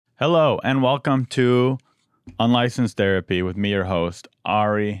Hello, and welcome to Unlicensed Therapy with me, your host,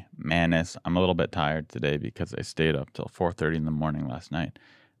 Ari Manis. I'm a little bit tired today because I stayed up till 4:30 in the morning last night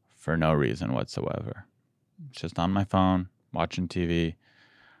for no reason whatsoever. Just on my phone, watching TV,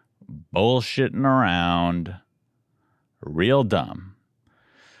 bullshitting around, real dumb.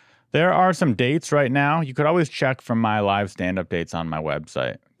 There are some dates right now. You could always check from my live stand-up dates on my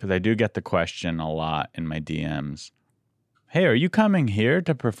website because I do get the question a lot in my DMs. Hey, are you coming here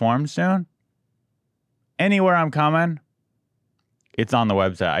to perform soon? Anywhere I'm coming, it's on the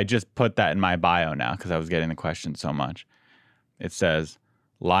website. I just put that in my bio now because I was getting the question so much. It says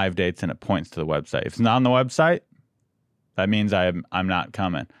live dates and it points to the website. If it's not on the website, that means I'm not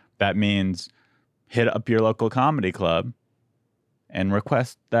coming. That means hit up your local comedy club and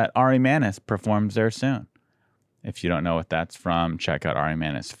request that Ari Manis performs there soon. If you don't know what that's from, check out Ari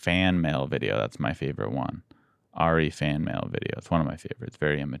Manis fan mail video. That's my favorite one. Ari fan mail video. It's one of my favorites.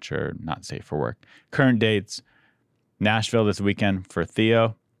 Very immature, not safe for work. Current dates: Nashville this weekend for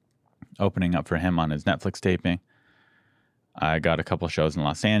Theo, opening up for him on his Netflix taping. I got a couple shows in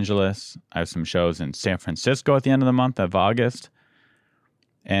Los Angeles. I have some shows in San Francisco at the end of the month of August.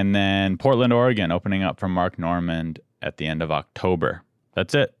 And then Portland, Oregon, opening up for Mark Normand at the end of October.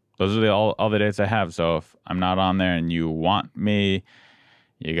 That's it. Those are all the dates I have. So if I'm not on there and you want me,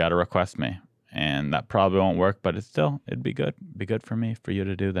 you got to request me. And that probably won't work, but it'd be good. It'd be good for me, for you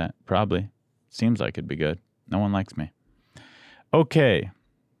to do that. Probably. Seems like it'd be good. No one likes me. Okay.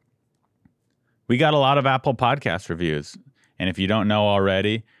 We got a lot of Apple Podcast reviews. And if you don't know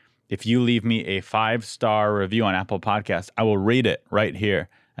already, if you leave me a 5-star review on Apple Podcasts, I will read it right here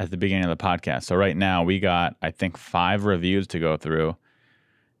at the beginning of the podcast. So right now we got, I think, 5 reviews to go through.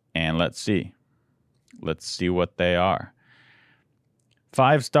 And let's see. Let's see what they are.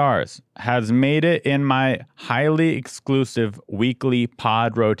 5 stars. Has made it in my highly exclusive weekly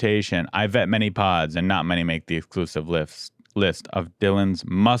pod rotation. I vet many pods and not many make the exclusive list of Dylan's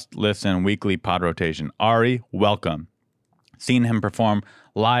must-listen weekly pod rotation. Ari, welcome. Seen him perform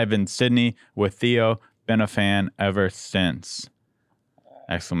live in Sydney with Theo. Been a fan ever since.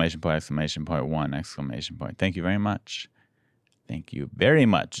 Exclamation point, exclamation point, 1, exclamation point. Thank you very much. Thank you very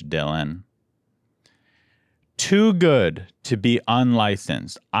much, Dylan. Too good to be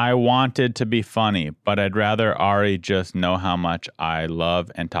unlicensed. I wanted to be funny, but I'd rather Ari just know how much I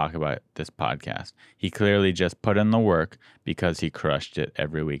love and talk about this podcast. He clearly just put in the work because he crushed it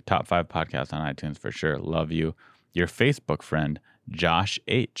every week. Top 5 podcasts on iTunes for sure. Love you. Your Facebook friend, Josh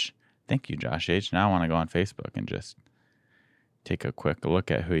H. Thank you, Josh H. Now I want to go on Facebook and just take a quick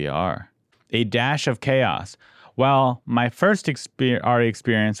look at who you are. A dash of chaos. Well, my first Ari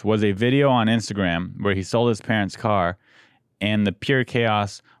experience was a video on Instagram where he sold his parents' car, and the pure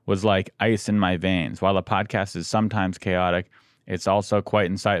chaos was like ice in my veins. While the podcast is sometimes chaotic, it's also quite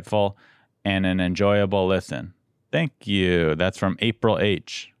insightful and an enjoyable listen. Thank you. That's from April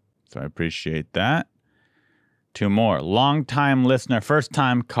H. So I appreciate that. 2 more. Long-time listener,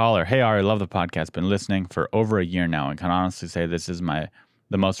 first-time caller. Hey, Ari, love the podcast. Been listening for over a year now and can honestly say this is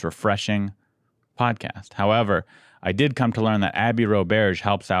the most refreshing podcast. However, I did come to learn that Abby Roberge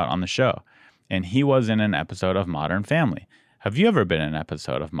helps out on the show, and he was in an episode of Modern Family. Have you ever been in an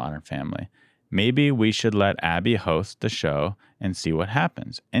episode of Modern Family? Maybe we should let Abby host the show and see what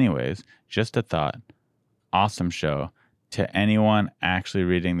happens. Anyways, just a thought. Awesome show. To anyone actually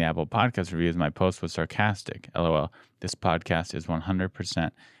reading the Apple Podcast reviews, my post was sarcastic. LOL. This podcast is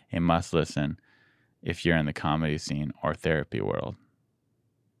 100% a must listen if you're in the comedy scene or therapy world.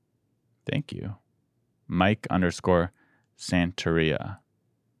 Thank you. Mike_Santeria.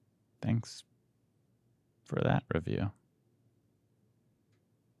 Thanks for that review.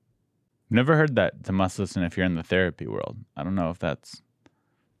 Never heard that it's a must listen if you're in the therapy world. I don't know if that's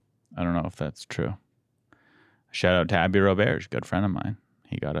true. Shout out to Abby Roberge, good friend of mine.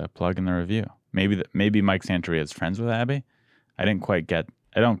 He got a plug in the review. Maybe Mike Santeria is friends with Abby. I don't quite get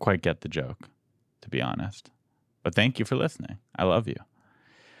the joke, to be honest. But thank you for listening. I love you.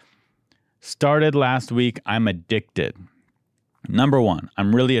 Started last week. I'm addicted. Number 1,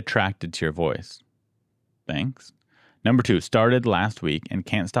 I'm really attracted to your voice. Thanks. Number 2, started last week and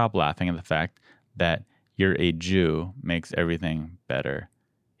can't stop laughing at the fact that you're a Jew makes everything better.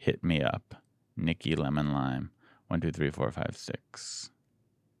 Hit me up. Nikki Lemon Lime. 1, 2, 3, 4, 5, 6.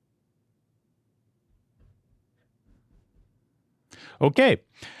 Okay.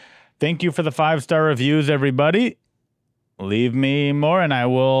 Thank you for the 5-star reviews, everybody. Leave me more and I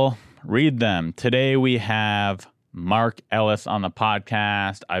will read them. Today we have Mark Ellis on the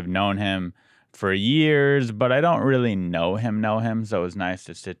podcast. I've known him for years, but I don't really know him. So it was nice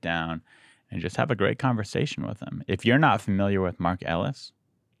to sit down and just have a great conversation with him. If you're not familiar with Mark Ellis,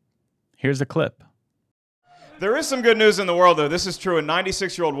 Here's a clip. There is some good news in the world, though. This is true. A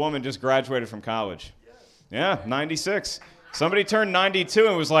 96-year-old woman just graduated from college. Yeah, 96. Somebody turned 92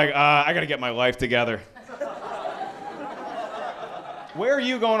 and was like, I got to get my life together. Where are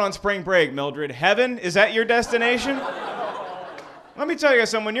you going on spring break, Mildred? Heaven? Is that your destination? Let me tell you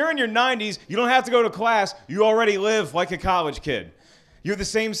something. When you're in your 90s, you don't have to go to class. You already live like a college kid. You're the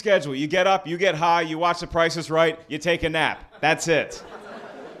same schedule. You get up, you get high, you watch The Price is Right, you take a nap. That's it.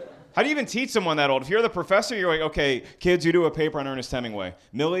 How do you even teach someone that old? If you're the professor, you're like, okay, kids, you do a paper on Ernest Hemingway.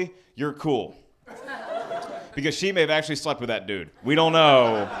 Millie, you're cool. Because she may have actually slept with that dude. We don't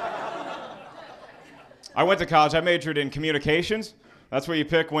know. I went to college. I majored in communications. That's what you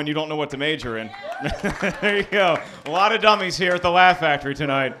pick when you don't know what to major in. There you go. A lot of dummies here at the Laugh Factory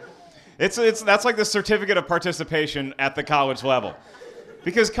tonight. That's like the certificate of participation at the college level.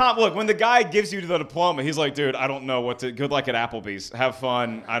 Because, look, when the guy gives you the diploma, he's like, dude, I don't know what to, good luck at Applebee's. Have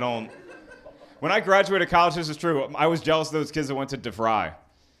fun. When I graduated college, this is true, I was jealous of those kids that went to DeVry.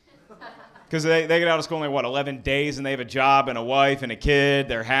 Because they get out of school in, 11 days, and they have a job and a wife and a kid.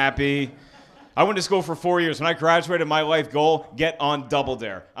 They're happy. I went to school for 4 years. When I graduated, my life goal, get on Double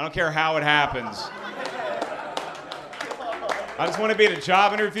Dare. I don't care how it happens. I just want to be at a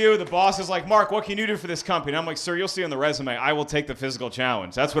job interview. The boss is like, Mark, what can you do for this company? And I'm like, sir, you'll see on the resume, I will take the physical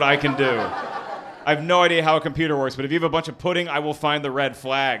challenge. That's what I can do. I have no idea how a computer works, but if you have a bunch of pudding, I will find the red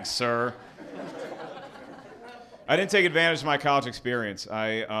flags, sir. I didn't take advantage of my college experience.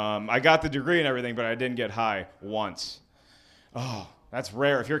 I got the degree and everything, but I didn't get high once. Oh, that's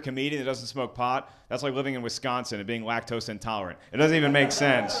rare. If you're a comedian that doesn't smoke pot, that's like living in Wisconsin and being lactose intolerant. It doesn't even make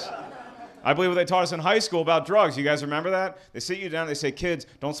sense. I believe what they taught us in high school about drugs. You guys remember that? They sit you down and they say, kids,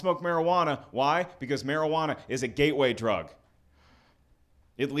 don't smoke marijuana. Why? Because marijuana is a gateway drug.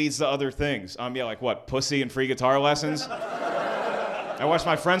 It leads to other things. Like what, pussy and free guitar lessons? I watched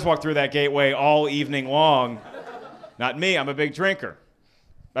my friends walk through that gateway all evening long. Not me, I'm a big drinker.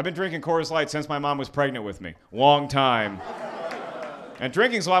 I've been drinking Coors Light since my mom was pregnant with me. Long time. And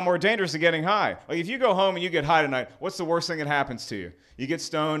drinking's a lot more dangerous than getting high. Like if you go home and you get high tonight, what's the worst thing that happens to you? You get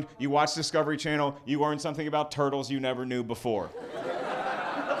stoned, you watch Discovery Channel, you learn something about turtles you never knew before.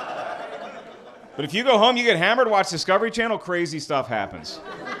 But if you go home, you get hammered, watch Discovery Channel, crazy stuff happens.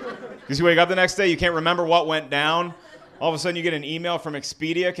 Because you wake up the next day, you can't remember what went down. All of a sudden you get an email from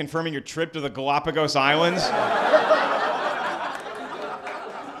Expedia confirming your trip to the Galapagos Islands.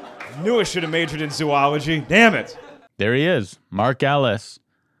 Knew I should have majored in zoology. Damn it. There he is, Mark Ellis.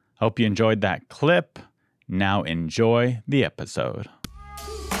 Hope you enjoyed that clip. Now enjoy the episode.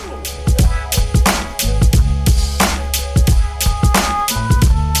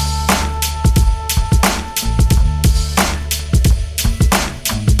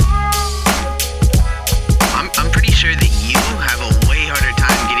 I'm pretty sure that you have a way harder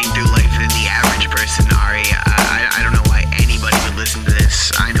time getting through life than the average person, Ari. I don't know why anybody would listen to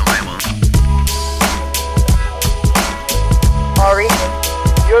this. I know I won't. Ari,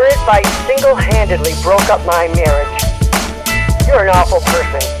 your advice single-handedly broke up my marriage. You're an awful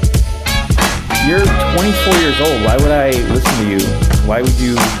person. You're 24 years old. Why would I listen to you? Why would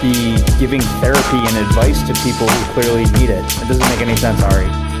you be giving therapy and advice to people who clearly need it? It doesn't make any sense, Ari.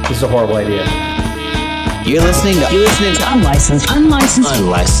 This is a horrible idea. You're listening to Unlicensed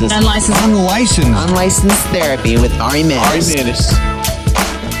Therapy with Ari Manis.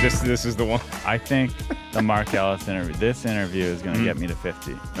 This is the one. I think the Mark Ellis interview, this interview is going to get me to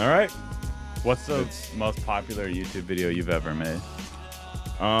 50. All right. What's the most popular YouTube video you've ever made?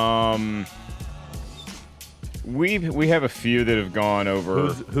 We have a few that have gone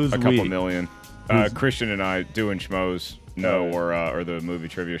over Who's a couple we? million. Christian and I doing Schmoes or the movie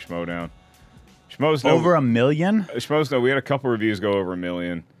Trivia Schmodown. Schmoes know. Over 1 million? Schmoes know. We had a couple reviews go over 1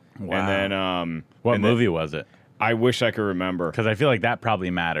 million. Wow. And then What movie was it? I wish I could remember. Because I feel like that probably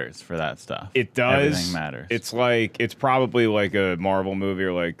matters for that stuff. It does. Everything matters. It's probably like a Marvel movie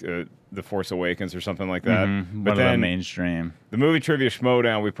or like The Force Awakens or something like that. Mm-hmm. But One of then the mainstream. the movie Trivia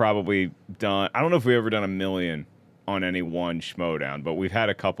Schmodown, we've probably done. I don't know if we've ever done 1 million on any one Schmodown, but we've had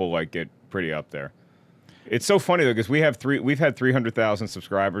a couple like get pretty up there. It's so funny though because we've had 300,000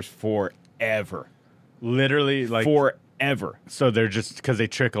 subscribers forever. Literally, like Forever. So they're just because they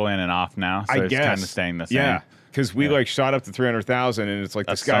trickle in and off now. So I it's guess. kind of staying the same. Yeah, because we like shot up to 300,000, and it's like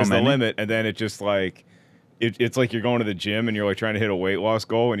That's the sky's so the many. limit, and then it just like it's like you're going to the gym and you're like trying to hit a weight loss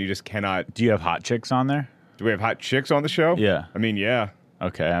goal, and you just cannot. Do you have hot chicks on there? Do we have hot chicks on the show? Yeah. I mean, yeah.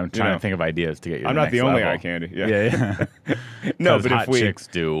 Okay, I'm trying to think of ideas to get you. I'm to not the next only level. eye candy. Yeah. Yeah. No, 'Cause but hot if we chicks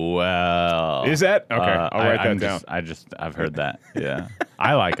do well. Is that okay? I'll write that down. I've heard that. Yeah,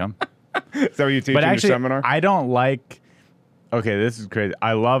 I like them. Is that what you teach But in actually, your seminar? I don't like Okay, this is crazy.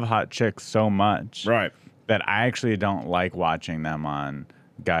 I love hot chicks so much Right. that I actually don't like watching them on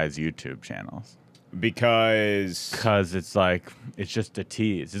guys' YouTube channels. Because it's like, it's just a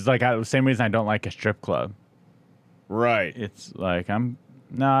tease. It's like the same reason I don't like a strip club. right. It's like,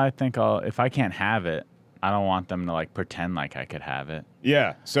 I think if I can't have it, I don't want them to like pretend like I could have it.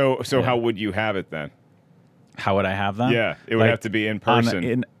 Yeah. So how would you have it then? How would I have them? Yeah, it would Like, have to be in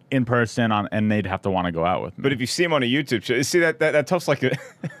person. In person, and they'd have to want to go out with me. But if you see him on a YouTube show, see that tough's like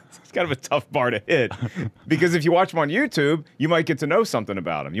it's kind of a tough bar to hit, because if you watch him on YouTube, you might get to know something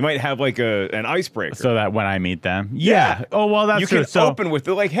about him. You might have like an icebreaker. So that when I meet them, yeah. Oh well, that's you true. can So open with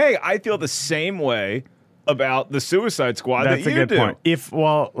it, like, hey, I feel the same way about the Suicide Squad that's that a you good do.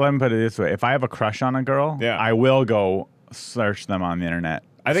 point. Let me put it this way: if I have a crush on a girl, Yeah. I will go search them on the internet.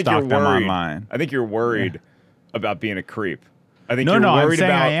 I think stalk you're them worried. online. I think you're worried about being a creep. I think No, you're I'm worried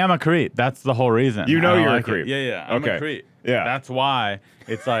saying about. I am a creep. That's the whole reason. You know I don't you're a like it. creep. Yeah, I'm Okay. a creep. Yeah. That's why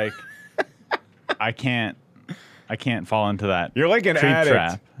it's like I can't fall into that. You're like an creep addict,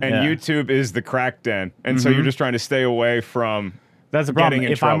 trap. and Yeah. YouTube is the crack den, and so you're just trying to stay away from. That's the problem. getting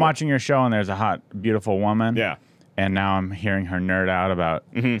in If I'm trouble. watching your show and there's a hot, beautiful woman, Yeah. and now I'm hearing her nerd out about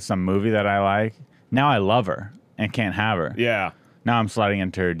some movie that I like, now I love her and can't have her. Yeah. Now I'm sliding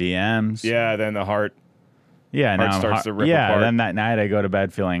into her DMs. Yeah. Then the heart. Yeah, Heart now starts to rip yeah, apart. then that night I go to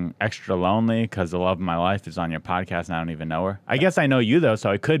bed feeling extra lonely because the love of my life is on your podcast and I don't even know her. I guess I know you though, so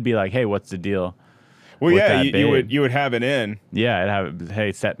I could be like, hey, what's the deal? Well, with yeah, that you babe? would have it in, Yeah, I'd have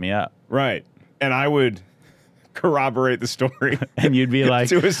hey, set me up. right, and I would corroborate the story. And you'd be like,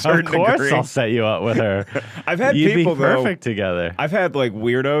 To a certain of course degree. I'll set you up with her. I've had You'd people be though. perfect together. I've had like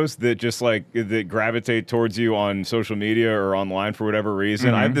weirdos that just like that gravitate towards you on social media or online for whatever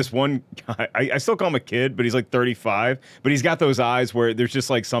reason. I have this one guy, I still call him a kid, but he's like 35, but he's got those eyes where there's just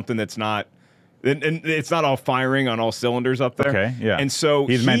like something that's not, and it's not all firing on all cylinders up there. Okay, yeah. And so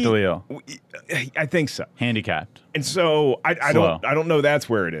He's mentally ill. I think so. Handicapped. And so I Slow. don't know that's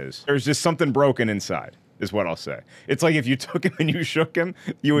where it is. There's just something broken inside. Is what I'll say. It's like if you took him and you shook him,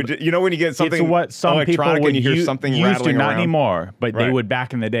 you would. You know when you get something It's what some people electronic would and you hear used something to, rattling not around. anymore, but they Right. would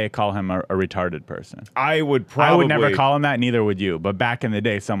back in the day call him a retarded person. I would probably. I would never call him that, neither would you. But back in the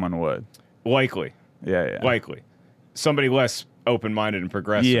day, someone would. Likely, Yeah. likely, somebody less open-minded and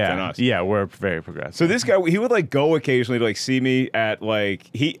progressive than us. Yeah, we're very progressive. So this guy, he would like go occasionally to like see me at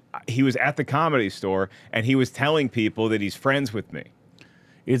like he was at the Comedy Store and he was telling people that he's friends with me.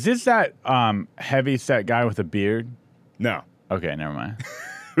 Is this that heavy set guy with a beard? No. Okay, never mind.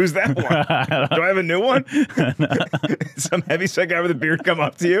 Who's that one? Do I have a new one? Some heavyset guy with a beard come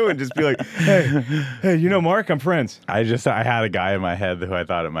up to you and just be like, hey, you know Mark? I'm friends. I had a guy in my head who I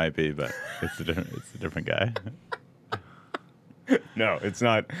thought it might be, but it's a different guy. No, it's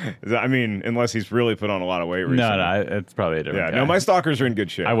not. I mean, unless he's really put on a lot of weight recently. No, it's probably a different Yeah, guy. no, my stalkers are in good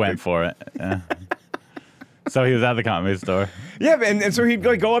shape. I went for it. Yeah. So he was at the Comedy Store. Yeah, and so he'd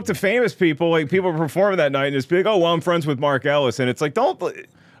like go up to famous people, like people performing that night, and just be like, "Oh, well, I'm friends with Mark Ellis," and it's like, don't keep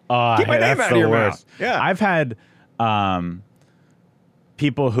my name that's out the of your worst. mouth. Yeah, I've had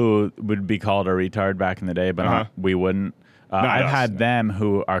people who would be called a retard back in the day, but we wouldn't. I've us, had no. them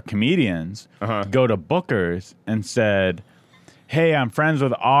who are comedians go to bookers and said, hey, I'm friends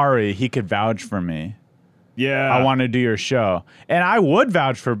with Ari. He could vouch for me. yeah. I want to do your show. And I would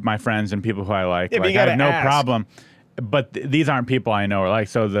vouch for my friends and people who I like. Yeah, but Like, you I gotta have no ask. problem. But these aren't people I know or like.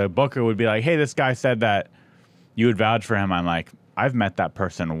 So the booker would be like, hey, this guy said that you would vouch for him. I'm like, I've met that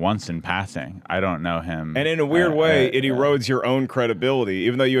person once in passing. I don't know him. And in a weird way, it erodes your own credibility,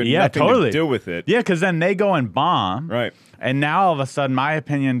 even though you had nothing to do with it. Yeah, because then they go and bomb. Right. And now all of a sudden my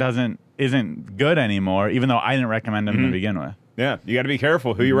opinion isn't good anymore, even though I didn't recommend him to begin with. Yeah, you got to be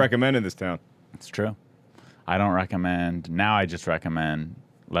careful who you recommend in this town. It's true. I don't recommend. Now I just recommend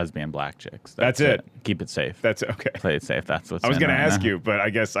lesbian black chicks. That's it. Keep it safe. That's okay. Play it safe. That's what's I was going to ask you, but I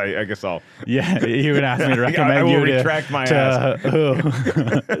guess I'll. Yeah, you would ask me to recommend I will you retract my ass.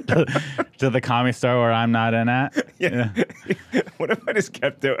 to the Comedy Store where I'm not in at. Yeah. What if I just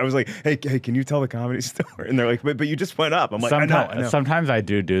kept it? I was like, hey, can you tell the Comedy Store? And they're like, but you just went up. I'm like, I know. Sometimes I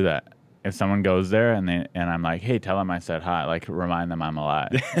do that. If someone goes there and I'm like, hey, tell them I said hi, like remind them I'm alive,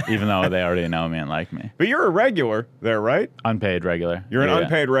 even though they already know me and like me. But you're a regular there, right? Unpaid regular. You're an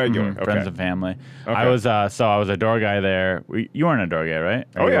unpaid regular. Okay. Friends and family. Okay. I was I was a door guy there. You weren't a door guy, right?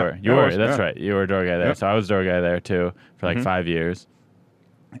 Or Oh, you yeah. were. You I were. was, That's yeah. right. You were a door guy there. Yep. So I was a door guy there too for like 5 years,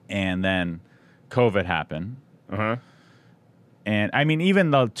 and then COVID happened. And I mean, even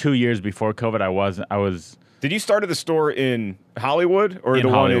the 2 years before COVID, I was Did you start at the store in Hollywood or in the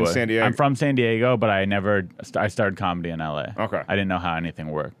Hollywood. one in San Diego? I'm from San Diego, but I started comedy in LA. Okay. I didn't know how anything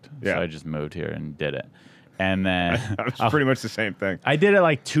worked. Yeah. So I just moved here and did it. And then It's pretty much the same thing. I did it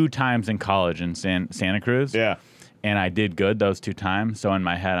like 2 times in college in Santa Cruz. Yeah. And I did good those 2 times. So in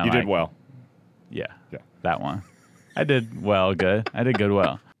my head, I'm You like, did well. Yeah, that one. I did well, good. I did good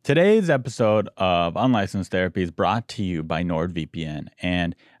well. Today's episode of Unlicensed Therapy is brought to you by NordVPN.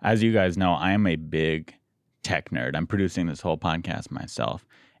 And as you guys know, I am a big tech nerd. I'm producing this whole podcast myself.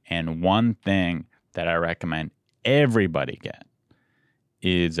 And one thing that I recommend everybody get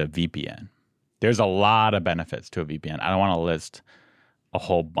is a VPN. There's a lot of benefits to a VPN. I don't want to list a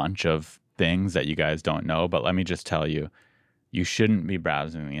whole bunch of things that you guys don't know, but let me just tell you, you shouldn't be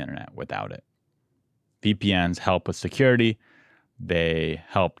browsing the internet without it. VPNs help with security. They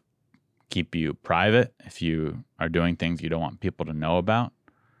help keep you private if you are doing things you don't want people to know about.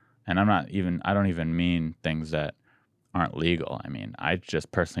 And I don't even mean things that aren't legal. I mean, I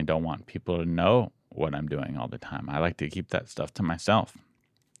just personally don't want people to know what I'm doing all the time. I like to keep that stuff to myself.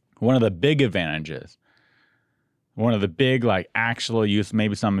 One of the big advantages, one of the big actual use,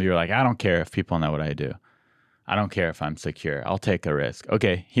 maybe some of you are like, I don't care if people know what I do. I don't care if I'm secure. I'll take a risk.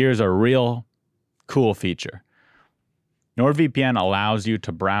 Okay, here's a real cool feature. NordVPN allows you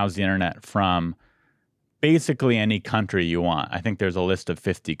to browse the internet from basically any country you want. I think there's a list of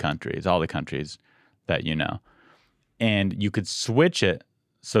 50 countries, all the countries that you know. And you could switch it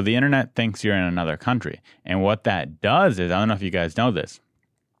so the internet thinks you're in another country. And what that does is, I don't know if you guys know this,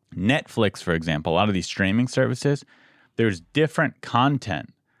 Netflix, for example, a lot of these streaming services, there's different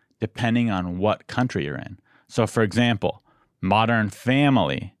content depending on what country you're in. So, for example, Modern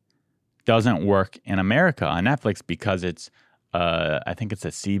Family doesn't work in America on Netflix because it's, I think it's a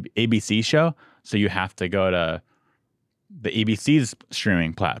ABC show. So you have to go to the ABC's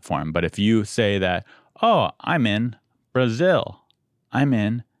streaming platform. But if you say that, oh, I'm in Brazil, I'm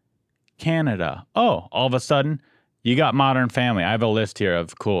in Canada, oh, all of a sudden you got Modern Family. I have a list here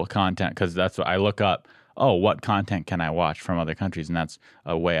of cool content because that's what I look up. Oh, what content can I watch from other countries? And that's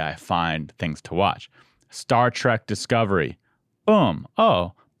a way I find things to watch. Star Trek Discovery. Boom.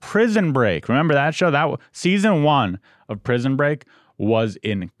 Oh, Prison Break. Remember that show? Season 1 of Prison Break was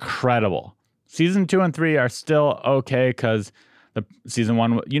incredible. Season 2 and 3 are still okay because the season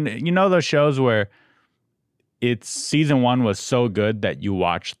 1, you know those shows where season 1 was so good that you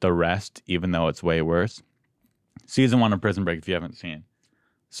watch the rest even though it's way worse. Season 1 of Prison Break, if you haven't seen,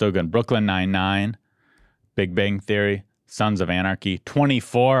 so good. Brooklyn Nine-Nine, Big Bang Theory, Sons of Anarchy,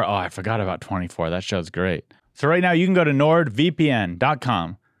 24. Oh, I forgot about 24. That show's great. So right now you can go to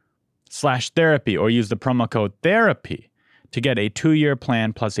nordvpn.com/therapy or use the promo code therapy to get a 2-year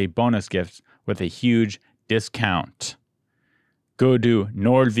plan plus a bonus gift with a huge discount. Go to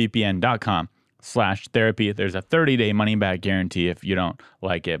nordvpn.com/therapy. There's a 30-day money-back guarantee if you don't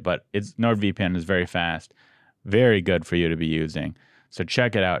like it, but NordVPN is very fast, very good for you to be using. So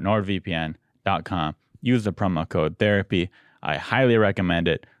check it out, nordvpn.com. Use the promo code therapy. I highly recommend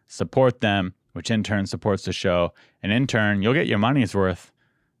it. Support them, which in turn supports the show. And in turn, you'll get your money's worth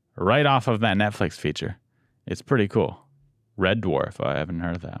right off of that Netflix feature. It's pretty cool. Red Dwarf. Oh, I haven't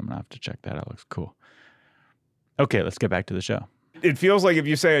heard of that. I'm going to have to check that out. It looks cool. Okay, let's get back to the show. It feels like if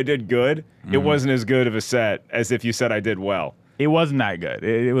you say I did good, it wasn't as good of a set as if you said I did well. It wasn't that good.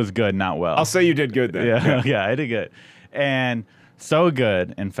 It was good, not well. I'll say you did good then. Yeah, I did good. And so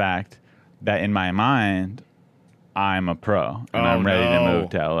good, in fact, that in my mind, I'm a pro. And I'm ready to move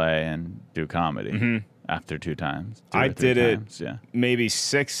to LA and do comedy after 2 times. I did it maybe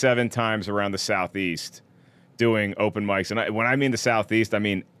 6-7 times around the Southeast doing open mics. And when I mean the Southeast, I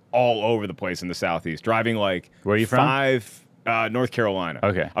mean all over the place in the Southeast. Driving Where are you from? North Carolina.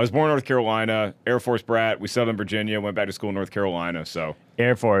 Okay. I was born in North Carolina, Air Force brat. We settled in Virginia, went back to school in North Carolina. So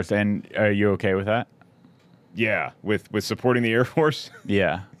Air Force, and are you okay with that? Yeah, with supporting the Air Force.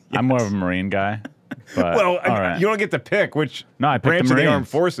 Yeah, yes. I'm more of a Marine guy. But, well, right. You don't get to pick which branch of the armed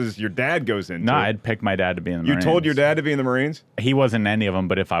forces your dad goes into. No, I'd pick my dad to be in the Marines. You told your dad to be in the Marines? He wasn't in any of them,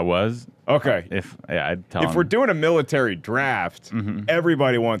 but if I was, okay. I'd tell him. If we're doing a military draft,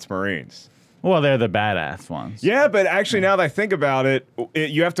 everybody wants Marines. Well, they're the badass ones. Yeah, but actually, now that I think about it,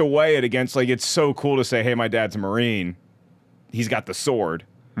 you have to weigh it against, it's so cool to say, hey, my dad's a Marine. He's got the sword.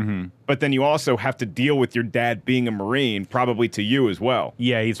 Mm-hmm. But then you also have to deal with your dad being a Marine, probably to you as well.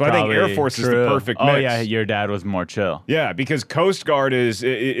 Yeah, so I think Air Force is the perfect mix. Oh, yeah, your dad was more chill. Yeah, because Coast Guard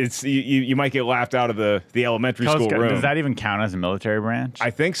you might get laughed out of the elementary school room. Does that even count as a military branch? I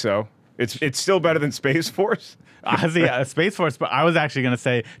think so. It's still better than Space Force. Space Force, but I was actually going to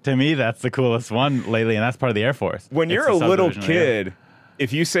say, to me, that's the coolest one lately, and that's part of the Air Force. When you're a little kid,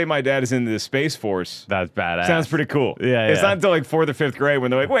 if you say my dad is in the Space Force, that's badass. Sounds pretty cool. Yeah, It's not until 4th or 5th grade when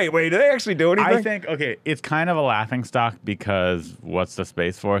they're like, wait, do they actually do anything? I think, it's kind of a laughing stock because what's the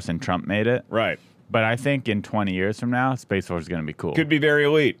Space Force, and Trump made it. Right. But I think in 20 years from now, Space Force is going to be cool. Could be very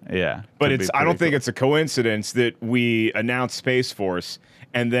elite. Yeah. But could be I don't pretty think cool. it's a coincidence that we announced Space Force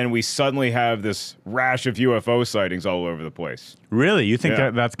and then we suddenly have this rash of UFO sightings all over the place. Really? You think Yeah.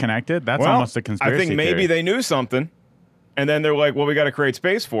 that's connected? That's Well, almost a conspiracy I think maybe theory. they knew something, and then they're like, well, we got to create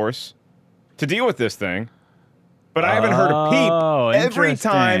Space Force to deal with this thing. But I haven't heard a Oh, peep. Every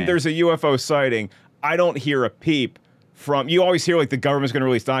time interesting. there's a UFO sighting, I don't hear a peep from, you always hear like the government's going to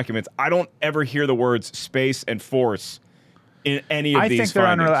release documents. I don't ever hear the words space and force in any of I these think they're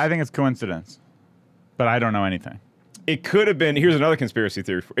findings. unrelated. I think it's coincidence. But I don't know anything. It could have been, here's another conspiracy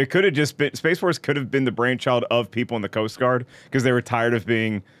theory. It could have just been, Space Force could have been the brainchild of people in the Coast Guard because they were tired of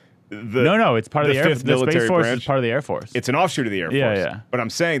being the No, it's part of the Air Force. fifth The Space military Force branch. is part of the Air Force. It's an offshoot of the Air Force. Yeah, yeah. But I'm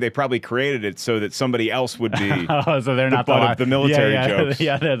saying they probably created it so that somebody else would be. Oh, so they're the not butt of la- the military yeah, jokes.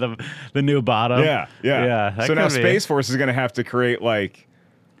 Yeah, they're the new bottom. yeah. that So now could be. Space Force is going to have to create like.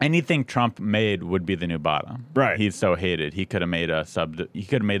 Anything Trump made would be the new bottom. Right. He's so hated. He could have made He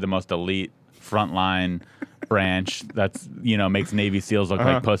could have made the most elite frontline branch that's makes Navy SEALs look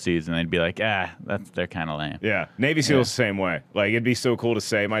like pussies, and they'd be like, they're kind of lame. Yeah, Navy SEAL's the same way. Like it'd be so cool to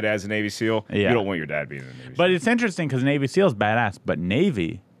say my dad's a Navy SEAL. Yeah. You don't want your dad being a Navy SEAL. But it's interesting because Navy SEAL's badass, but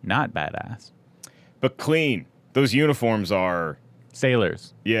Navy not badass. But clean. Those uniforms are.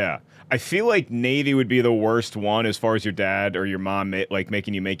 Sailors. Yeah. I feel like Navy would be the worst one as far as your dad or your mom like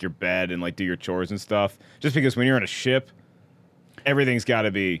making you make your bed and like do your chores and stuff. Just because when you're on a ship, everything's got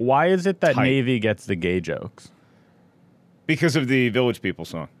to be Why is it that Tight. Navy gets the gay jokes? because of the Village People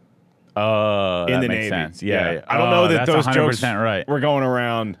song. Oh, In that the makes Navy. sense. Yeah. I don't know that that's those 100% jokes right. were going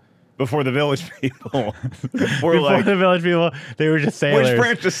around before the Village People were Before like, the village people, they were just sailors.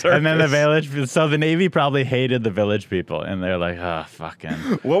 branch of And then the service? village, so the Navy probably hated the village people, and they're like,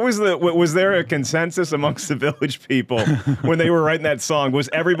 fucking. was there a consensus amongst the Village People when they were writing that song? Was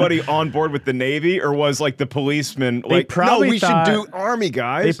everybody on board with the Navy, or was like the policemen like, no, probably we thought- should do Army,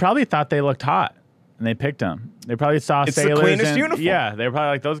 guys? They probably thought they looked hot, and they picked them. They probably saw It's the sailors. cleanest uniform. Yeah, they were probably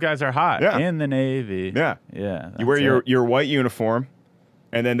like, those guys are hot Yeah. in the Navy. Yeah. Yeah. You wear that's your, it. your white uniform,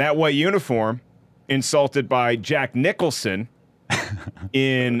 and then that white uniform, insulted by Jack Nicholson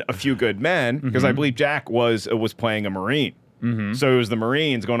in A Few Good Men, because I believe Jack was playing a Marine. Mm-hmm. So it was the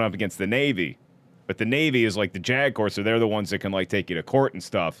Marines going up against the Navy. But the Navy is like the JAG Corps, so they're the ones that can like take you to court and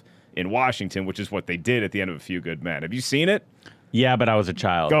stuff in Washington, which is what they did at the end of A Few Good Men. Have you seen it? Yeah, but I was a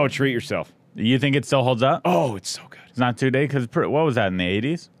child. Go treat yourself. You think it still holds up? Oh, it's so good. It's not too dated? Because what was that, in the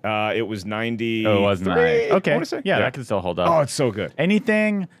 80s? It was 90. Oh, it wasn't. Okay. I wanna say. Yeah, that can still hold up. Oh, it's so good.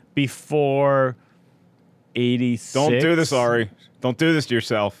 Anything before 86. Don't do this, Ari. Don't do this to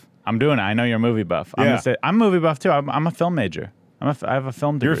yourself. I'm doing it. I know you're a movie buff. I'm Yeah. gonna say I'm a movie buff too. I'm a film major. I have a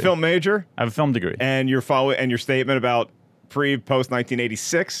film degree. You're a film major, I have a film degree. and your statement about post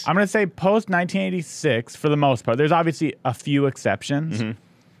 1986. I'm gonna say post 1986 for the most part. There's obviously a few exceptions, Mm-hmm.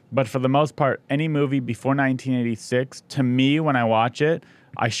 but for the most part, any movie before 1986, to me, when I watch it,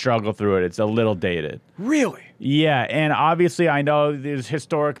 I struggle through it. It's a little dated. Really? Yeah, and obviously I know there's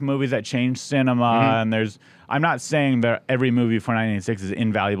historic movies that change cinema, Mm-hmm. and I'm not saying that every movie before 1986 is an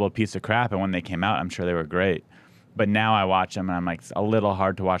invaluable piece of crap, and when they came out, I'm sure they were great. But now I watch them, and I'm like, it's a little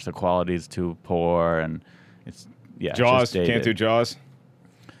hard to watch. The quality's too poor, and it's Jaws. It's just Can't do dated. Jaws.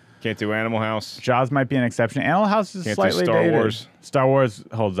 Can't do Animal House. Jaws might be an exception. Animal House is Can't do slightly Star dated. Wars. Star Wars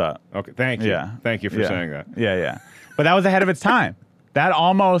holds up. Okay, thank you. Yeah. Thank you for Yeah. saying that. Yeah. But that was ahead of its time. That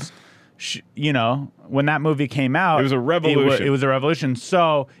almost, when that movie came out, It was a revolution. It was a revolution.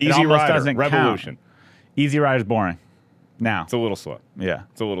 So it Easy almost Rider. doesn't Revolution. count. Easy Rider's boring. Now, It's a little slow. yeah.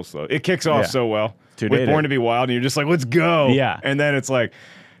 It's a little slow. It kicks off Yeah. so well. Too With dated. Born to Be Wild, and you're just like, let's go. Yeah. And then it's like,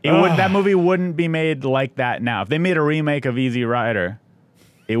 That movie wouldn't be made like that now. If they made a remake of Easy Rider,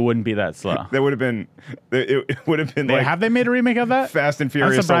 it wouldn't be that slow. that would have been, it would have been like Have they made a remake of that? Fast and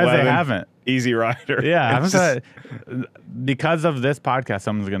Furious I'm surprised 11. they haven't. Easy Rider. Yeah, It's I'm just because of this podcast,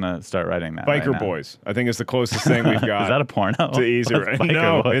 someone's gonna start writing that. Biker right now. Boys. I think it's the closest thing we've got. Is that a porno? to Easy What's Rider? Biker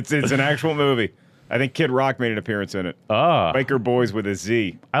No, Boys? it's an actual movie. I think Kid Rock made an appearance in it. Oh, Biker Boys with a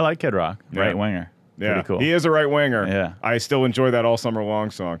Z. I like Kid Rock, Yeah. right winger. Yeah, Pretty cool. he is a right winger. Yeah. I still enjoy that All Summer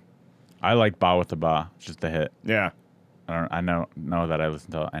Long song. I like Ba with the Ba. It's just a hit. Yeah, I don't know that I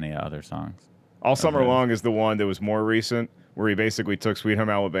listen to any other songs. All Summer Okay. Long is the one that was more recent, where he basically took Sweet Home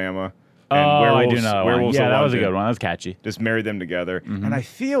Alabama and I do know that one. Werewolves Yeah, of that was a London, good one. That was catchy. just married them together. Mm-hmm. And I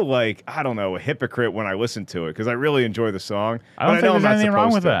feel like, I don't know, a hypocrite when I listen to it because I really enjoy the song. I don't but think know I'm there's not anything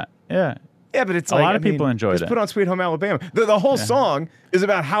wrong supposed with to. that. Yeah. Yeah, but it's A like, lot of people enjoyed just it. put on Sweet Home Alabama. The whole song is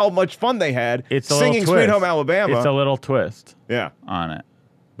about how much fun they had It's a singing little Sweet twist. Home Alabama. It's a little twist Yeah. on it.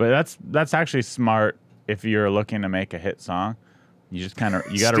 But that's actually smart if you're looking to make a hit song. You just kind of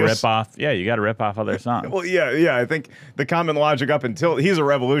you got to Still rip off. Yeah, you got to rip off other songs. Well, yeah. I think the common logic up until he's a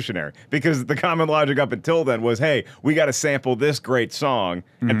revolutionary because the common logic up until then was, hey, we got to sample this great song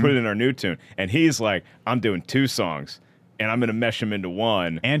and put it in our new tune. And he's like, I'm doing 2 songs and I'm going to mesh them into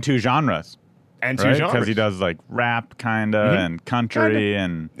one And 2 genres. and 2 Right? genres Because he does like rap kinda and country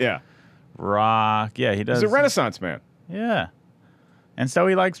and Yeah, rock. Yeah, he does. he's a Renaissance man. Yeah. And so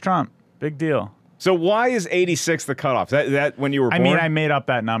he likes Trump. Big deal. So why is 86 the cutoff? That when you were I born? mean, I made up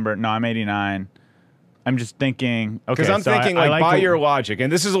that number. No, I'm 89. I'm just thinking. Okay, Because I'm so thinking, I like, by to- your logic,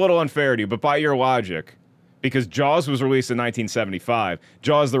 and this is a little unfair to you, but by your logic, because Jaws was released in 1975,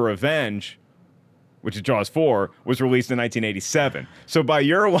 Jaws the Revenge, which is Jaws 4, was released in 1987. So by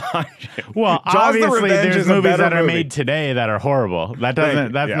your logic, Well, Jaws the obviously, Revenge there's is a movies better that are movie. made today that are horrible. That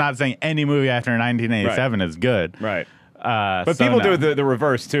doesn't. That's Yeah. not saying any movie after 1987 is good. Right. But But people do the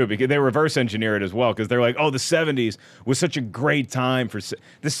reverse too, because they reverse engineer it as well, because they're like, oh, the 70s was such a great time for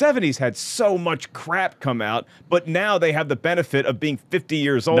the 70s had so much crap come out, but now they have the benefit of being 50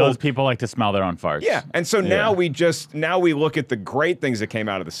 years old. Those people like to smell their own farts. Yeah, and so now we look at the great things that came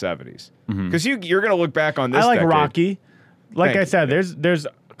out of the 70s, because you're going to look back on this. I like decade. Rocky. Like Thank I you. said, there's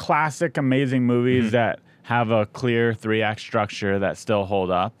classic, amazing movies that have a clear 3-act structure that still hold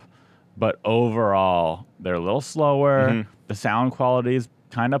up, but overall they're a little slower. The sound quality is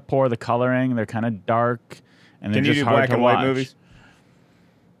kind of poor. The coloring, they're kind of dark, and they're Can you just do hard black to and watch. white movies?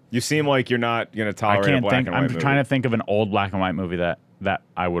 You seem like you're not going to I tolerate a can't black think. and white I'm movie. trying to think of an old black and white movie that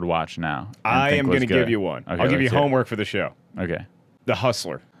I would watch now. and I think am was going to give good. you one. Okay, I'll give you let's hear it. homework for the show. Okay. The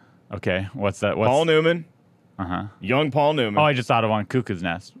Hustler. Okay. What's that? Paul Newman, Uh-huh. young Paul Newman. Oh, I just thought of one. Cuckoo's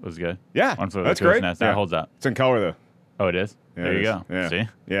Nest was good. Yeah, One for that's the Cuckoo's great. Nest. Yeah. That holds up. It's in color though. Oh, it is? Yeah, There it you is. go. Yeah. See?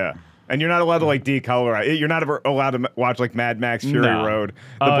 Yeah. And you're not allowed to like decolor it. You're not ever allowed to watch like Mad Max Fury No. Road,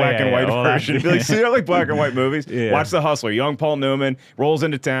 the Oh, black yeah, and white yeah. Well, version. that's- Be like, see, I like black and white movies. Yeah. Watch The Hustler. Young Paul Newman rolls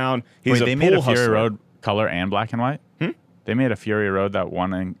into town. He's Wait, a they pool made a Fury hustler. Road color and black and white? They made a Fury Road that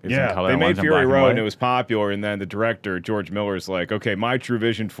one is in Yeah, color they and made one's in Fury black and Road white? and it was popular. And then the director George Miller's like, okay, my true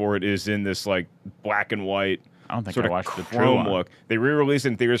vision for it is in this like black and white. I don't think sort I of watched the true chrome one. look. They re-released it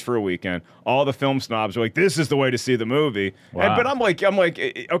in theaters for a weekend. All the film snobs are like, "This is the way to see the movie." Wow. But I'm like,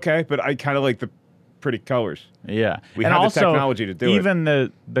 okay, but I kind of like the pretty colors. Yeah. We and have the also, technology to do it. even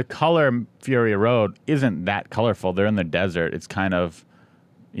the color Fury Road isn't that colorful. They're in the desert. It's kind of,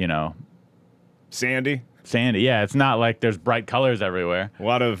 Sandy, sandy. Yeah, it's not like there's bright colors everywhere. a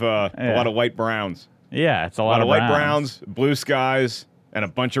lot of light browns, Yeah, it's a a lot, lot of light browns. browns, blue skies, and a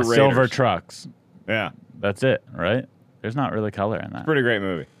bunch of Silver Raiders. trucks. Yeah, That's it, right? There's not really color in that. pretty great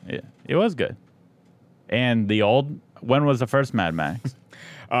movie. Yeah, it was good. And when was the first Mad Max?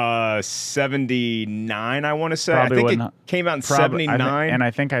 79, I want to say. Probably I think it wouldn't- came out in Probably- 79. and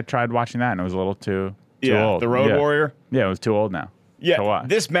I think I tried watching that, and it was a little too yeah, old. The Road Yeah. Warrior. Yeah, it was too old now. to Yeah, watch.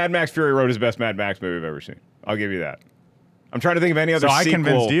 this Mad Max Fury Road is the best Mad Max movie I've ever seen. I'll give you that. I'm trying to think of any other So I sequel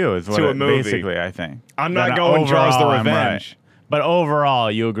convinced you is what to a it, movie. basically I think. I'm not That going Jaws the overall, I'm right. Revenge. But overall,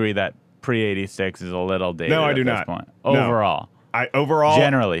 you agree that pre-86 is a little dated No, I at do this not. point. No. Overall.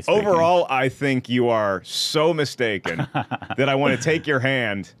 Generally speaking. overall, I think you are so mistaken that I want to take your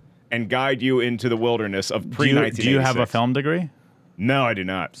hand and guide you into the wilderness of Do pre-1986. you have a film degree? No, I do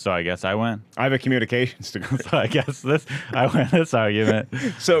not. So I guess I win. I have a communications degree. So I guess I win this argument.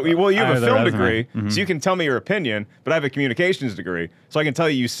 So, well, you I have have a the film resume. degree, so you can tell me your opinion, but I have a communications degree, so I can tell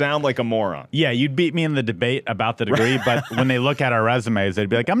you sound like a moron. Yeah, you'd beat me in the debate about the degree, but when they look at our resumes, they'd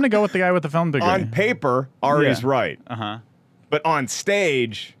be like, I'm going to go with the guy with the film degree. On paper, Ari's Yeah. right. Uh-huh. But on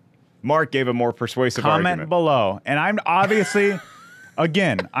stage, Mark gave a more persuasive Comment argument. below. And I'm obviously,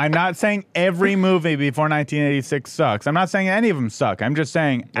 again, I'm not saying every movie before 1986 sucks. I'm not saying any of them suck. I'm just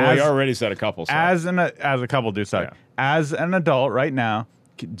saying Well, you already said a couple. So. as a couple do suck. Yeah. As an adult right now,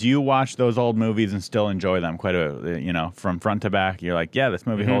 do you watch those old movies and still enjoy them quite a bit? From front to back, you're like, yeah, this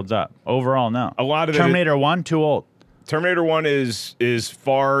movie holds up. Overall, no. A lot of it- Terminator 1, too old. Terminator 1 is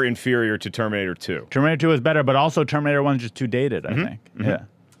far inferior to Terminator 2. Terminator 2 is better, but also Terminator 1 is just too dated, I think. Yeah.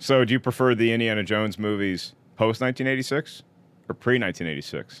 So do you prefer the Indiana Jones movies post-1986 or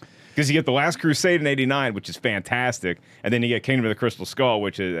pre-1986? Because you get The Last Crusade in 89, which is fantastic, and then you get Kingdom of the Crystal Skull,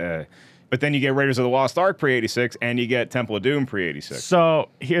 which is... but then you get Raiders of the Lost Ark pre-86, and you get Temple of Doom pre-86. So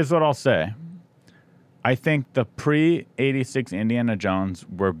here's what I'll say. I think the pre-86 Indiana Jones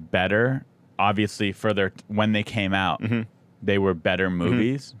were better, obviously, when they came out. They were better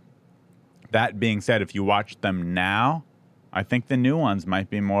movies. That being said, if you watch them now, I think the new ones might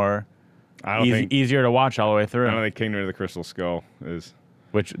be more I don't think easier to watch all the way through. I don't think Kingdom of the Crystal Skull is...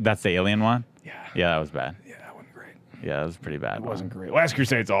 Which, that's the Alien one? Yeah. Yeah, that was bad. Yeah, that wasn't great. Yeah, that was a pretty bad. It wasn't great. Last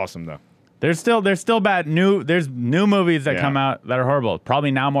Crusade's awesome, though. There's still bad there's new movies that come out that are horrible.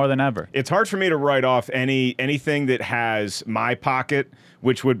 Probably now more than ever. It's hard for me to write off anything that has my pocket,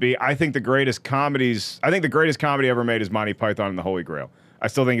 which would be I think the greatest comedy ever made is Monty Python and the Holy Grail. I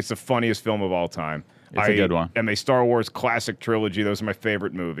still think it's the funniest film of all time. It's a good one. And a Star Wars classic trilogy. Those are my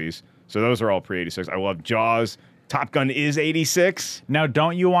favorite movies. So those are all pre-86. I love Jaws. Top Gun is 86. Now,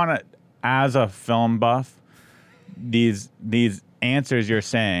 don't you want to, as a film buff, these answers you're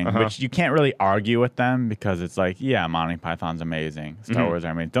saying, which you can't really argue with them because it's like, yeah, Monty Python's amazing. Star Wars are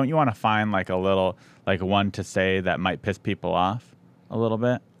amazing. Don't you want to find like a little, like one to say that might piss people off a little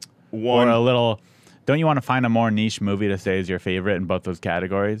bit? Or a little, don't you want to find a more niche movie to say is your favorite in both those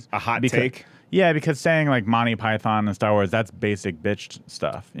categories? A hot take? Yeah, because saying like Monty Python and Star Wars, that's basic bitch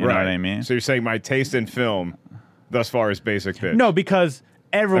stuff. You know what I mean? So you're saying my taste in film thus far is basic bitch? No, because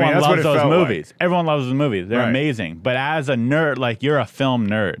everyone loves those movies. Like. Everyone loves those movies. They're amazing. But as a nerd, like you're a film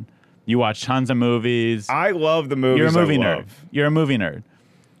nerd. You watch tons of movies. I love the movies. You're a movie I nerd. You're a movie nerd.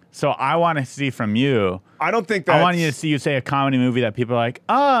 So I want to see from you. I don't think that. I want you to see you say a comedy movie that people are like,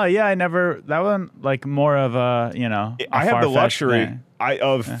 oh yeah, that one like more of a, you know. I have the luxury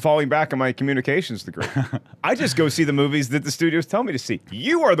of falling back on my communications degree. I just go see the movies that the studios tell me to see.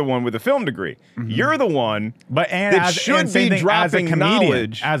 You are the one with a film degree. You're the one that should be dropping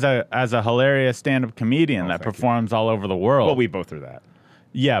knowledge. As a hilarious stand-up comedian that performs all over the world. Well, we both are that.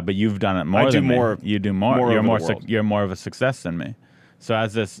 Yeah, but you've done it more than me. You do more. You're more of a success than me. So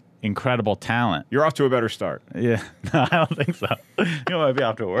as this incredible talent. You're off to a better start. Yeah. No, I don't think so. You might be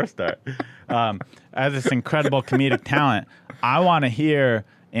off to a worse start. As this incredible comedic talent, I want to hear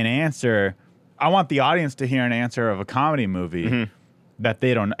an answer. I want the audience to hear an answer of a comedy movie that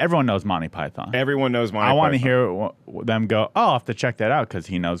they don't. Everyone knows Monty Python. Everyone knows Monty Python. I want to hear them go, oh, I'll have to check that out because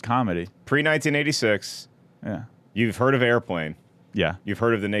he knows comedy. Pre-1986. Yeah. You've heard of Airplane. Yeah. You've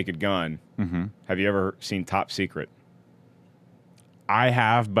heard of The Naked Gun. Mm-hmm. Have you ever seen Top Secret? I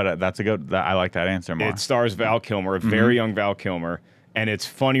have, but I like that answer more. It stars Val Kilmer, a very young Val Kilmer, and it's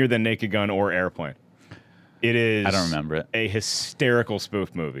funnier than Naked Gun or Airplane. It is. I don't remember it. A hysterical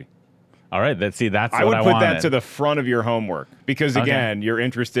spoof movie. All right, that's what I would I put wanted. that to the front of your homework because again, you're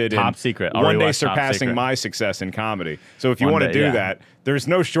interested Top in Secret. One day surpassing my success in comedy. So if you want to do that, there's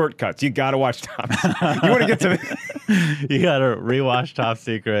no shortcuts. You got to watch Top Secret. You want to get to you got to rewatch Top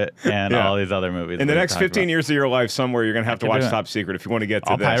Secret and all these other movies. In the next 15 years of your life, somewhere you're going to have to watch Top Secret if you want to get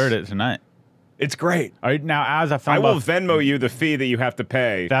to this. I'll pirate it tonight. It's great. All right, now, as a film I will Venmo you the fee that you have to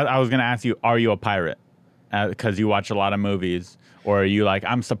pay. I was going to ask you, are you a pirate? Because you watch a lot of movies. Or are you like,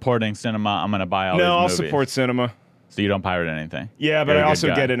 I'm supporting cinema, I'm going to buy all these movies? No, I'll support cinema. So you don't pirate anything? Yeah, but I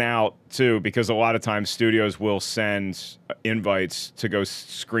also get an out, too, because a lot of times studios will send invites to go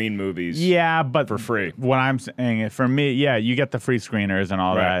screen movies for free. What I'm saying, for me, you get the free screeners and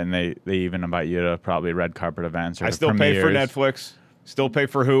all that, and they even invite you to probably red carpet events or I still pay for Netflix, still pay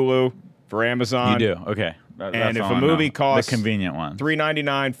for Hulu, for Amazon. You do? Okay. And if a movie costs the convenient one,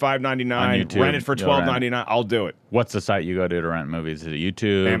 $3.99, $5.99, rent it for $12.99, I'll do it. What's the site you go to rent movies? Is it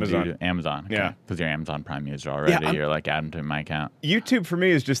YouTube? Amazon. Amazon. Okay. Yeah. Because you're Amazon Prime user already. You're like adding to my account. YouTube for me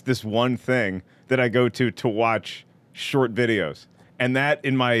is just this one thing that I go to watch short videos. And that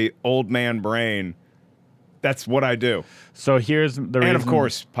in my old man brain, that's what I do. So here's the reason. And of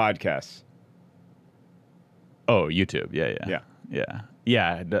course, podcasts. Oh, YouTube. Yeah.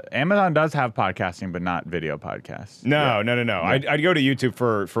 Amazon does have podcasting, but not video podcasts. No. I'd go to YouTube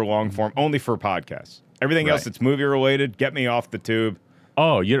for long form, only for podcasts. Everything else that's movie related, get me off the tube.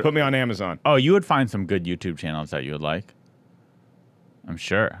 Oh, put me on Amazon. Oh, you would find some good YouTube channels that you would like. I'm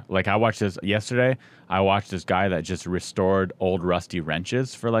sure. Like I watched this yesterday. I watched this guy that just restored old rusty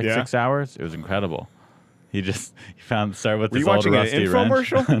wrenches for 6 hours. It was incredible. He started with this old rusty wrench. Were you watching an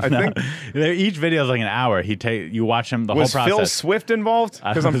infomercial? I think each video is like an hour. You watch him the whole process. Was Phil Swift involved?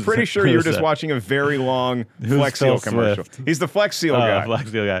 Because I'm pretty sure you're just watching a very long Flex Seal commercial. He's the Flex Seal guy.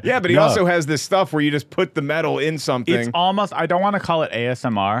 Flex Seal guy. Yeah, but he also has this stuff where you just put the metal in something. It's almost. I don't want to call it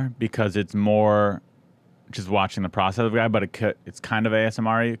ASMR because it's more just watching the process of the guy, but it's kind of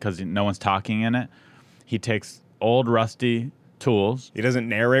ASMR because no one's talking in it. He takes old rusty tools. He doesn't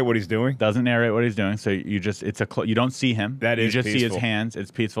narrate what he's doing. So you don't see him. You just see his hands.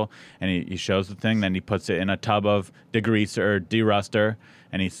 It's peaceful, and he shows the thing. Then he puts it in a tub of degreaser or deruster,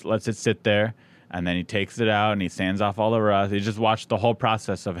 and he lets it sit there. And then he takes it out and he sands off all the rust. He just watched the whole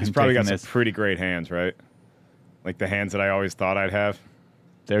process of him. He's probably got some pretty great hands, right? Like the hands that I always thought I'd have.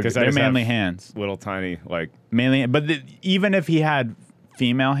 They're manly hands. Little tiny manly. But even if he had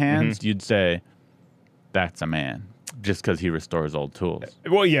female hands, you'd say that's a man. Just because he restores old tools.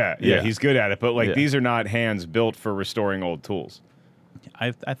 Well, yeah, he's good at it. But these are not hands built for restoring old tools.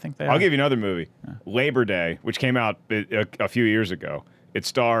 I think they I'll are. give you another movie, Labor Day, which came out a few years ago. It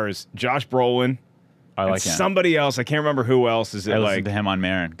stars Josh Brolin. I and like him. somebody else. I can't remember who else. Is it I like listened to him on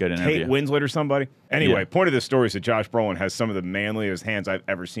Maron. Good interview. Kate Winslet or somebody? Anyway, Yeah. point of this story is that Josh Brolin has some of the manliest hands I've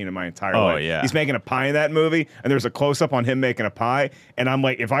ever seen in my entire Oh, life. yeah. He's making a pie in that movie, and there's a close-up on him making a pie, and I'm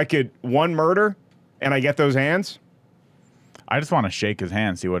like, if I could one murder and I get those hands, I just want to shake his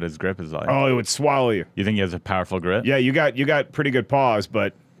hand, see what his grip is like. oh, it would swallow you. You think he has a powerful grip? Yeah, you got pretty good paws,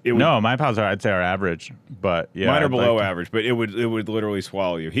 but it would, No, my paws I'd say are average, but yeah, mine are I'd below like to- average, but it would literally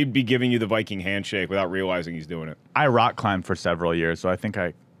swallow you. He'd be giving you the Viking handshake without realizing he's doing it. I rock climbed for several years, so I think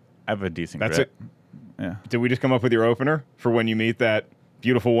I have a decent That's grip. it. Yeah. Did we just come up with your opener for when you meet that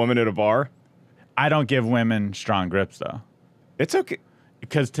beautiful woman at a bar? I don't give women strong grips though, It's okay.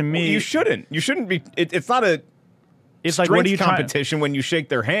 because to me, You shouldn't. You shouldn't be. It's not a it's strength like what are you trying? competition when you shake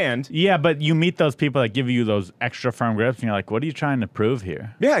their hand. Yeah, but you meet those people that give you those extra firm grips, and you're like, what are you trying to prove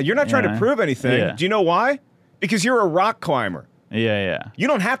here? Yeah, you're not trying to Yeah. prove anything. Yeah. Do you know why? Because you're a rock climber. Yeah. You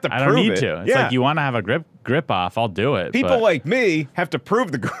don't have to I prove don't need it. to. It's yeah. like you want to have a grip off, I'll do it. People but like me have to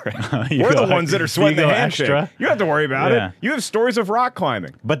prove the grip. You We're the go- ones that are you sweating the go handshake. extra. You don't have to worry about Yeah. it. You have stories of rock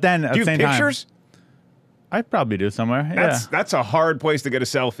climbing. But then at Do the you same have pictures? time, I probably do somewhere. That's a hard place to get a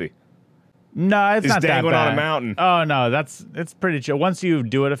selfie. No, it's Is not that dangling on a bad. mountain. Oh no, it's pretty chill. Once you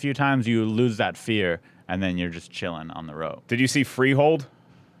do it a few times, you lose that fear, and then you're just chilling on the rope. Did you see Freehold?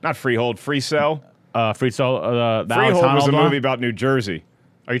 Not Freehold, Free Cell. Free Solo. The Alex Freehold was a Honnold one? movie about New Jersey.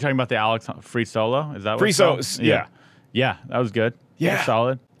 Are you talking about the Alex Free Solo? Is that what Free it's Solo, called? yeah. Yeah, that was good. Yeah. That was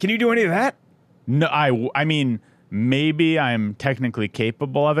solid. Can you do any of that? No, I mean, maybe I'm technically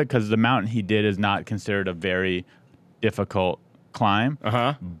capable of it because the mountain he did is not considered a very difficult climb.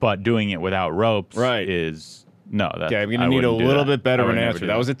 Uh-huh. But doing it without ropes Right. is no. That, Okay, I'm going I to need a wouldn't do little that. bit better I of an would never answer. do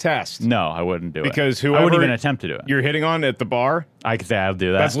That was a test. No, I wouldn't do it. Because I whoever wouldn't even attempt to do it. you're hitting on at the bar, I could say I'll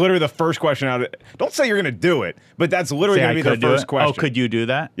do that. that's literally the first question out of it. Don't say you're going to do it, but that's literally Say going I to be could the do first it. question. Oh, could you do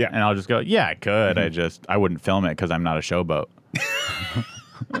that? Yeah. And I'll just go, yeah, I could. I wouldn't film it because I'm not a showboat.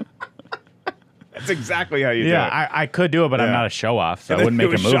 That's exactly how you Yeah, do it. I could do it, but I'm Yeah. not a show off, so I And wouldn't then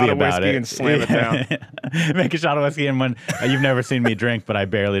make a do a shot movie of about whiskey it. and slam it down. Make a shot of whiskey, and when you've never seen me drink, but I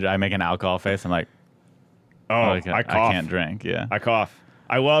make an alcohol face. I'm like, I I cough. can't drink. Yeah. I cough.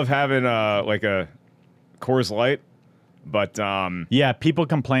 I love having like a Coors Light, but Yeah, people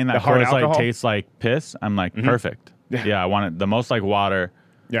complain that The hard Coors Light alcohol? tastes like piss. I'm like, perfect. Yeah, I want it. The most like water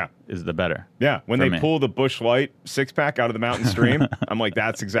yeah. is the better. Yeah, when For they me. pull the Busch Light 6-pack out of the mountain stream, I'm like,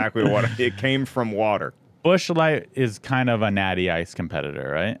 that's exactly what it came from water. Busch Light is kind of a Natty Ice competitor,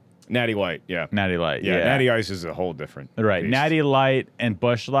 right? Natty Light, yeah. Natty Light, Yeah, yeah. Natty Ice is a whole different Right. beast. Natty Light and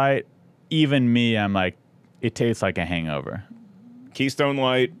Busch Light, even me, I'm like, it tastes like a hangover. Keystone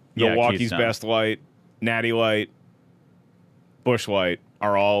Light, Yeah, Milwaukee's Keystone. Best Light, Natty Light, Busch Light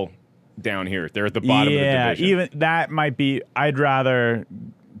are all down here. They're at the bottom of the division. Even that might be, I'd rather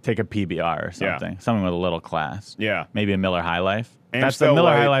take a PBR or Yeah. something. Something with a little class. Yeah. Maybe a Miller High Life. That's Amstel the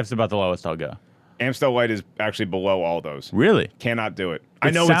Miller Light- High Life's about the lowest I'll go. Amstel Light is actually below all those. Really? Cannot do it. I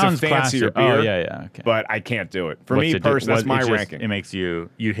It know it's a sounds fancier classier. beer, Oh, yeah, okay. but I can't do it. For What's me it do- personally, that's what- my it just- ranking. It makes you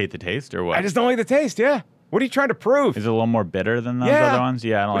hate the taste or what? I just don't like the taste, yeah. What are you trying to prove? Is it a little more bitter than those Yeah. other ones?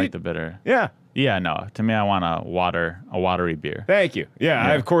 Yeah, I don't What do like the bitter. Yeah. Yeah, no. To me, I want a watery beer. Thank you. Yeah, I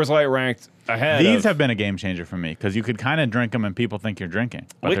have Coors Light ranked ahead. These of have been a game changer for me because you could kind of drink them and people think you're drinking,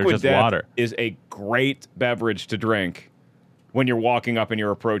 but Liquid they're just Death water. is a great beverage to drink when you're walking up and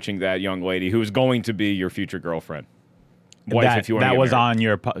you're approaching that young lady who's going to be your future girlfriend. Wife, that if you want that to was on the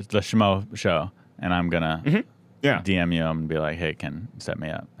Schmo show, and I'm gonna Yeah. DM you and be like, "Hey, can set me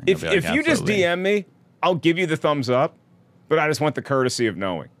up." And If you'll be like, if you just "Absolutely." DM me, I'll give you the thumbs up, but I just want the courtesy of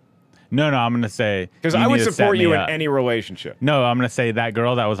knowing. no, I'm gonna say Because you I need would to set support me you in up. any relationship. No, I'm gonna say that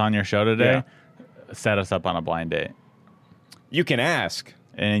girl that was on your show today set us up on a blind date, You can ask.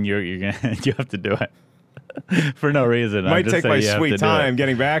 and you're gonna you have to do it for no reason. Might take my sweet time It.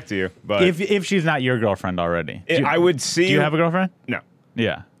 getting back to you, but If she's not your girlfriend already. I would see. Do you have a girlfriend? No,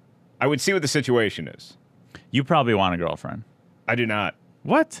 Yeah, I would see what the situation is. you probably want a girlfriend. I do not.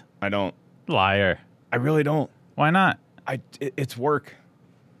 What? I don't. Liar. I really don't. Why not? It's work.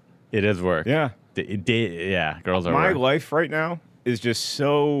 It is work. Yeah. Yeah, girls are My work. life right now is just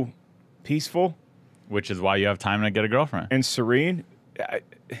so peaceful Which is why you have time to get a girlfriend. and serene.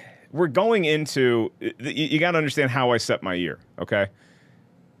 We're going into. You got to understand how I set my year. Okay.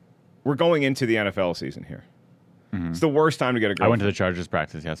 We're going into the NFL season here. It's the worst time to get a girlfriend. I went to the Chargers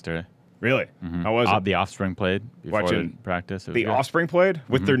practice yesterday. Really? How was it? The Offspring played before Watching the practice. It was The good. Offspring played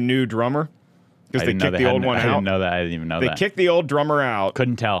with their new drummer because I they didn't know kicked the old hadn't- one I out. didn't know that. I didn't even know They that. kicked the old drummer out.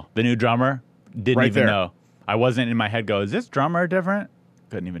 Couldn't tell. The new drummer didn't Right even there. know. I wasn't in my head go, is this drummer different?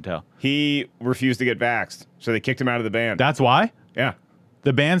 Couldn't even tell. He refused to get vaxxed, so they kicked him out of the band. That's why? Yeah.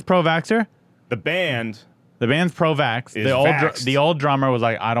 The band's pro-vaxxer? The band's pro-vax. Vaxxed. The old drummer was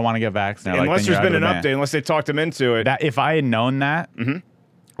like, I don't want to get vaxxed. Unless there's been an update, unless they talked him into it. That if I had known that,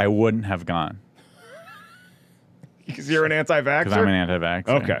 I wouldn't have gone. Because you're an anti-vaxxer? Because I'm an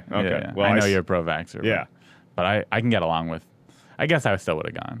anti-vaxxer. Okay. Yeah. Well, I know you're pro-vaxxer. Yeah. But I can get along with. I guess I still would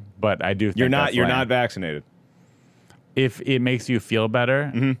have gone. But I do think you're that's not lame. vaccinated. If it makes you feel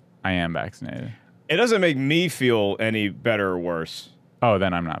better, I am vaccinated. It doesn't make me feel any better or worse. Oh,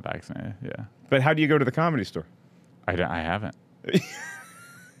 then I'm not vaccinated. Yeah. But how do you go to the Comedy Store? I haven't.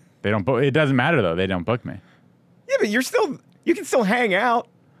 They don't book. It doesn't matter though. They don't book me. Yeah, but you can still hang out.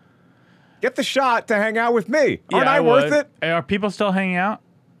 Get the shot to hang out with me. Aren't I worth it? Are people still hanging out?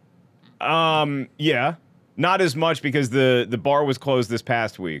 Yeah. Not as much because the bar was closed this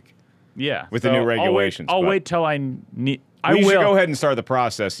past week. Yeah. With the new regulations. I'll wait till I need. You should go ahead and start the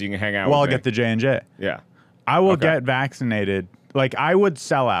process so you can hang out with me. Well, I'll get the J&J. Yeah. I will get vaccinated. Like, I would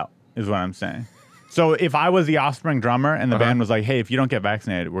sell out, is what I'm saying. So if I was the Offspring drummer and the band was like, hey, if you don't get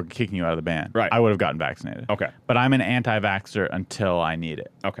vaccinated, we're kicking you out of the band. Right. I would have gotten vaccinated. Okay. But I'm an anti-vaxxer until I need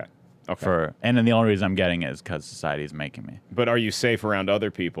it. Okay. And then the only reason I'm getting it is because society is making me. But are you safe around other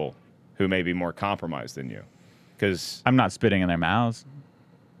people who may be more compromised than you? Because I'm not spitting in their mouths.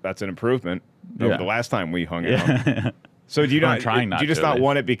 That's an improvement over the last time we hung out. So do you I'm trying not do you just to, not at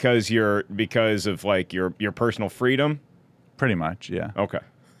want it because of like your personal freedom? Pretty much, yeah. Okay.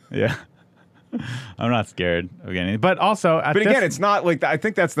 Yeah. I'm not scared of getting it. But also, but again, it's not like that. I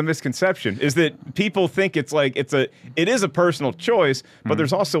think that's the misconception is that people think it's like it is a personal choice, but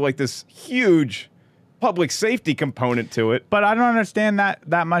there's also like this huge public safety component to it. But I don't understand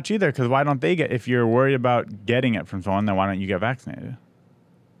that much either, because why don't they get, if you're worried about getting it from someone, then why don't you get vaccinated?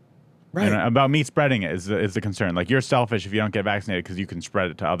 Right. And about me spreading it is the concern. Like, you're selfish if you don't get vaccinated because you can spread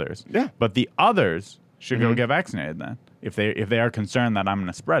it to others. Yeah. But the others should go get vaccinated then, if they are concerned that I'm going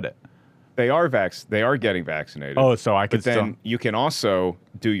to spread it. They are getting vaccinated. Oh, so I could But then you can also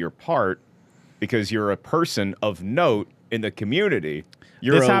do your part because you're a person of note in the community.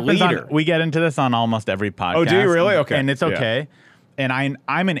 You're this a happens leader. we get into this on almost every podcast. Oh, do you really? Okay. And it's okay. Yeah. And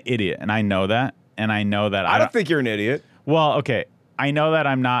I'm an idiot, and I know that. And I know that I don't think you're an idiot. Well, okay. I know that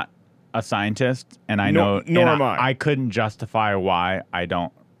I'm not a scientist, and I know nor am I. I couldn't justify why I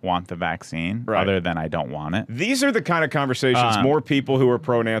don't want the vaccine, other than I don't want it. These are the kind of conversations more people who are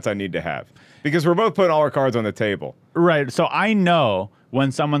pro and anti need to have, because we're both putting all our cards on the table. Right. So I know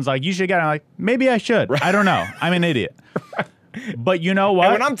when someone's like, you should get it, I'm like, maybe I should. Right. I don't know. I'm an idiot. But you know what?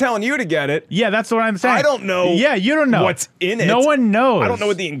 And when I'm telling you to get it, yeah, that's what I'm saying. I don't know. Yeah, you don't know what's in it. No one knows. I don't know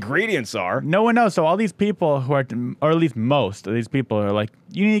what the ingredients are. No one knows. So all these people who are, or at least most of these people are like,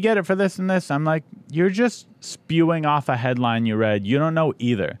 you need to get it for this and this. I'm like, you're just spewing off a headline you read. You don't know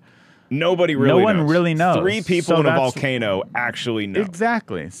either. Nobody really knows. No one really knows. 3 people in a volcano actually know.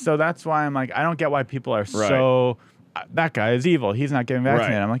 Exactly. So that's why I'm like, I don't get why people are so, that guy is evil. He's not getting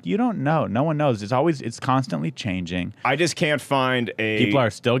vaccinated. Right. I'm like, you don't know. No one knows. It's constantly changing. I just can't find people are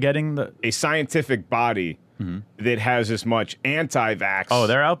still getting a scientific body that has as much anti-vax. Oh,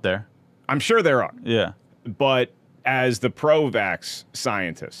 they're out there. I'm sure there are. Yeah. But as the pro-vax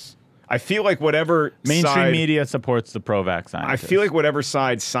scientists, I feel like whatever mainstream media supports the pro-vax scientists. I feel like whatever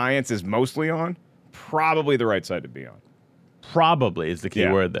side science is mostly on, probably the right side to be on. Probably is the key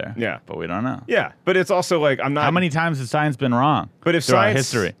word there. Yeah. But we don't know. Yeah. But it's also like, I'm not. How many times has science been wrong? But if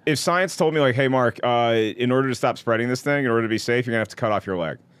history? If science told me like, hey, Mark, in order to stop spreading this thing, in order to be safe, you're going to have to cut off your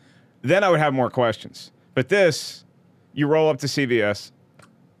leg, then I would have more questions. But this, you roll up to CVS.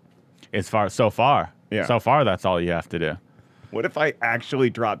 So far. Yeah. So far, that's all you have to do. What if I actually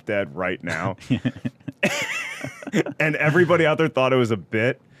dropped dead right now? And everybody out there thought it was a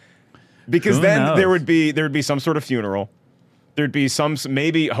bit? Because Who then knows? there would be some sort of funeral. There'd be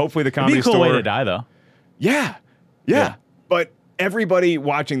maybe hopefully the Comedy It'd be a cool Store. way to die, though. Yeah. But everybody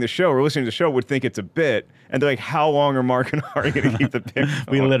watching the show or listening to the show would think it's a bit, and they're like, how long are Mark and Ari going to keep the bit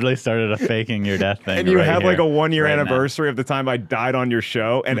We going? literally started a faking your death thing. And you right have like here, a 1-year right anniversary of the time I died on your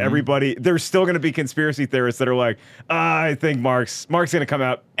show, and everybody, there's still going to be conspiracy theorists that are like, I think Mark's going to come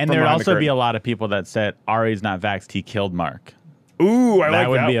out. And from there'd behind the also be a curtain. lot of people that said Ari's not vaxxed, he killed Mark. Ooh, I like that. That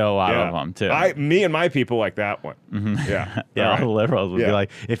would be a lot of them too. Me and my people like that one. Yeah. Yeah, all right. the liberals would be Yeah. like,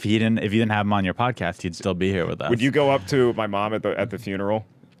 if you didn't have him on your podcast, he'd still be here with us. Would you go up to my mom at the funeral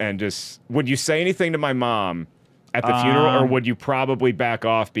and just, would you say anything to my mom at the funeral, or would you probably back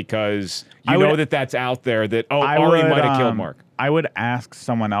off because you know that that's out there that, Ari might have killed Mark? I would ask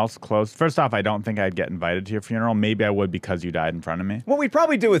someone else close. First off, I don't think I'd get invited to your funeral. Maybe I would because you died in front of me. Well, we'd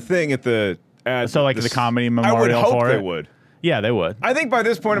probably do a thing at the So like the comedy memorial I would hope for they it? would. Yeah, they would. I think by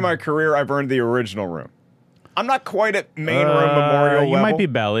this point in my career, I've earned the original room. I'm not quite at main room memorial You level. might be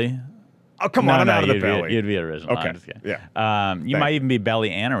belly. Oh, come on, I'm out of the you'd belly. You'd be original. Okay, I'm just kidding. yeah. You might even be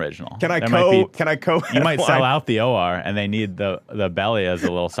belly and original. Can I There co? You might sell out the OR, and they need the belly as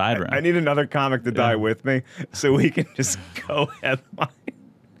a little side room. I need another comic to die with me, so we can just go headline.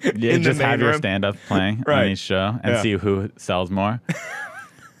 Yeah, in just the main have your room. stand-up playing Right. on each show and Yeah. see who sells more.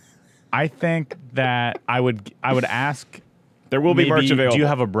 I think that I would ask. There will be maybe, merch available. Do you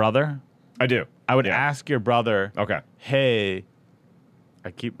have a brother? I do. I would Yeah. ask your brother. Okay. Hey,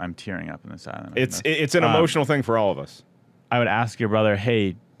 I'm tearing up in the silence. It's an emotional thing for all of us. I would ask your brother,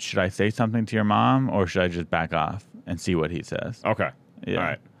 hey, should I say something to your mom or should I just back off and see what he says? Okay. Yeah. All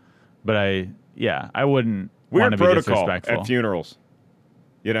right. But I wouldn't Weird want to be protocol disrespectful. at funerals.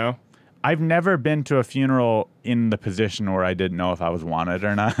 You know? I've never been to a funeral in the position where I didn't know if I was wanted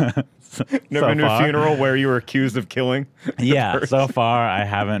or not. Never been to a funeral where you were accused of killing? Yeah, so far I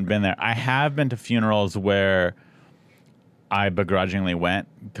haven't been there. I have been to funerals where I begrudgingly went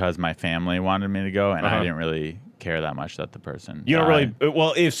because my family wanted me to go, and I didn't really care that much that the person You don't died. really.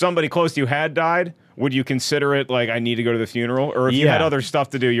 Well, if somebody close to you had died, would you consider it like I need to go to the funeral? Or if you had Yeah. other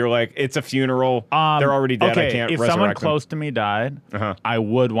stuff to do, you're like, it's a funeral. They're already dead. Okay, I can't if resurrect someone them. close to me died, Uh-huh. I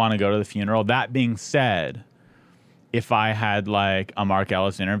would want to go to the funeral. That being said, if I had like a Mark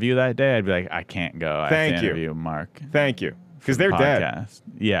Ellis interview that day, I'd be like, I can't go. I Thank have to you. interview Mark. Thank you. Because for the they're dead. podcast.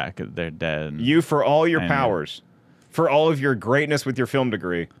 Yeah, because they're dead. You, for all your I know. powers, for all of your greatness with your film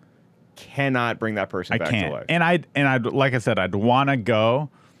degree, cannot bring that person I back can't. to life. And I'd like I said, I'd want to go,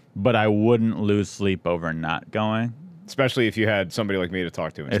 but I wouldn't lose sleep over not going, Especially if you had somebody like me to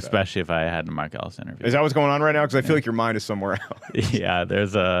talk to instead. especially if I had a Mark Ellis interview. Is that what's going on right now? Because I feel like your mind is somewhere else. Yeah,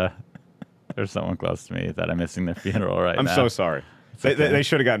 there's someone close to me that I'm missing their funeral right I'm now. so sorry. They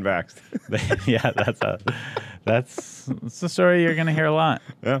should have gotten vaxxed. Yeah, that's the story you're gonna hear a lot.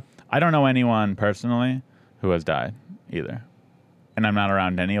 Yeah. I don't know anyone personally who has died either, and I'm not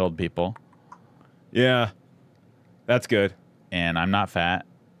around any old people, Yeah. That's good. and I'm not fat.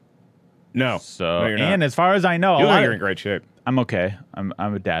 No. So, No, you're not. and as far as I know, You a look lot like of- you're in great shape. I'm okay. I'm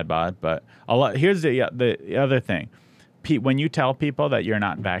a dad bod, but a lot. Here's the other thing. When you tell people that you're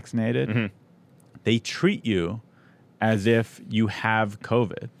not vaccinated, Mm-hmm. they treat you as if you have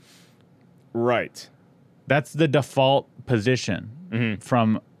COVID. Right. That's the default position Mm-hmm.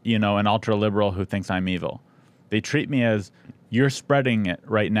 from an ultra liberal who thinks I'm evil. They treat me as you're spreading it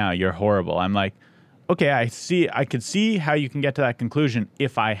right now. You're horrible. I'm like, okay, I could see how you can get to that conclusion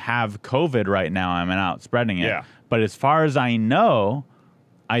if I have COVID right now. I'm out spreading it. Yeah. But as far as I know,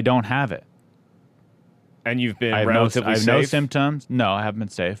 I don't have it. And you've been I have relatively safe. no symptoms. No, I haven't been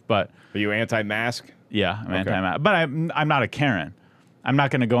safe, but Are you anti-mask? yeah, I'm Okay. anti-mask. But I'm not a Karen. I'm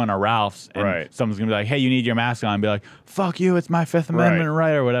not going to go in a Ralph's and Right. someone's going to be like, hey, you need your mask on. And be like, fuck you, it's my Fifth Amendment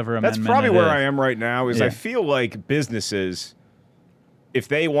right or whatever That's amendment probably it where is. I am right now. Is Yeah. I feel like businesses, if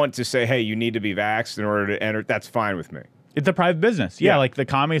they want to say, hey, you need to be vaxxed in order to enter, that's fine with me. It's a private business. Yeah, Yeah. like the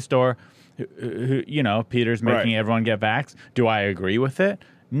Comedy Store, Peter's making Right. everyone get vaxxed. Do I agree with it?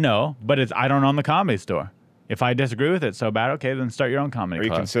 No, but I don't own the Comedy Store. If I disagree with it so bad, okay, then start your own comedy Are you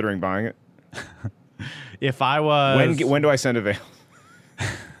club. considering buying it? If I was... When do I send a veil?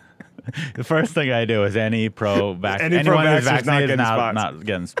 The first thing I do is anyone who's pro-vaxxers not vaccinated getting spots. not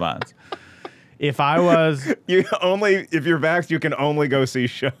getting spots. If I was... If you're vaxxed, you can only go see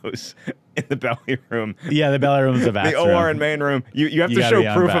shows in the belly room. Yeah, the belly room's a vax The OR room. and main room. You have You to gotta show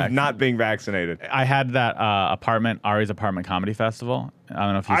be proof of unvaxxed. not being vaccinated. I had that Ari's Apartment Comedy Festival. I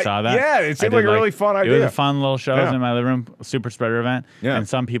don't know if you saw that. yeah, it seemed I like did, a really fun It was idea. a fun little shows Yeah. in my living room, super spreader event. Yeah. And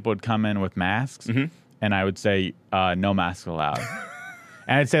some people would come in with masks, and I would say, no masks allowed.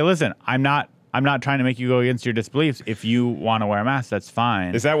 And I'd say, listen, I'm not trying to make you go against your disbeliefs. If you want to wear a mask, that's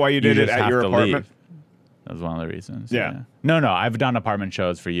fine. Is that why you did it just at have your to apartment? leave. That was one of the reasons. Yeah. No, I've done apartment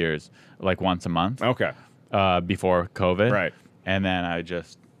shows for years, like once a month. Okay. Before COVID. Right. And then I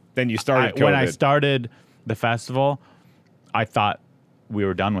just... Then you started COVID. When I started the festival, I thought we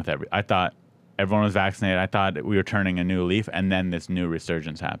were done with I thought everyone was vaccinated. I thought we were turning a new leaf, and then this new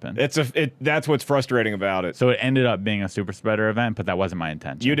resurgence happened. That's what's frustrating about it. So it ended up being a super spreader event, but that wasn't my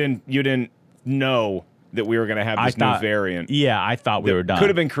intention. You didn't know that we were going to have this new variant. Yeah, I thought we were done. Could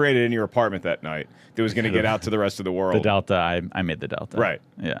have been created in your apartment that night that was going to get out to the rest of the world. The Delta. I made the Delta. Right.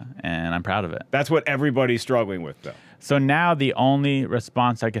 Yeah, and I'm proud of it. That's what everybody's struggling with, though. So now the only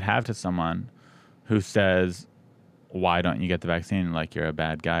response I could have to someone who says, why don't you get the vaccine, like you're a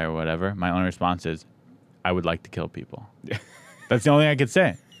bad guy or whatever, my only response is, I would like to kill people. That's the only thing I could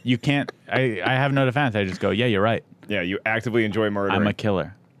say. You can't, I have no defense. I just go, yeah, you're right. Yeah, you actively enjoy murdering. I'm a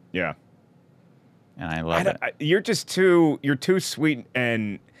killer. Yeah. and I love it. You're too sweet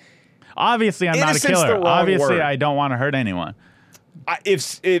and. Obviously, I'm not a Innocent's the killer. wrong Obviously, word. I don't want to hurt anyone.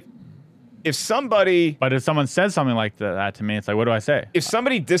 If somebody But if someone says something like that to me, it's like, what do I say? if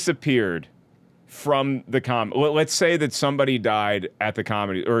somebody disappeared from the let's say that somebody died at the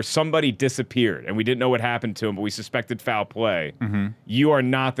comedy, or somebody disappeared and we didn't know what happened to him, but we suspected foul play. Mm-hmm. You are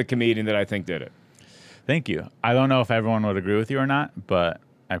not the comedian that I think did it. Thank you. I don't know if everyone would agree with you or not, but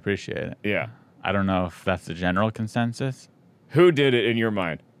I appreciate it. Yeah. I don't know if that's the general consensus. Who did it in your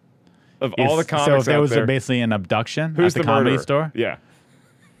mind? Of all the comics so if there out was there, basically an abduction who's at the the comedy murderer? store, Yeah.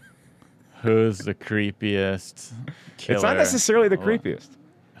 who's the creepiest killer? It's not necessarily the creepiest,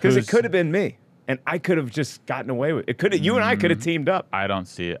 because it Who's- could have been me, and I could have just gotten away with it. You and I could have teamed up. I don't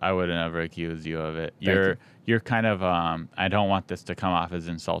see it. I would never accuse you of it. Thank You're kind of I don't want this to come off as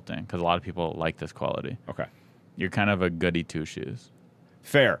insulting because a lot of people like this quality. Okay. You're kind of a goody two shoes.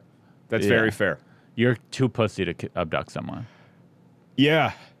 Fair. That's Yeah. very fair. You're too pussy to abduct someone.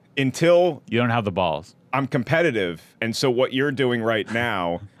 Yeah. Until You don't have the balls. I'm competitive, and so what you're doing right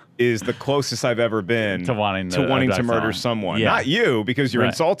now is the closest I've ever been To wanting to to abduct murder someone. someone. Yeah. Not you, because you're Right.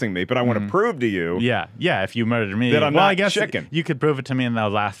 insulting me, but I want to prove to you. Yeah. If you murdered me, That I'm well, not I guess chicken. you could prove it to me in the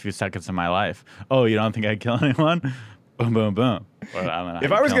last few seconds of my life. Oh, you don't think I'd kill anyone? Boom, boom, boom. Well, I don't know If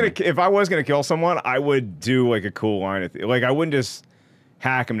how I was you'd kill gonna if I was gonna kill someone, I would do like a cool line of like I wouldn't just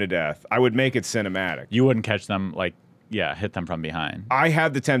hack him to death. I would make it cinematic. you wouldn't catch them hit them from behind. I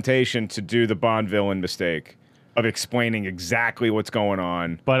have the temptation to do the Bond villain mistake of explaining exactly what's going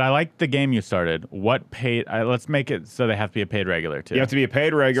on. But I like the game you started. What paid? Let's make it so they have to be a paid regular too. You have to be a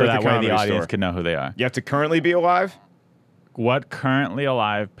paid so regular that at the way comedy the audience store. can know who they are. You have to currently be alive. What currently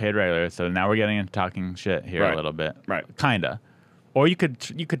alive paid regular? So now we're getting into talking shit here Right. a little bit, Right. Kinda. Or you could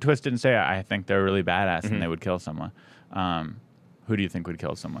twist it and say I think they're really badass Mm-hmm. and they would kill someone. Who do you think would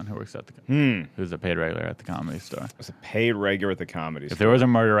kill someone who works at the who's a paid regular at the comedy store? It's a paid regular at the comedy If store. there was a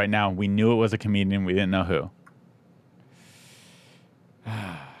murder right now, we knew it was a comedian. We didn't know who.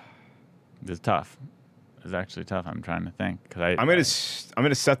 It's tough. It's actually tough. I'm trying to think because I'm gonna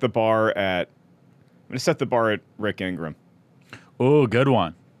set the bar at Rick Ingram. Oh, good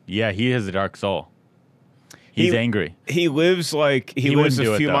one. Yeah, he has a dark soul. He's angry. He lives he lives wouldn't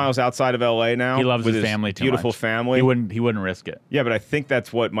do a it, few though. miles outside of LA now. He loves with his family too beautiful much. family. He wouldn't risk it. Yeah, but I think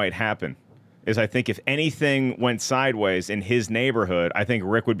that's what might happen. Is I think if anything went sideways in his neighborhood, I think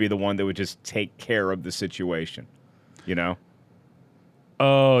Rick would be the one that would just take care of the situation. You know?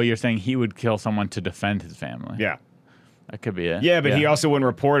 Oh, you're saying he would kill someone to defend his family? Yeah. That could be it. Yeah, but he also wouldn't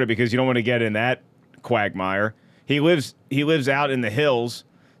report it because you don't want to get in that quagmire. He lives out in the hills,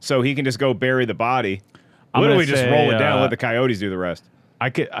 so he can just go bury the body. I'm Literally gonna just say, roll it down and let the coyotes do the rest.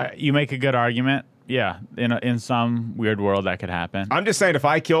 You make a good argument. Yeah, in some weird world that could happen. I'm just saying, if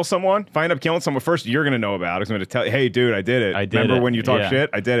I kill someone, if I end up killing someone first, you're going to know about it. I'm going to tell you, hey, dude, I did it. I did Remember it. when you talk Yeah. shit?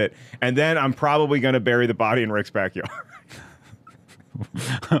 I did it. And then I'm probably going to bury the body in Rick's backyard.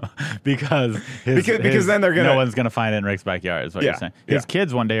 because then they're gonna- no one's gonna find it in Rick's backyard. Is what Yeah, you're saying. His yeah.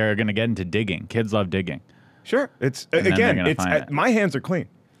 kids one day are gonna get into digging. Kids love digging. Sure. It's then they're again, gonna it's find it. my hands are clean.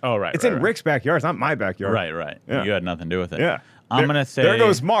 Oh right, It's right, in right. Rick's backyard. It's not my backyard. Right. Yeah. You had nothing to do with it. Yeah. I'm gonna say there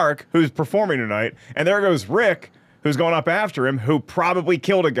goes Mark, who's performing tonight, and there goes Rick, who's going up after him, who probably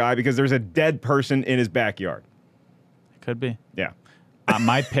killed a guy because there's a dead person in his backyard. Could be. Yeah.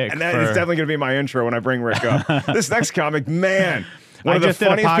 My pick. And that for, is definitely going to be my intro when I bring Rick up. This next comic, man, one I of the just did a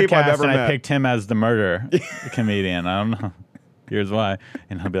funniest people I've podcast ever and met. I picked him as the murder comedian. I don't know. Here's why.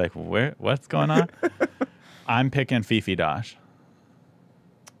 And he'll be like, what's going on? I'm picking Fifi Dosh.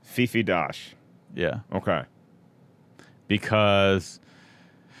 Fifi Dosh. Yeah. Okay. Because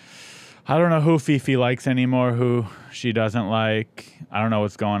I don't know who Fifi likes anymore, who she doesn't like. I don't know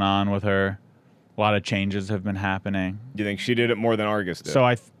what's going on with her. A lot of changes have been happening. Do you think she did it more than Argus did?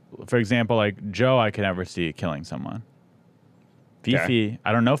 So for example, like Joe, I could never see killing someone. Fifi, Okay.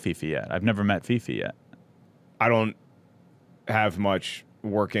 I don't know Fifi yet. I've never met Fifi yet. I don't have much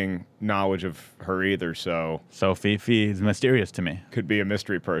working knowledge of her either, so So Fifi is mysterious to me. could be a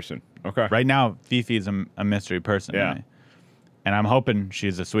mystery person. Okay. Right now, Fifi is a mystery person Yeah. to me. And I'm hoping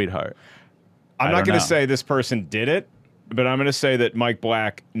she's a sweetheart. I'm I not don't going know. to say this person did it, but I'm going to say that Mike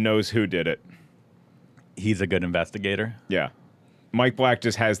Black knows who did it. He's a good investigator. Yeah. Mike Black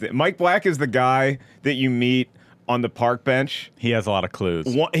just has the. Mike Black is the guy that you meet on the park bench. He has a lot of clues.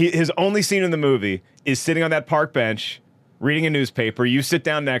 His only scene in the movie is sitting on that park bench, reading a newspaper. You sit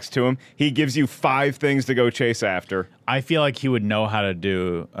down next to him. He gives you 5 things to go chase after. I feel like he would know how to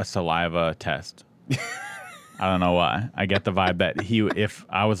do a saliva test. I don't know why. I get the vibe that if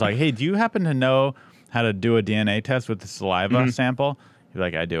I was like, hey, do you happen to know how to do a DNA test with the saliva sample? He's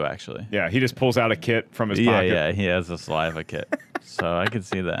like, I do actually. Yeah, he just pulls out a kit from his Yeah, pocket. yeah, he has a saliva kit. So I could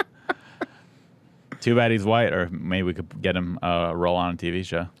see that. Too bad he's white, or maybe we could get him a role on a TV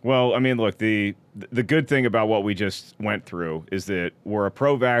show. Well, I mean, look, the good thing about what we just went through is that we're a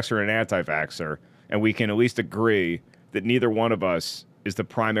pro-vaxxer and an anti-vaxxer, and we can at least agree that neither one of us is the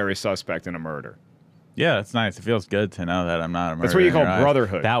primary suspect in a murder. Yeah, it's nice. It feels good to know that I'm not a murderer. That's what you call in your eyes.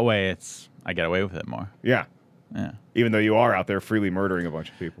 brotherhood. That way, I get away with it more. Yeah. Yeah. Even though you are out there freely murdering a bunch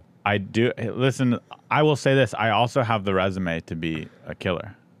of people. I do. Listen, I will say this. I also have the resume to be a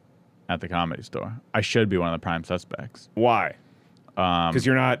killer at the Comedy Store. I should be one of the prime suspects. Why? Because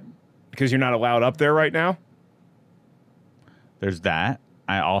you're not allowed up there right now? There's that.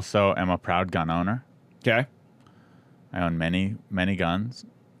 I also am a proud gun owner. Okay. I own many, many guns.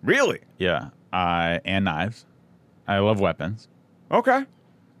 Really? Yeah. And knives. I love weapons. Okay.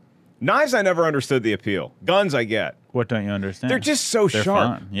 Knives, I never understood the appeal. Guns, I get. What don't you understand? They're just so They're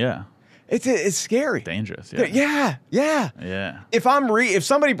sharp. fun. Yeah. It's scary. Dangerous. Yeah. Yeah. If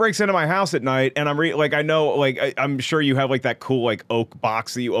somebody breaks into my house at night and I'm sure you have like that cool like oak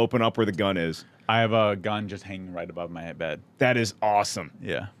box that you open up where the gun is. I have a gun just hanging right above my bed. That is awesome.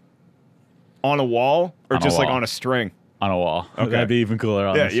 Yeah. On a wall or On a just like wall. on a string? On a wall. Okay. That'd be even cooler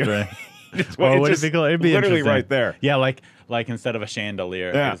on a string. Well, would it be cool? It'd be literally interesting. right there. Yeah, like instead of a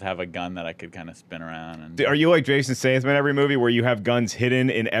chandelier, Yeah. I just have a gun that I could kind of spin around. And Are you like Jason Statham in every movie where you have guns hidden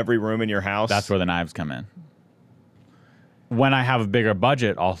in every room in your house? that's where the knives come in. When I have a bigger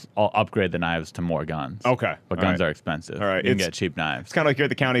budget, I'll upgrade the knives to more guns. Okay. But All guns right. are expensive. All right. You can It's- get cheap knives. It's kind of like you're at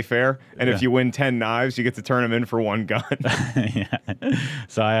the county fair, and if Yeah. you win 10 knives, you get to turn them in for one gun. Yeah.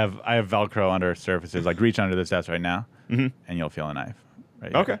 So I have Velcro under surfaces. Like reach under this desk right now, and you'll feel a knife.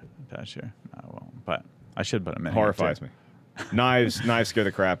 Right Okay. That's sure. I won't. But I should put them in. Horrifies here, me. too. Knives scare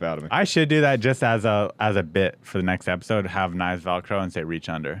the crap out of me. I should do that just as a bit for the next episode. Have knives Velcro and say reach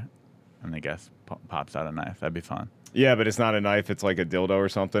under, and the guest pops out a knife. That'd be fun. Yeah, but it's not a knife. It's like a dildo or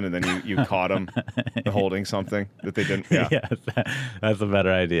something, and then you caught them holding something that they didn't. Yeah. Yes, that's a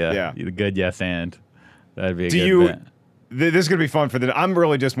better idea. Yeah. Good yes and. That'd be a Do good you? bit. This is gonna be fun I'm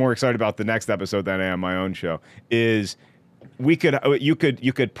really just more excited about the next episode than I am my own show. You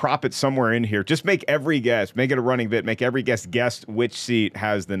could prop it somewhere in here. Just make every guest, make it a running bit. Make every guest guess which seat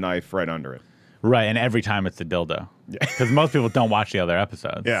has the knife right under it. Right, and every time it's a dildo. Because most people don't watch the other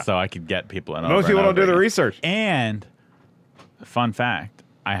episodes. Yeah. So I could get people in. Most people don't do the research. And fun fact,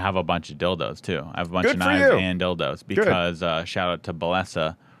 I have a bunch of dildos too. I have a bunch Good of for knives you. and dildos because shout out to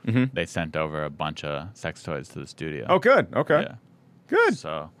Balessa. They sent over a bunch of sex toys to the studio. Oh, good. Okay. Yeah. Good.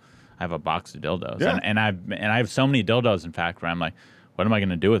 So I have a box of dildos, Yeah. and I have so many dildos. In fact, where I'm like, what am I going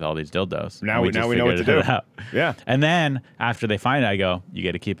to do with all these dildos? Now And we know what to figured do. it out. Yeah. And then after they find it, I go, you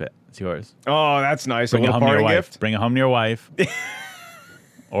get to keep it. It's yours. Oh, that's nice. Bring a it little home to your parting wife. gift. Bring it home to your wife,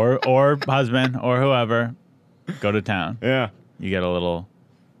 or husband, or whoever. Go to town. Yeah. You get a little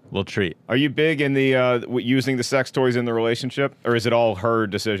treat. Are you big in the using the sex toys in the relationship, or is it all her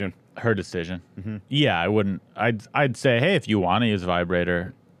decision? Her decision. Yeah, I wouldn't. I'd say, hey, if you want to use a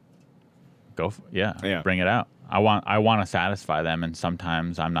vibrator, go. Yeah. Bring it out. I want to satisfy them, and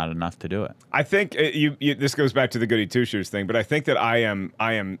sometimes I'm not enough to do it. I think this goes back to the goody two shoes thing, but I think that I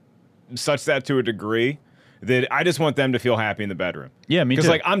am such that to a degree that I just want them to feel happy in the bedroom. Yeah, me too.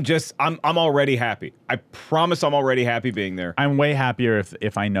 Because I'm already happy. I promise I'm already happy being there. I'm way happier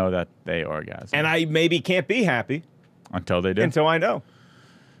if I know that they orgasm. And I maybe can't be happy until they do. until I know.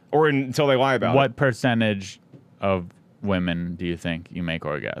 Or until they lie about it. What percentage of women do you think you make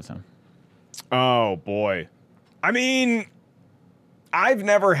orgasm? Oh, boy. I mean, I've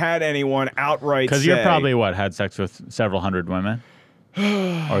never had anyone outright say... Because you're probably, had sex with several hundred women?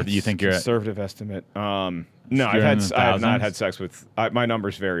 Or do you think you're... Conservative estimate. No, You're I in have the not thousands? had sex with... my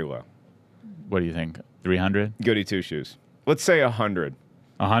number's very low. What do you think? 300? Goody two shoes. Let's say 100.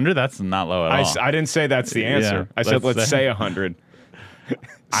 100? That's not low at all. I didn't say that's the answer. Yeah, I said let's let's say- say 100.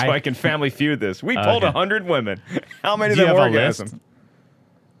 So I can Family Feud this. We polled Okay. 100 women. How many of Do you them have a orgasm? list?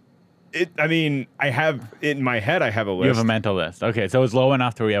 I have in my head. I have a list. You have a mental list. Okay, so it's low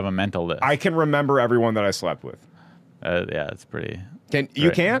enough to where you have a mental list. I can remember everyone that I slept with. Yeah, it's pretty... You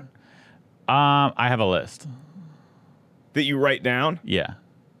Right. can't? I have a list. That you write down Yeah.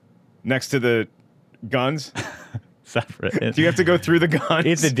 next to the guns? Separate. Do you have to go through the guns?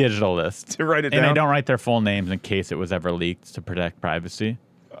 It's a digital list. To write it And I down? don't write their full names in case it was ever leaked to protect privacy.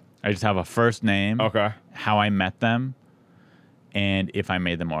 I just have a first name, Okay. how I met them, and if I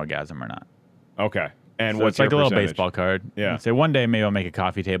made them orgasm or not. Okay. And So what's it's like a your little percentage? baseball card. Yeah. Say one day maybe I'll make a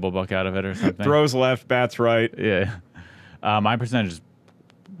coffee table book out of it or something. Throws left, bats right. Yeah. My percentage is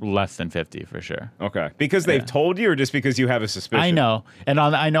less than 50 for sure. Okay. Because they've told you, or just because you have a suspicion? I know. And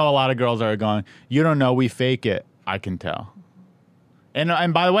I know a lot of girls are going, you don't know, we fake it. I can tell.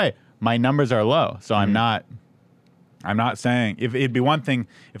 And by the way, my numbers are low, so I'm not saying, if it'd be one thing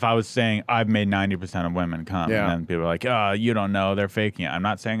if I was saying I've made 90% of women come, and then people are like, oh, you don't know, they're faking it. I'm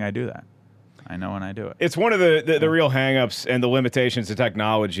not saying I do that. I know when I do it. It's one of the real hangups and the limitations of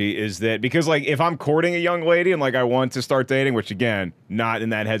technology is that, because like if I'm courting a young lady and like I want to start dating, which again, not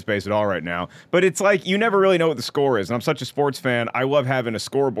in that headspace at all right now, but it's like you never really know what the score is. And I'm such a sports fan, I love having a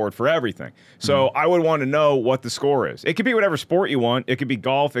scoreboard for everything. So I would want to know what the score is. It could be whatever sport you want. It could be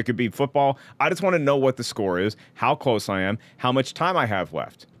golf. It could be football. I just want to know what the score is, how close I am, how much time I have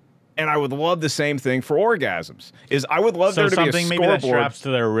left. And I would love the same thing for orgasms. I would love there to be a scoreboard. Maybe that straps to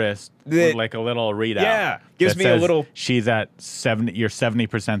their wrist with like a little readout. Yeah, gives me a little. She's at 70. You're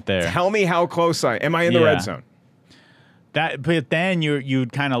 70% there. Tell me how close am I in the red zone? But then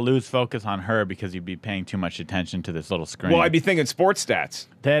you'd kind of lose focus on her because you'd be paying too much attention to this little screen. Well, I'd be thinking sports stats.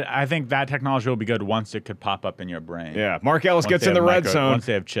 I think that technology will be good once it could pop up in your brain. Yeah, Mark Ellis gets in the red zone. Once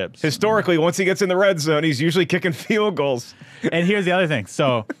they have chips. Historically, once he gets in the red zone, he's usually kicking field goals. And here's the other thing.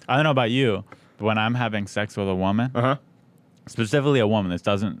 So I don't know about you, but when I'm having sex with a woman, specifically a woman, this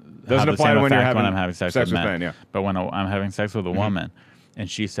doesn't have the apply same to when you're effect having when I'm having sex with men. Yeah. But when I'm having sex with a woman,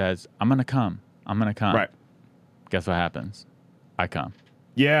 and she says, "I'm gonna come," Right. Guess what happens? I come.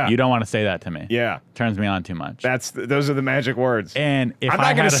 Yeah. You don't want to say that to me. Yeah. Turns me on too much. Those are the magic words. And if I'm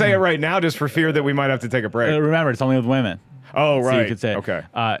not going to say it right now just for fear that we might have to take a break. Remember, it's only with women. Oh, right. So you could say it. Okay.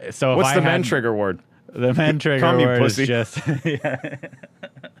 So what's the men trigger word? The men trigger Come, you word pussy. is just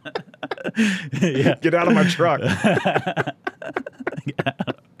Get out of my truck.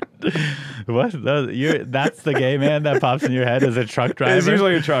 What? That's the gay man that pops in your head as a truck driver? It's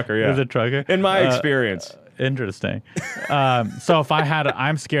usually a trucker, yeah. As a trucker? In my experience. Interesting. So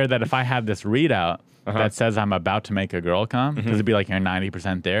I'm scared that if I had this readout that says I'm about to make a girl come, because it'd be like, you're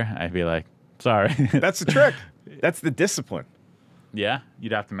 90% there, I'd be like, sorry. That's the trick. That's the discipline. Yeah,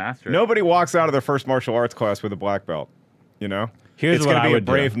 you'd have to master it. Nobody walks out of their first martial arts class with a black belt, you know? It's going to be a would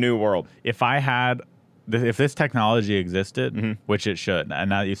brave do. new world. If this technology existed, which it should, and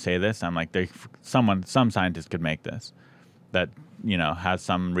now that you say this, I'm like, some scientist could make this that, has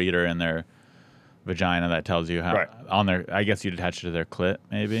some reader in their vagina that tells you how on their. I guess you'd attach it to their clit,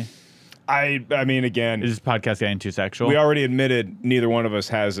 maybe. I mean, again, is this podcast getting too sexual? We already admitted neither one of us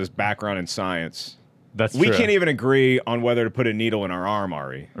has this background in science. That's we true. Can't even agree on whether to put a needle in our arm,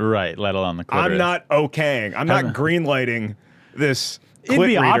 Ari. Right, let alone the clitoris. I'm not okaying. I'm not greenlighting this. It'd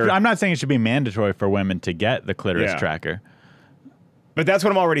be I'm not saying it should be mandatory for women to get the clitoris tracker. But that's what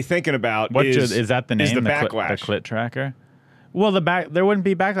I'm already thinking about. Is that the name? Is the backlash. The clit tracker? Well, there wouldn't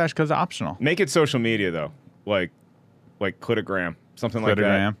be backlash because it's optional. Make it social media though, like clitogram, something like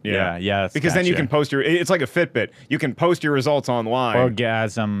that. Yeah. Because then you can post it's like a Fitbit. You can post your results online.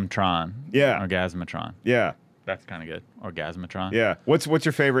 Orgasmatron. Yeah. Orgasmatron. Yeah. That's kind of good. Orgasmatron. Yeah. What's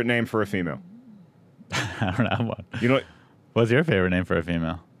your favorite name for a female? I don't have one. You know what? What's your favorite name for a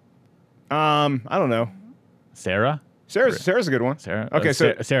female? I don't know. Sarah? Sarah's a good one. Sarah? Okay,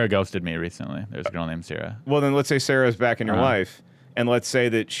 Sarah ghosted me recently. There's a girl named Sarah. Well, then let's say Sarah's back in your life, and let's say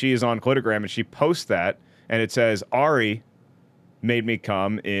that she is on Clitogram and she posts that, and it says, Ari made me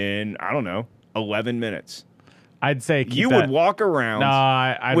come in, 11 minutes. I'd say you would walk around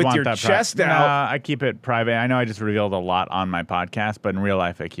I'd with want your that chest out. No, I keep it private. I know I just revealed a lot on my podcast, but in real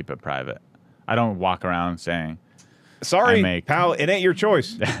life, I keep it private. I don't walk around saying... Sorry, pal, it ain't your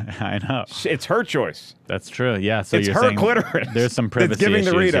choice. I know. It's her choice. That's true. Yeah. So it's you're her saying clitoris. There's some privacy giving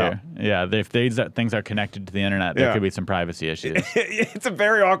issues the readout. here. Yeah. If these things are connected to the internet, there could be some privacy issues. It's a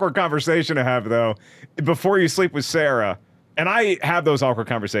very awkward conversation to have, though, before you sleep with Sarah. And I have those awkward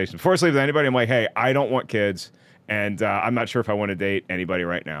conversations. Before I sleep with anybody, I'm like, hey, I don't want kids, and I'm not sure if I want to date anybody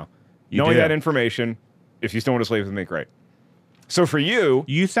right now. Knowing that information, if you still want to sleep with me, great. So for you...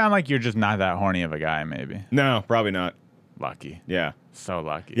 You sound like you're just not that horny of a guy, maybe. No, probably not. Lucky. Yeah. So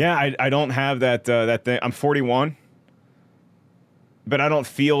lucky. Yeah, I don't have that thing. I'm 41, but I don't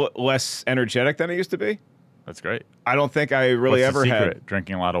feel less energetic than I used to be. That's great. I don't think I really ever had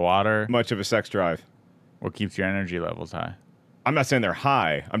drinking a lot of water. Much of a sex drive. What keeps your energy levels high? I'm not saying they're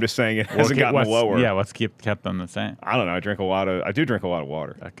high. I'm just saying it hasn't gotten lower. Yeah, what's kept them the same? I don't know. I do drink a lot of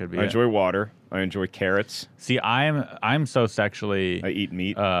water. That could be I enjoy water. I enjoy carrots. See, I'm so sexually... I eat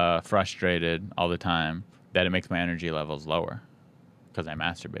meat. Frustrated all the time that it makes my energy levels lower because I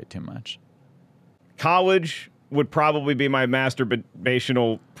masturbate too much. College would probably be my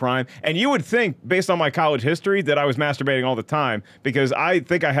masturbational prime. And you would think, based on my college history, that I was masturbating all the time because I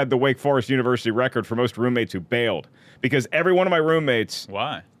think I had the Wake Forest University record for most roommates who bailed. Because every one of my roommates...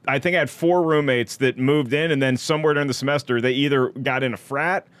 Why? I think I had 4 roommates that moved in, and then somewhere during the semester, they either got in a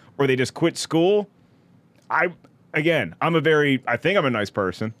frat or they just quit school. I think I'm a nice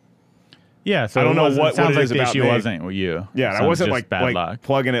person. Yeah, so I don't know what sounds it like is the about issue me. wasn't you. Yeah, and I Sounds wasn't just bad luck.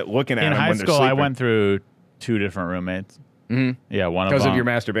 plugging it, looking at In them high when they're school, I sleeping. went through 2 different roommates. Mm-hmm. Yeah, one of them. Because of your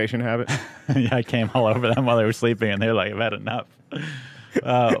masturbation habit? Yeah, I came all over them while they were sleeping, and they're like, I've had enough.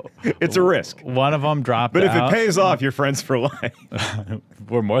 It's a risk. One of them dropped But if out. it pays off, you're friends for life.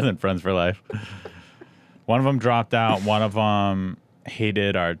 We're more than friends for life. One of them dropped out. One of them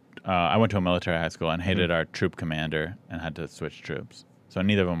hated our. I went to a military high school and hated our troop commander and had to switch troops. So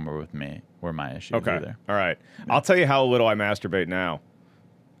neither of them were with me. Were my issues either. All right. I'll tell you how little I masturbate now.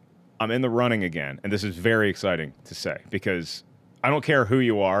 I'm in the running again, and this is very exciting to say because I don't care who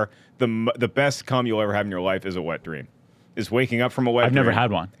you are. The best cum you'll ever have in your life is a wet dream. Is waking up from a wet I've dream. never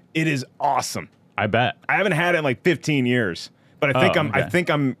had one. It is awesome. I bet. I haven't had it in like 15 years, but I okay. think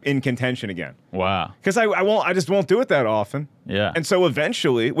I'm in contention again. Wow. Because I just won't do it that often. Yeah. And so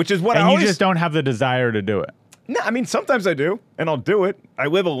eventually, which is what I And you always... just don't have the desire to do it. No, I mean, sometimes I do, and I'll do it. I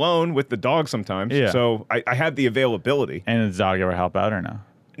live alone with the dog sometimes, Yeah. so I have the availability. And does the dog ever help out or no?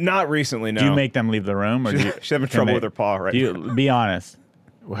 Not recently, no. Do you make them leave the room, or do you, She's having can trouble they- with her paw right Do you now. be honest?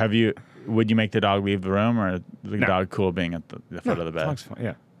 Would you make the dog leave the room, or the dog cool being at the foot of the bed? Dog's fine,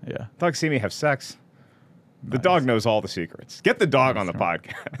 yeah. Yeah. Dogs see me have sex. The dog knows all the secrets. Get the dog on the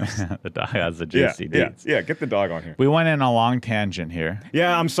podcast. The dog has the yeah, juicy yeah, deets. yeah, get the dog on here. We went in a long tangent here.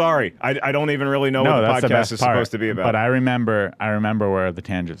 Yeah, I'm sorry. I don't even really know what the that's the podcast best is part. supposed to be about. But I remember where the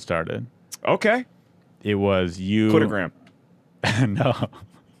tangent started. Okay. It was you. Clitogram. No.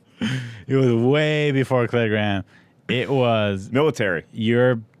 It was way before Clitogram. It was Military.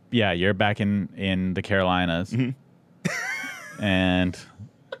 you're back in the Carolinas. Mm-hmm. And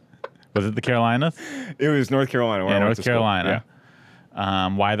was it the Carolinas? It was North Carolina. Where I went North to school. Carolina.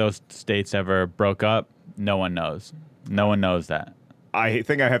 Why those states ever broke up, no one knows. No one knows that. Yeah. I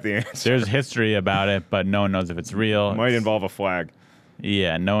think I have the answer. There's history about it, but no one knows if it's real. Might involve a flag.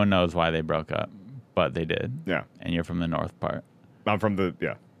 Yeah, no one knows why they broke up, but they did. Yeah. And you're from the north part. I'm from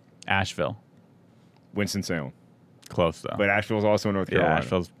Asheville. Winston-Salem. Close, though. But Asheville's also in North Carolina.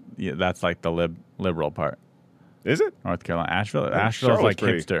 Asheville's, that's like the liberal part. Is it? North Carolina. Asheville's Charlotte's like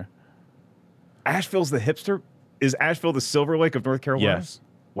pretty- hipster. Asheville's the hipster? Is Asheville the Silver Lake of North Carolina? Yes.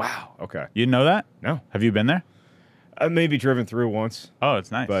 Wow. Okay. You know that? No. Have you been there? I've maybe driven through once. Oh,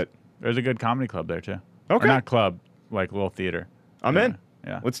 it's nice. But- there's a good comedy club there, too. Okay. Or not club, like little theater. I'm Yeah. in.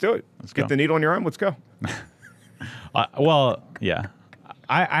 Yeah. Let's do it. Let's Get go. the needle in your arm. Let's go. Well, yeah.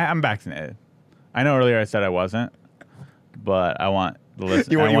 I'm vaccinated. I know earlier I said I wasn't, but I want the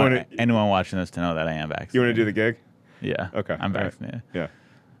list. You I want- you want wanna- anyone watching this to know that I am vaccinated. You want to do the gig? Yeah. Okay. I'm All right. vaccinated.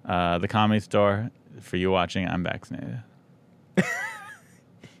 Yeah. The Comedy Store, for you watching, I'm vaccinated.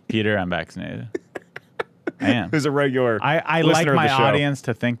 Peter, I'm vaccinated. I am. Who's a regular I listener like of my the show. audience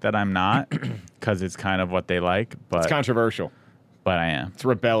to think that I'm not, because it's kind of what they like. But It's controversial. but I am. It's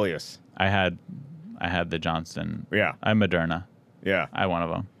rebellious. I had the Johnson. Yeah. I'm Moderna. Yeah. I had one of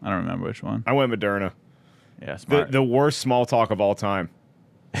them. I don't remember which one. I went Moderna. Yeah, smart. The worst small talk of all time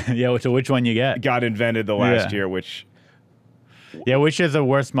Yeah. So which one you get? got invented the last Yeah. year, which Yeah. Which is the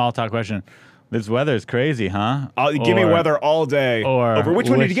worst small talk question? This weather's crazy, huh? give me Or- weather all day. or over which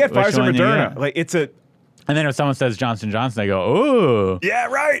one did you get? which Pfizer or one you Moderna? get? Like it's a And then if someone says Johnson Johnson, I go, ooh. yeah,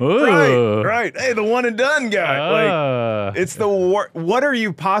 right, Ooh. right. Hey, the one and done guy. Like it's the what are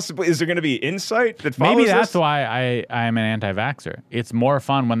you possibly? Is there going to be insight that follows Maybe that's this? why I am an anti-vaxxer. It's more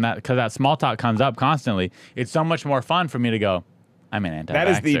fun because that small talk comes up constantly. It's so much more fun for me to go, I'm an anti-vaxxer. That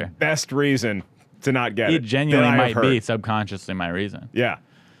is the best reason to not get it. It genuinely that I have might be heard. subconsciously my reason. Yeah.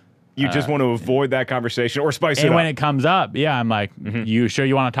 You just want to avoid that conversation or spice it And up. when it comes up, yeah, I'm like, you sure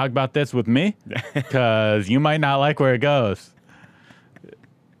you want to talk about this with me? Because you might not like where it goes.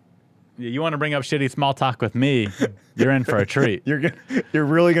 You want to bring up shitty small talk with me, you're in for a treat. You're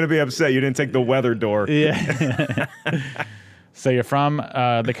really going to be upset you didn't take the weather door. Yeah. So you're from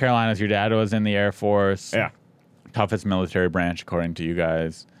the Carolinas. Your dad was in the Air Force. Yeah. Toughest military branch, according to you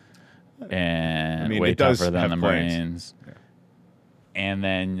guys. And I mean, way it does tougher than have the planes. Marines. And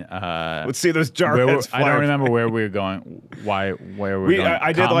then Let's see those jar where heads I don't flying. remember where we were going. Where we were going.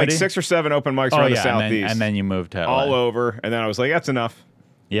 I did like Comedy? 6 or 7 open mics Oh around yeah, the Southeast. and then you moved to LA. all over. And then I was like, that's enough.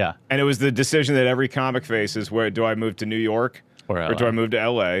 Yeah. And it was the decision that every comic faces, where do I move to New York Or do LA. I move to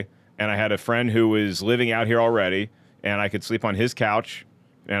LA? And I had a friend who was living out here already, and I could sleep on his couch.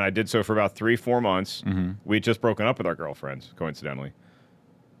 And I did so for about 3-4 months. Mm-hmm. We had just broken up with our girlfriends, coincidentally.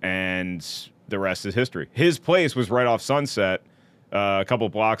 And the rest is history. His place was right off Sunset. a couple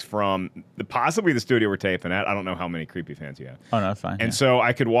blocks from possibly the studio we're taping at. I don't know how many Creepy fans you have. Oh, no, that's fine. And so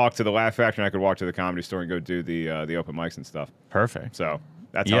I could walk to the Laugh Factory and I could walk to the Comedy Store and go do the open mics and stuff. Perfect. So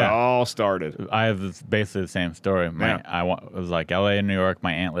that's how it all started. I have basically the same story. It was like LA and New York.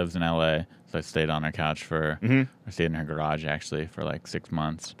 My aunt lives in LA, so I stayed on her couch I stayed in her garage actually for like 6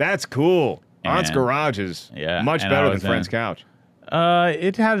 months. That's cool. Aunt's And- garage is much better than friend's couch.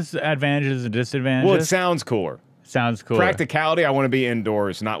 It has advantages and disadvantages. Well, it sounds cooler. Sounds cool. Practicality, I want to be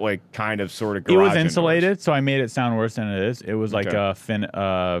indoors, not like kind of sort of garage. It was insulated, indoors. so I made it sound worse than it is. It was like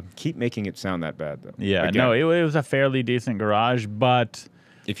a Keep making it sound that bad, though. Yeah, Again, no, it was a fairly decent garage, but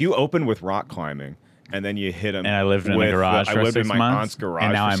if you open with rock climbing and then you hit them, and I lived in a garage for 6 months, I lived in my aunt's garage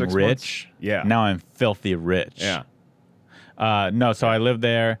and now for I'm 6 rich. months. Yeah, now I'm filthy rich. Yeah. No, so I lived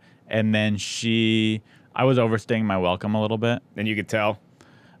there, and then I was overstaying my welcome a little bit. And you could tell.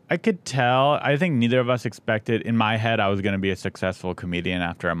 I could tell. I think neither of us expected. In my head, I was going to be a successful comedian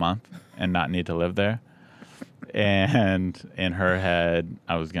after a month and not need to live there. And in her head,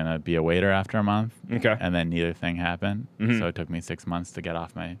 I was going to be a waiter after a month. Okay. And then neither thing happened. So it took me 6 months to get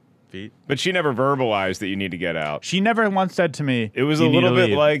off my feet. But she never verbalized that you need to get out. She never once said to me, It was a little bit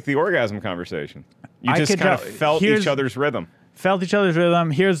like the orgasm conversation. You just kind of felt each other's rhythm. Felt each other's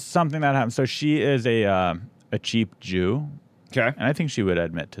rhythm. Here's something that happened. So she is a cheap Jew. Okay. And I think she would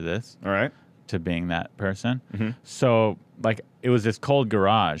admit to this. All right. To being that person. So, like, it was this cold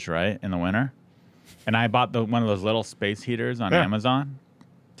garage, right, in the winter. And I bought one of those little space heaters on Amazon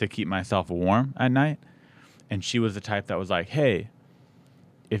to keep myself warm at night. And she was the type that was like, hey,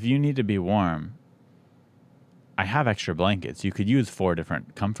 if you need to be warm, I have extra blankets. You could use 4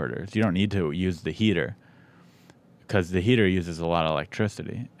 different comforters. You don't need to use the heater because the heater uses a lot of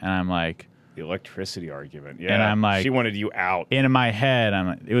electricity. And I'm like, the electricity argument. Yeah. And I'm like, she wanted you out. In my head,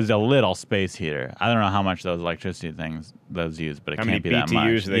 it was a little space heater. I don't know how much those electricity those use, but it can't be that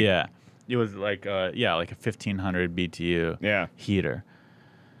much. Yeah. It was like like a 1500 BTU heater.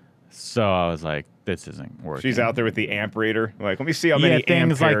 So I was like, this isn't working. She's out there with the amp reader. Like, let me see how many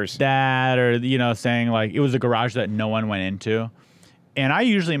things amperes. like that, or saying like it was a garage that no one went into. And I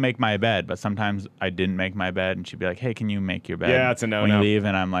usually make my bed, but sometimes I didn't make my bed, and she'd be like, "Hey, can you make your bed?" Yeah, it's a no-no. When you leave,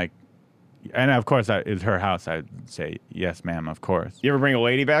 and I'm like, and of course, it's her house. I'd say, "Yes, ma'am, of course." You ever bring a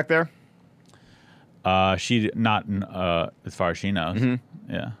lady back there? She not as far as she knows.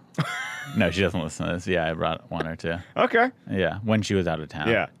 Yeah. No, she doesn't listen to this. Yeah, I brought one or two. Okay. Yeah, when she was out of town.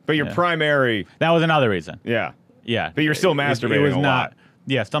 Yeah, but your primary. That was another reason. Yeah. Yeah. But you're still masturbating it was a lot.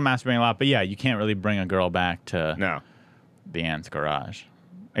 Yeah, still masturbating a lot. But yeah, you can't really bring a girl back to No. the aunt's garage.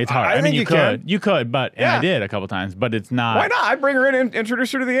 It's hard. I mean, think you could. can. You could, but and I did a couple times, but it's not. Why not? I bring her in and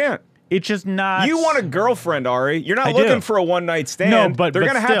introduce her to the aunt. It's just not. You want a girlfriend, Ari. You're not looking for a one-night stand. No, but they're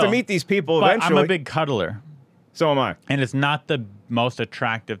going to have to still. meet these people But eventually. I'm a big cuddler. So am I. And it's not the most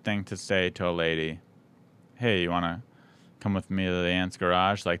attractive thing to say to a lady, hey, you want to come with me to the aunt's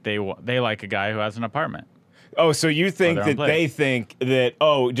garage? Like, they like a guy who has an apartment. Oh, so you think their own that place. they think that,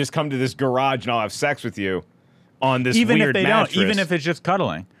 oh, just come to this garage and I'll have sex with you on this Even weird if they mattress. don't, even if it's just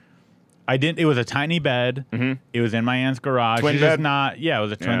cuddling. It was a tiny bed. It was in my aunt's garage. Twin It's bed? just not, it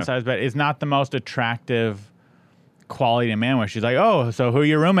was a twin-size bed. It's not the most attractive quality of man where she's like, oh, so who are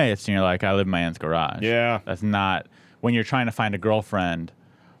your roommates? And you're like, I live in my aunt's garage. Yeah. That's not, when you're trying to find a girlfriend,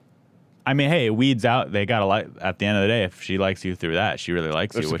 I mean, hey, it weeds out. They got to like, at the end of the day, if she likes you through that, she really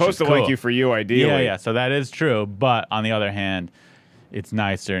likes They're you, which supposed is to cool. like you for you, ideally. Yeah. So that is true. But on the other hand, it's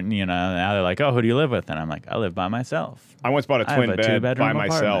nicer, now they're like, oh, who do you live with? And I'm like, I live by myself. I once bought a I twin have a bed two-bedroom by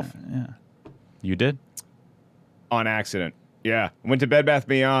myself. apartment. Yeah. You did? On accident. Yeah. Went to Bed Bath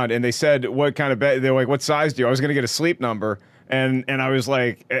Beyond and they said, what kind of bed? They're like, what size do you? I was going to get a sleep number. And I was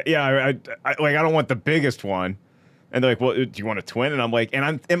like, yeah, I don't want the biggest one. And they're like, well, do you want a twin? And I'm like, and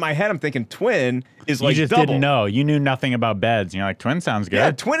I'm in my head, I'm thinking twin is like you just double. didn't know. You knew nothing about beds. And you're like, twin sounds good.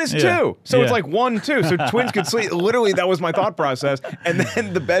 Yeah, twin is 2. So it's like 1, 2. So twins could sleep. Literally, that was my thought process. And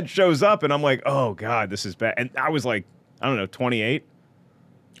then the bed shows up and I'm like, oh God, this is bad. And I was like, I don't know, 28.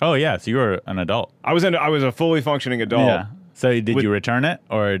 Oh, yeah. So you were an adult. I was a fully functioning adult. Yeah. So did you return it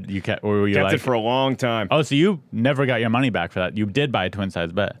or were you Kept it for a long time. Oh, so you never got your money back for that. You did buy a twin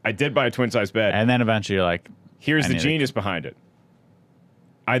size bed. I did buy a twin size bed. And then eventually you're like, here's the genius behind it.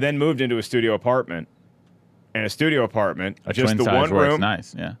 I then moved into a studio apartment. And a studio apartment, just the one room.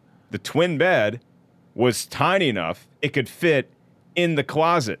 Nice, yeah. The twin bed was tiny enough it could fit in the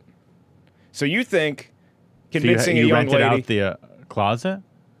closet. So you think convincing you a young rented lady out the closet?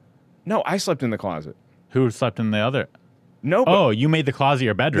 No, I slept in the closet. Who slept in the other? No. Oh, you made the closet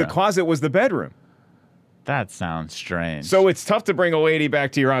your bedroom. The closet was the bedroom. That sounds strange. So it's tough to bring a lady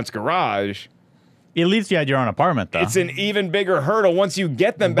back to your aunt's garage At least you had your own apartment, though. It's an even bigger hurdle once you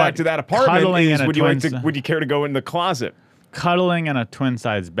get them back to that apartment. Would you care to go in the closet? Cuddling in a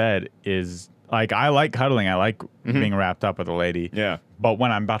twin-size bed is like, I like cuddling. I like being wrapped up with a lady. Yeah. But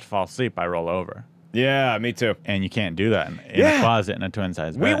when I'm about to fall asleep, I roll over. Yeah, me too. And you can't do that in a closet in a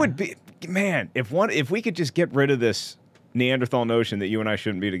twin-size bed. We would be, man, if we could just get rid of this Neanderthal notion that you and I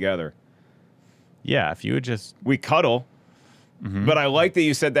shouldn't be together. Yeah, if you would just... We cuddle. But I like that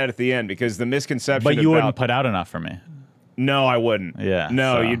you said that at the end because the misconception But you wouldn't put out enough for me. No, I wouldn't. Yeah.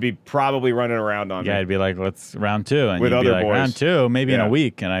 No, so. you'd be probably running around on me. Yeah, I'd be like, let's round 2. And with you'd other be like, boys. round 2, maybe in a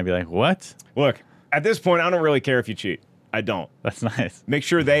week. And I'd be like, what? Look, at this point, I don't really care if you cheat. I don't. That's nice. Make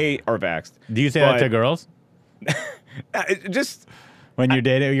sure they are vaxxed. Do you say that to girls? Just... When you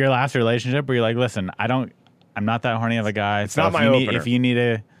dated your last relationship where you're like, listen, I'm not that horny of a guy. It's not my opener. If you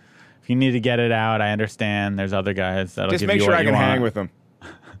need to get it out, I understand. There's other guys that'll just give make you sure what I can you want. hang with them.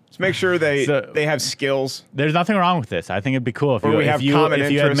 Just make sure they have skills. There's nothing wrong with this. I think it'd be cool if you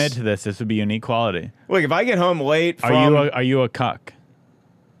admit to this. This would be unique quality. Look, if I get home late from... Are you a cuck?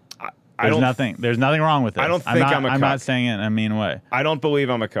 There's nothing wrong with this. I don't think I'm a cuck. I'm not saying it in a mean way. I don't believe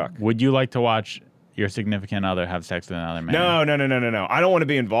I'm a cuck. Would you like to watch your significant other have sex with another man? No. I don't want to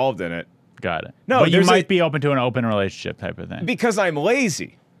be involved in it. Got it. No, but you might be open to an open relationship type of thing. Because I'm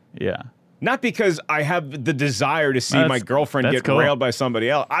lazy. Yeah. Not because I have the desire to see my girlfriend get railed by somebody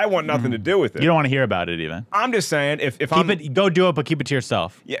else. I want nothing to do with it. You don't want to hear about it even. I'm just saying go do it, but keep it to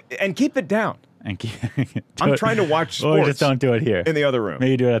yourself. Yeah, and keep it down. And I'm trying to watch sports. Or just don't do it here. In the other room.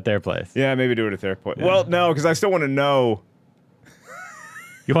 Maybe do it at their place. Yeah, maybe do it at their place. Yeah. Well, no, because I still want to know.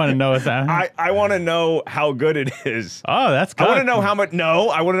 You want to know what's happening? I want to know how good it is. Oh, that's cuck. I want to know how much. No,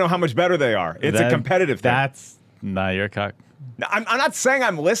 I want to know how much better they are. It's a competitive thing. You're a cuck. I'm not saying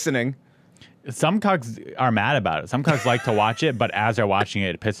I'm listening. Some cucks are mad about it. Some cucks like to watch it, but as they're watching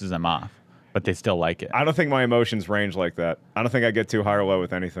it, it pisses them off. But they still like it. I don't think my emotions range like that. I don't think I get too high or low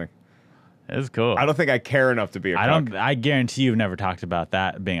with anything. It's cool. I don't think I care enough to be a cuck. I guarantee you've never talked about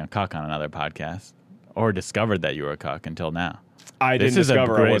that being a cuck on another podcast or discovered that you were a cuck until now. I didn't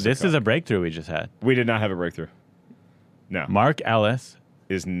discover I was a cuck. This is a breakthrough we just had. We did not have a breakthrough. No. Mark Ellis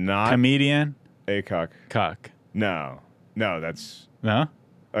is not comedian. A cuck. Cuck. No, that's no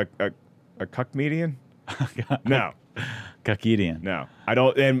a cuck median. No, cuckedian. No, I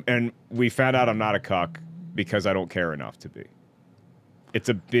don't. And we found out I'm not a cuck because I don't care enough to be. It's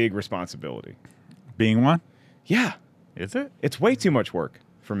a big responsibility. Being one? Yeah. Is it? It's way too much work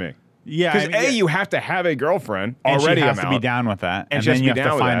for me. Yeah. Because you have to have a girlfriend and already. She has to be down with that, and then you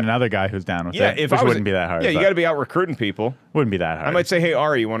have to find another guy who's down with it. Which wouldn't be that hard. Yeah, you got to be out recruiting people. Wouldn't be that hard. I might say, hey,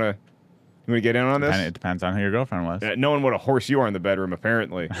 Ari, you want to get in on this? It depends on who your girlfriend was. Knowing what a horse you are in the bedroom,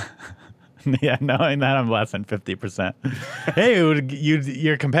 apparently. Yeah, knowing that I'm less than 50%. Hey,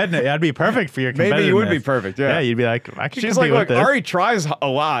 you're competitive. That'd be perfect for your competitiveness. Maybe you would be perfect, yeah. Yeah, you'd be like, I can She's compete like, with look, this. Ari tries a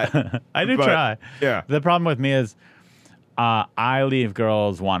lot. I do try. Yeah. The problem with me is I leave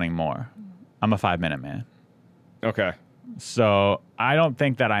girls wanting more. I'm a 5-minute man. Okay. So I don't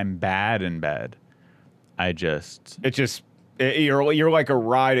think that I'm bad in bed. You're like a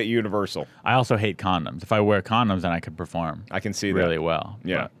ride at Universal. I also hate condoms. If I wear condoms, then I could perform. I can see really that. well.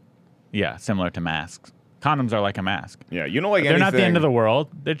 Yeah. But yeah, similar to masks. Condoms are like a mask. Yeah, you don't like They're anything. not the end of the world.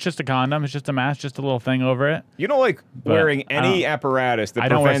 It's just a condom. It's just a mask, just a little thing over it. You don't like wearing any apparatus that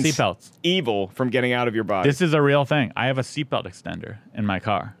prevents seatbelts. Evil from getting out of your body. This is a real thing. I have a seatbelt extender in my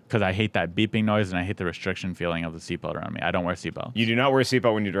car because I hate that beeping noise and I hate the restriction feeling of the seatbelt around me. I don't wear seatbelts. You do not wear a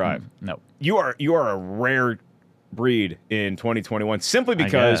seatbelt when you drive? No. You are a rare breed in 2021 simply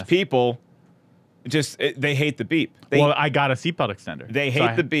because people they hate the beep. I got a seatbelt extender. They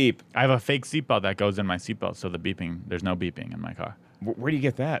hate the beep. I have a fake seatbelt that goes in my seatbelt, so there's no beeping in my car. Where do you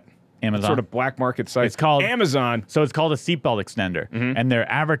get that? Amazon. What sort of black market site? It's called Amazon. So it's called a seatbelt extender, and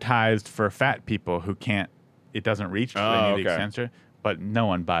they're advertised for fat people who can't. It doesn't reach. So they need the extender, but no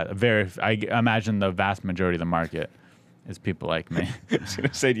one buys. I imagine the vast majority of the market is people like me. I was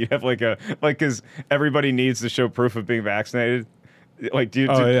gonna say, do you have because everybody needs to show proof of being vaccinated? Like, do you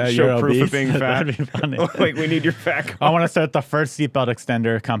show proof obese? of being fat? That'd be funny. Like, we need your fat card. I want to start the first seatbelt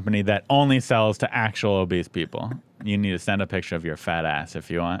extender company that only sells to actual obese people. You need to send a picture of your fat ass if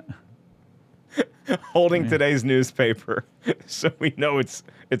you want. Holding today's newspaper, so we know it's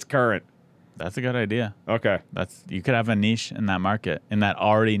current. That's a good idea. Okay. You could have a niche in that market, in that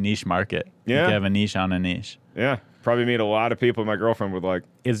already niche market. Yeah. You could have a niche on a niche. Yeah. Probably meet a lot of people my girlfriend would like.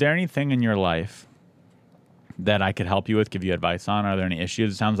 Is there anything in your life that I could help you with, give you advice on? Are there any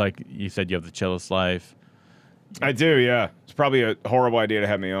issues? It sounds like you said you have the chillest life. I do, yeah. It's probably a horrible idea to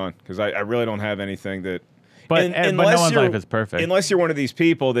have me on because I really don't have anything that... But no one's life is perfect. Unless you're one of these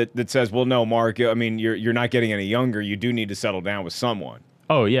people that says, well, no, Mark, I mean, you're not getting any younger. You do need to settle down with someone.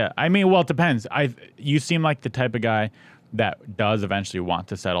 Oh, yeah. I mean, well, it depends. You seem like the type of guy that does eventually want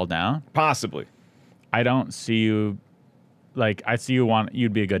to settle down. Possibly. I don't see you, like, I see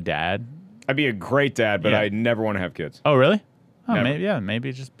you'd be a good dad. I'd be a great dad, but I'd never want to have kids. Oh, really? Oh, Never.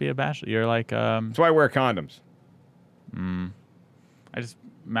 maybe just be a bachelor. You're like, That's why I wear condoms. I just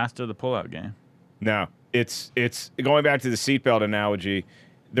mastered the pullout game. No, it's going back to the seatbelt analogy.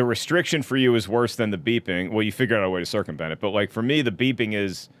 The restriction for you is worse than the beeping. Well, you figure out a way to circumvent it. But like for me, the beeping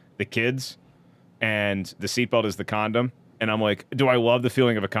is the kids, and the seatbelt is the condom. And I'm like, do I love the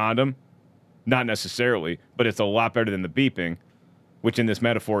feeling of a condom? Not necessarily, but it's a lot better than the beeping, which in this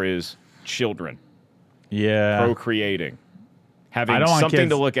metaphor is children. Yeah. Procreating. Having something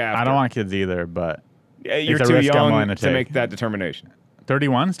to look after. I don't want kids either, but you're too young to make that determination.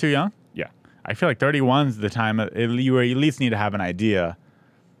 31's too young? Yeah. I feel like 31's the time you at least need to have an idea.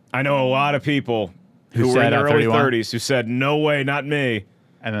 I know a lot of people who were in their early 30s who said, no way, not me.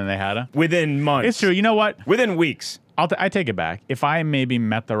 And then they had it? Within months. It's true. You know what? Within weeks. I take it back. If I maybe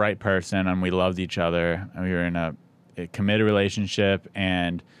met the right person and we loved each other and we were in a committed relationship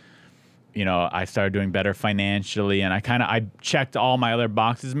and, you know, I started doing better financially and I checked all my other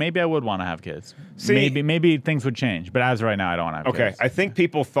boxes, maybe I would want to have kids. See, maybe things would change. But as of right now, I don't want to have kids. Okay. I think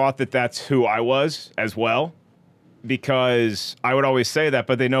people thought that that's who I was as well, because I would always say that,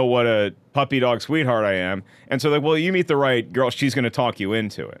 but they know what a puppy dog sweetheart I am. And so like, well, you meet the right girl, she's going to talk you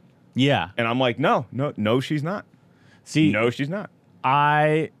into it. Yeah. And I'm like, no, she's not. See, no, she's not.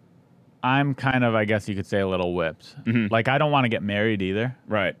 I'm kind of, I guess you could say, a little whipped. Mm-hmm. Like, I don't want to get married either.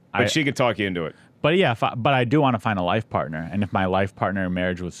 Right. But she could talk you into it. But yeah, but I do want to find a life partner. And if my life partner in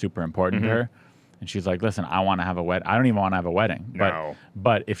marriage was super important to her, and she's like, listen, I want to have a wedding. I don't even want to have a wedding. No.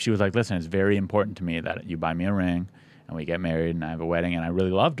 But if she was like, listen, it's very important to me that you buy me a ring and we get married and I have a wedding and I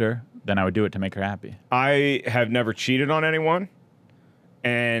really loved her, then I would do it to make her happy. I have never cheated on anyone.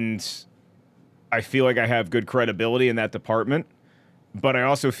 And I feel like I have good credibility in that department, but I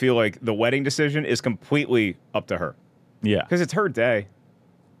also feel like the wedding decision is completely up to her. Yeah. Because it's her day.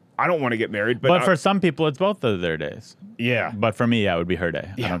 I don't want to get married. But for some people, it's both of their days. Yeah. But for me, it would be her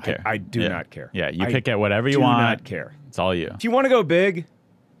day. Yeah, I don't care. I do not care. Yeah, you pick at whatever you want. I do not care. It's all you. If you want to go big,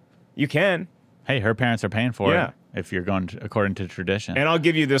 you can. Hey, her parents are paying for it if you're going according to tradition. And I'll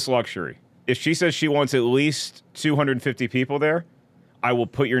give you this luxury. If she says she wants at least 250 people there, I will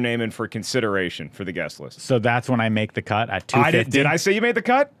put your name in for consideration for the guest list. So that's when I make the cut at 250? Did I say you made the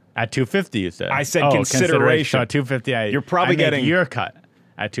cut? At 250, you said. I said consideration. So at 250, you're probably getting your cut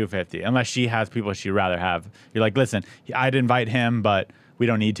at 250, unless she has people she'd rather have. You're like, listen, I'd invite him, but we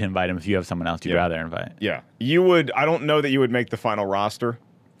don't need to invite him if you have someone else you'd rather invite. Yeah. You would. I don't know that you would make the final roster.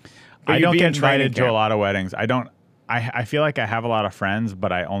 I don't get invited to a lot of weddings. I feel like I have a lot of friends,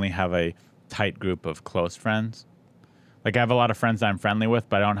 but I only have a tight group of close friends. Like, I have a lot of friends that I'm friendly with,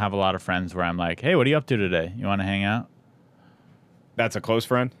 but I don't have a lot of friends where I'm like, hey, what are you up to today? You want to hang out? That's a close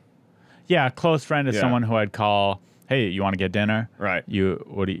friend? Yeah, a close friend is someone who I'd call, hey, you want to get dinner? Right. You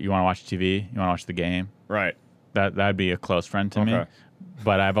want to watch TV? You want to watch the game? Right. That'd be a close friend to me.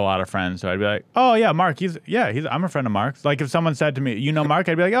 But I have a lot of friends, so I'd be like, oh, yeah, Mark, I'm a friend of Mark's. Like, if someone said to me, you know Mark?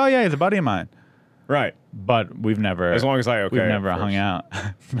 I'd be like, oh, yeah, he's a buddy of mine. Right. But we've never... As long as we've never hung out.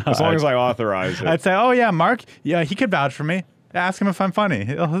 No, as long as I authorize it. I'd say, oh, yeah, Mark, yeah, he could vouch for me. Ask him if I'm funny.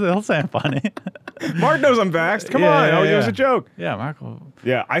 He'll say I'm funny. Mark knows I'm vaxxed. Come on. It was a joke. Yeah, Mark.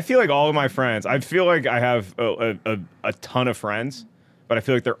 Yeah, I feel like all of my friends, I feel like I have a ton of friends, but I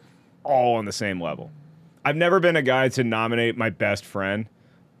feel like they're all on the same level. I've never been a guy to nominate my best friend.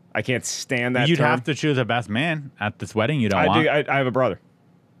 I can't stand that You'd term. have to choose a best man at this wedding you don't want. I have a brother.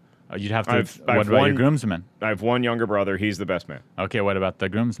 You'd have to. What about your groomsman? I have one younger brother. He's the best man. Okay, what about the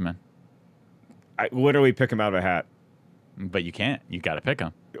groomsman? I literally pick him out of a hat. But you can't. You got to pick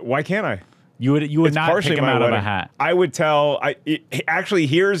him. Why can't I? You would not pick him out of a hat. I would tell. Actually,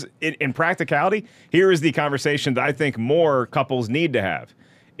 here's in practicality. Here is the conversation that I think more couples need to have.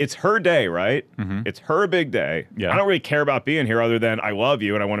 It's her day, right? Mm-hmm. It's her big day. Yeah. I don't really care about being here other than I love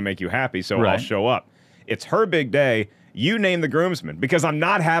you and I want to make you happy, so I'll show up. It's her big day. You name the groomsman, because I'm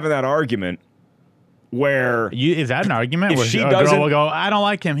not having that argument where... is that an argument? If she a doesn't... girl will go, I don't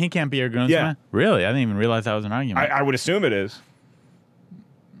like him. He can't be your groomsman? Yeah. Really? I didn't even realize that was an argument. I would assume it is.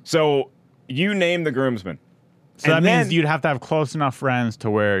 So you name the groomsman. So that means you'd have to have close enough friends to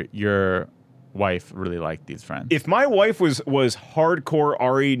where your wife really liked these friends. If my wife was hardcore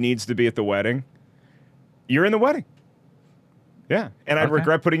Ari needs to be at the wedding, you're in the wedding. Yeah, and I'd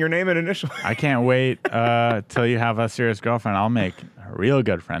regret putting your name in initially. I can't wait till you have a serious girlfriend. I'll make real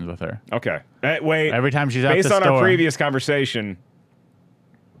good friends with her. Okay. Wait. Every time she's at the based store. on our previous conversation,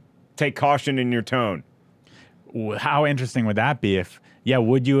 take caution in your tone. How interesting would that be if? Yeah,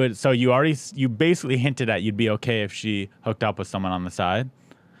 would you? So you basically hinted at you'd be okay if she hooked up with someone on the side.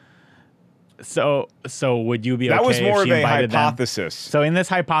 So would you be okay? That was more if she of a invited hypothesis. Them? So in this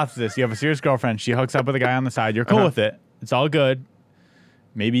hypothesis, you have a serious girlfriend. She hooks up with a guy on the side. You're cool with it. It's all good.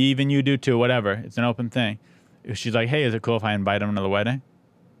 Maybe even you do too. Whatever. It's an open thing. If she's like, "Hey, is it cool if I invite him to the wedding?"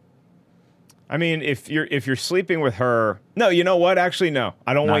 I mean, if you're sleeping with her, no. You know what? Actually, no.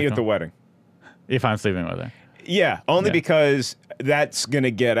 I don't want you at the wedding. If I'm sleeping with her. Yeah, only because that's gonna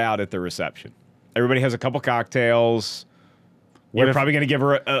get out at the reception. Everybody has a couple cocktails. You're probably gonna give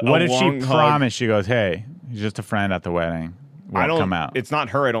her a what if long she hug. promised? She goes, "Hey, he's just a friend at the wedding. Won't come out." It's not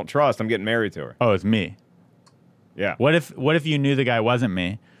her. I don't trust. I'm getting married to her. Oh, it's me. Yeah. What if you knew the guy wasn't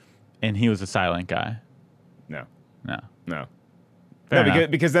me, and he was a silent guy? No. Fair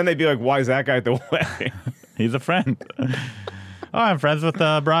enough. Because then they'd be like, "Why is that guy at the wedding?" He's a friend. I'm friends with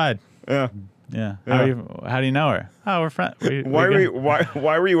the bride. Yeah. Yeah. How do you know her? Oh, we're friends. Why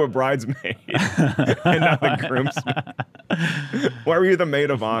were you a bridesmaid and not the groomsmaid? Why were you the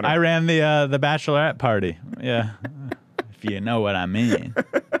maid of honor? I ran the bachelorette party. Yeah. If you know what I mean.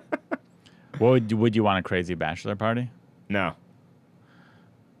 Would you want a crazy bachelor party? No.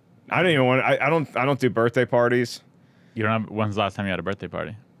 I don't even want. I don't do birthday parties. You don't have. When's the last time you had a birthday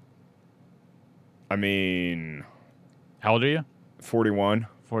party? I mean, How old are you? 41.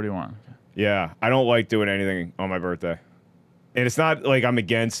 41. Okay. Yeah, I don't like doing anything on my birthday. And it's not like I'm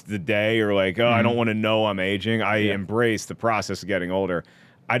against the day or like, I don't want to know I'm aging. I embrace the process of getting older.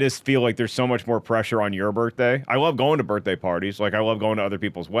 I just feel like there's so much more pressure on your birthday. I love going to birthday parties. Like, I love going to other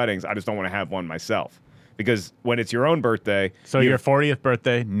people's weddings. I just don't want to have one myself. Because when it's your own birthday... So your 40th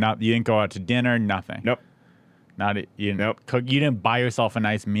birthday, you didn't go out to dinner, nothing? Nope. You Nope. cook. You didn't buy yourself a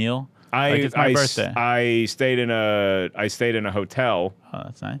nice meal? It's my birthday. I stayed in a hotel. Oh,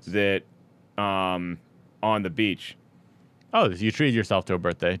 that's nice. That on the beach. Oh, you treated yourself to a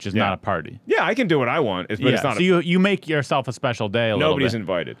birthday, just not a party. Yeah, I can do what I want, but it's not. So you make yourself a special day. Nobody's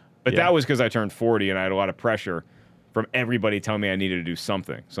invited, but that was because I turned 40 and I had a lot of pressure from everybody telling me I needed to do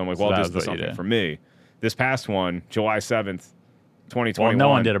something. So I'm like, well, I'll just do something for me. This past one, July 7th, 2021. Well, no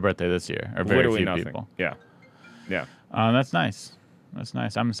one did a birthday this year, or very few nothing. people. Yeah. That's nice. That's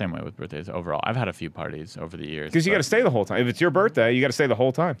nice. I'm the same way with birthdays overall. I've had a few parties over the years. Because you got to stay the whole time. If it's your birthday, you got to stay the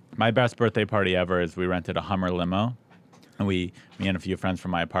whole time. My best birthday party ever is we rented a Hummer limo. And me and a few friends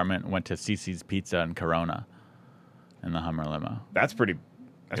from my apartment went to CiCi's Pizza in Corona in the Hummer limo. That's pretty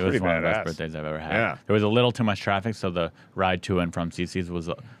It was one of the best birthdays I've ever had. Yeah. There was a little too much traffic, so the ride to and from CiCi's was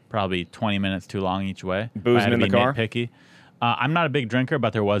probably 20 minutes too long each way. Boozing in the car? Nitpicky. I'm not a big drinker,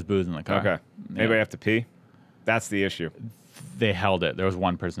 but there was booze in the car. Okay. Anybody have to pee? That's the issue. They held it. There was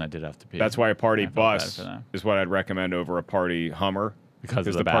one person that did have to pee. That's why a party bus is what I'd recommend over a party Hummer. Because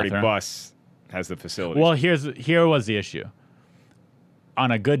of the party bathroom. bus has the facilities. Well, here was the issue.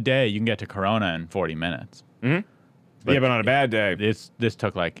 On a good day, you can get to Corona in 40 minutes. Mm-hmm. But on a bad day, this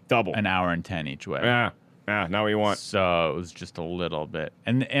took like double an hour and 10 each way. Yeah, not what you want. So it was just a little bit,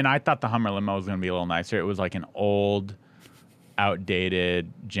 and I thought the Hummer limo was going to be a little nicer. It was like an old,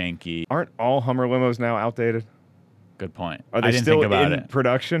 outdated, janky. Aren't all Hummer limos now outdated? Good point. Are they I didn't still think about in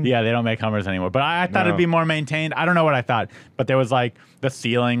production? Yeah, they don't make Hummers anymore. But I thought it'd be more maintained. I don't know what I thought, but there was like the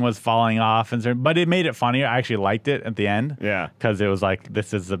ceiling was falling off, but it made it funnier. I actually liked it at the end. Yeah, because it was like,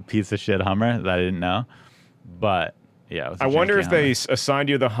 this is a piece of shit Hummer that I didn't know. But yeah, it was I wonder if Hummer. they assigned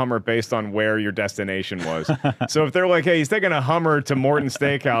you the Hummer based on where your destination was. So if they're like, hey, he's taking a Hummer to Morton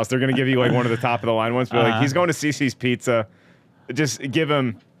Steakhouse, they're going to give you like one of the top of the line ones. But like, he's going to CiCi's Pizza. Just give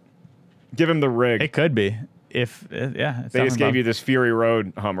him the rig. It could be. If they just gave you this Fury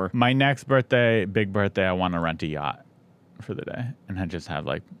Road Hummer. My next birthday, big birthday, I want to rent a yacht for the day and I just have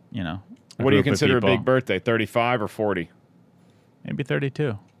like, what do you consider a big birthday? 35 or 40? Maybe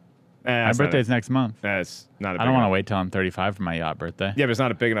 32. My birthday's next month. That's not. I don't want to wait till I'm 35 for my yacht birthday. Yeah, but it's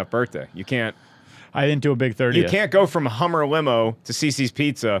not a big enough birthday. You can't. I didn't do a big 30th. You can't go from Hummer limo to CiCi's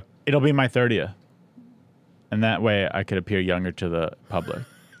Pizza. It'll be my 30th, and that way I could appear younger to the public.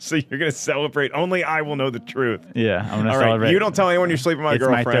 So you're going to celebrate. Only I will know the truth. Yeah, I'm going to celebrate. Right. You don't tell anyone you're sleeping with my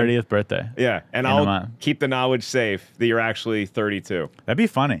girlfriend. It's my 30th birthday. Yeah, and I'll keep the knowledge safe that you're actually 32. That'd be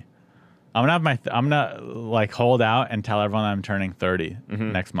funny. I'm gonna like hold out and tell everyone I'm turning 30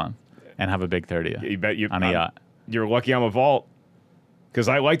 next month and have a big 30th. You bet you on a yacht. You're lucky I'm a vault. Because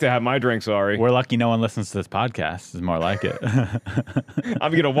I like to have my drinks, Ari. We're lucky no one listens to this podcast. Is more like it.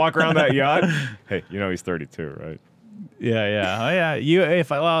 I'm going to walk around that yacht. Hey, he's 32, right? Yeah. Oh, yeah.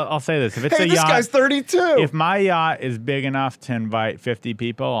 I'll say this: if it's Hey, a this yacht, guy's 32. if my yacht is big enough to invite 50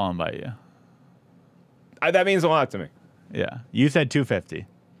 people, I'll invite you. That means a lot to me. Yeah. You said 250.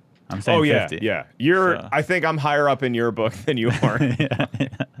 I'm saying Oh, yeah. 50. Yeah. So. I think I'm higher up in your book than you are.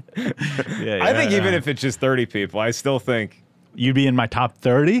 Yeah. I think even if it's just 30 people, I still think. You'd be in my top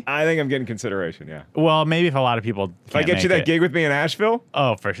 30? I think I'm getting consideration, yeah. Well, maybe if a lot of people If I get you that gig with me in Asheville,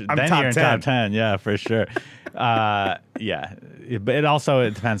 oh, for sure. I'm Then top you're in 10. top 10. Yeah, for sure. Yeah. But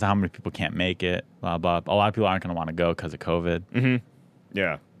it depends on how many people can't make it, blah, blah. A lot of people aren't going to want to go because of COVID.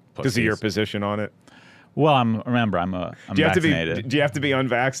 yeah. Because of your Pussies. position on it. Well, I'm vaccinated. Do you have to be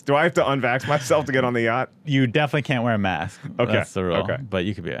unvaxxed? Do I have to unvax myself to get on the yacht? You definitely can't wear a mask. Okay. That's the rule. Okay. But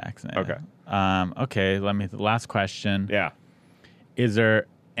you could be vaccinated. Okay. Okay. Last question. Yeah. Is there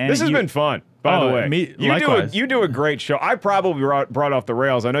any. This has been fun, by the way. Likewise. You do a great show. I probably brought off the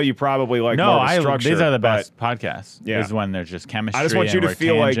rails. I know you probably like No, more of a structure. these are the but best podcasts. Yeah. Is when there's just chemistry. I just want you and to we're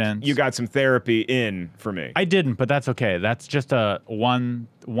feel tangents. like you got some therapy in for me. I didn't, but that's okay. That's just one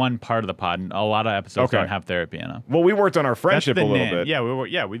part of the pod. A lot of episodes Okay. don't have therapy in them. Well, we worked on our That's friendship the a little name. bit.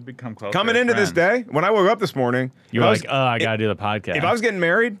 Yeah, we've become close. Coming into this day, when I woke up this morning, you if were I was- like, oh, I gotta do the podcast. if I was getting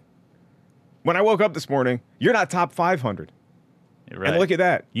married, when I woke up this morning, you're not top 500. Right. And look at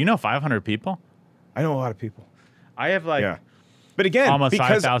that. 500 people. I know a lot of people. I have Yeah. But again, almost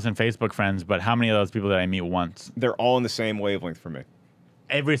because 5,000 Facebook friends, but how many of those people did I meet once? they're all in the same wavelength for me.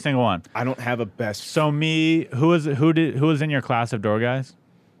 Every single one. I don't have a best. So who was in your class of door guys?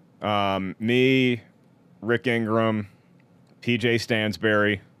 Me, Rick Ingram, PJ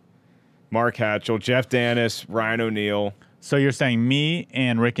Stansberry, Mark Hatchell, Jeff Dennis, Ryan O'Neal. So you're saying me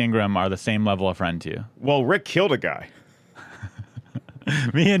and Rick Ingram are the same level of friend to you? Well, Rick killed a guy.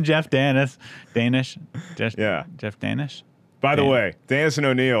 Me and Jeff Danish. Yeah. Jeff Danish? By the Yeah. way, Dennis and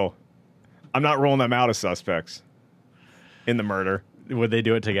O'Neal, I'm not rolling them out as suspects in the murder. Would they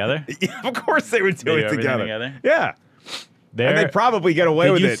do it together? Yeah, of course they would do They it do everything together. together? Yeah. And they'd probably get away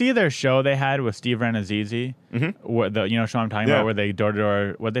Did with you it. see their show they had with Steve Renazizi? Mm-hmm. The show I'm talking Yeah. about where they door to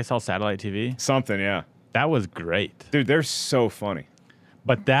door, what they sell satellite TV? Something, yeah. That was great. Dude, they're so funny.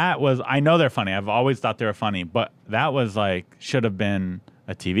 But I know they're funny. I've always thought they were funny, but that was should have been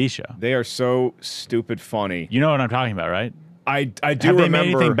a TV show. They are so stupid funny. You know what I'm talking about, right? I do Have they remember.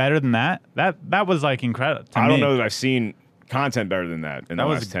 made anything better than that? That was incredible. I don't know that I've seen content better than that in That the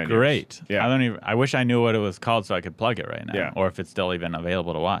was last 10 great. years. Yeah. I wish I knew what it was called so I could plug it right now. Yeah. Or if it's still even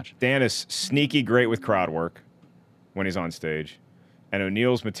available to watch. Dan is sneaky great with crowd work when he's on stage. And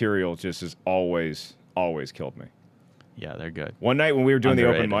O'Neal's material just has always killed me. Yeah, they're good. One night when we were doing the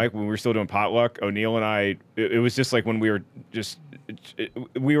open Underrated. mic, when we were still doing potluck, O'Neal and I, it was just like when we were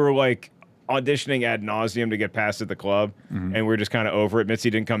auditioning ad nauseum to get past at the club, and we were just kind of over it. Mitzi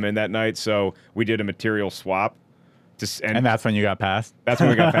didn't come in that night, so we did a material swap. And that's when you got passed? That's when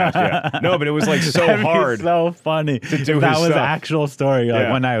we got past, yeah. No, but it was so That'd be hard. so funny. to do That his was stuff. actual story.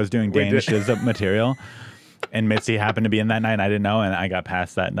 Yeah. One night I was doing We did. Danish's material, and Mitzi happened to be in that night, and I didn't know, and I got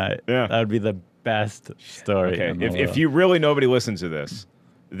passed that night. Yeah. That would be the best story. Okay, in the if world. you really nobody listens to this,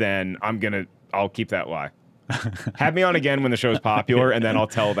 then I'll keep that lie. Have me on again when the show's popular, and then I'll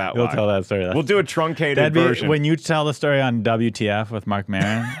tell that You'll lie. tell that story. We'll do a truncated That'd be version. when you tell the story on WTF with Mark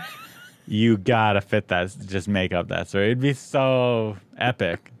Maron. You gotta fit that. Just make up that story. It'd be so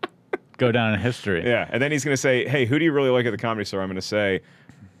epic. Go down in history. Yeah, and then he's going to say, hey, who do you really like at the Comedy Store? I'm going to say,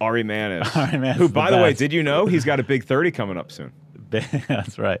 Ari Manis. Ari Manis who, is the by the way, best. did you know he's got a big 30 coming up soon?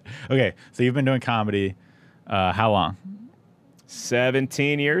 That's right. Okay, so you've been doing comedy. How long?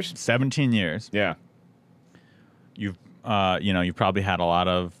 17 years? 17 years. Yeah. You've you've probably had a lot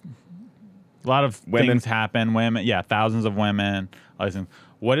of Women. things happen. Women, yeah, thousands of women. All these things.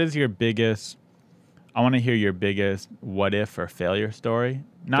 What is your biggest? I want to hear your biggest what if or failure story.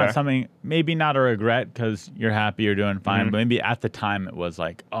 Not Okay. something, maybe not a regret because you're happy, you're doing fine, Mm-hmm. but maybe at the time it was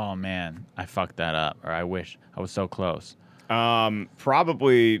like, oh man, I fucked that up, or I wish I was so close.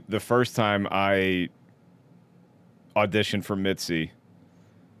 Probably the first time I auditioned for Mitzi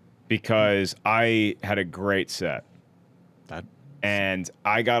because I had a great set. That And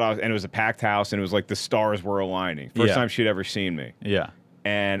I got off, and it was a packed house, and it was like the stars were aligning. First Yeah. time she'd ever seen me. yeah,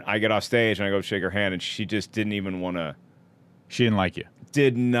 And I get off stage, and I go shake her hand, and she just didn't even want to, she didn't like you.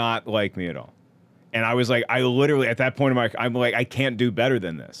 did not like me at all. And I was like, I literally, at that point in I'm like, I can't do better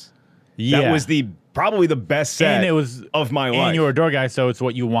than this. Yeah, That was probably the best set and it was of my life. And you were a door guy, so it's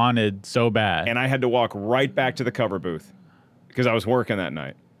what you wanted so bad. And I had to walk right back to the cover booth because I was working that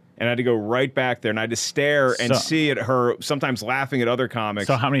night. And I had to go right back there, and I had to stare and So- see at her, sometimes laughing at other comics.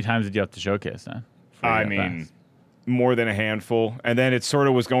 So how many times did you have to showcase then? before you I got mean, passed? more than a handful. And then it sort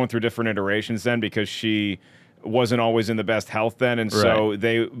of was going through different iterations then because she wasn't always in the best health then, and so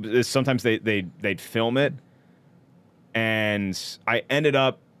sometimes they'd film it, and I ended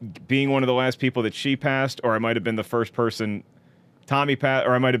up being one of the last people that she passed, or I might have been the first person Tommy passed,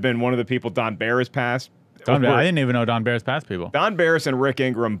 or I might have been one of the people Don Barris passed. I didn't even know Don Barris passed people. Don Barris and Rick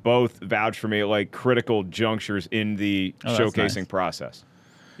Ingram both vouched for me at like critical junctures in the showcasing process.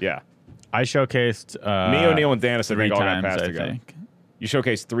 Yeah. I showcased me, O'Neill, and Dennis, I think, all got passed together. Think. You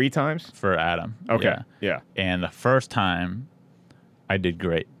showcased 3 times? For Adam. Okay. Yeah. And the first time, I did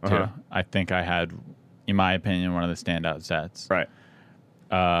great, too. I think I had, in my opinion, one of the standout sets. Right.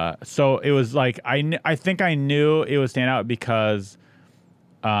 So it was like, I think I knew it would stand out because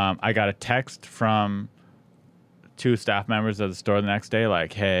I got a text from 2 staff members of the store the next day,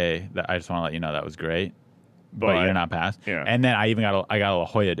 like, hey, I just want to let you know that was great, but you're not passed. Yeah. And then I got a La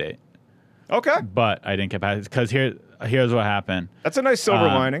Jolla date. Okay. But I didn't get passed because here's what happened. That's a nice silver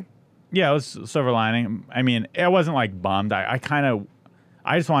lining. Yeah, it was silver lining. I mean, it wasn't like bummed. I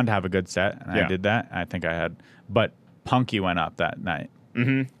just wanted to have a good set, and I did that. I think I had, but Punky went up that night.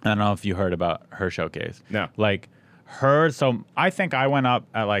 Mm-hmm. I don't know if you heard about her showcase. No. Like so I think I went up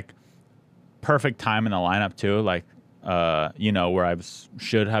at like perfect time in the lineup too, like where I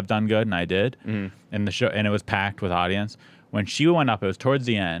should have done good and I did. Mm-hmm. And the show, and it was packed with audience. When she went up, it was towards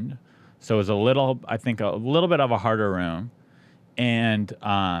the end, so it was a little bit of a harder room, and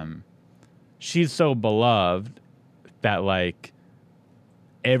she's so beloved that like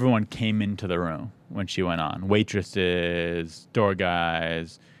everyone came into the room when she went on, waitresses, door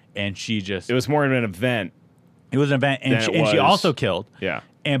guys, and she just... It was more of an event. It was an event, and she also killed. Yeah.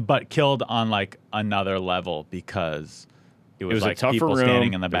 But killed on like another level because it was like a tougher people room.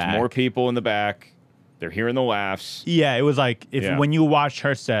 Standing in the back. There's more people in the back. They're hearing the laughs. Yeah, it was like when you watch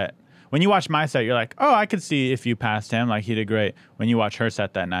her set, when you watch my set, you're like, oh, I could see if you passed him, like he did great. When you watch her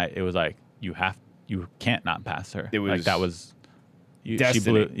set that night, it was like you can't not pass her. It was like that was destiny. She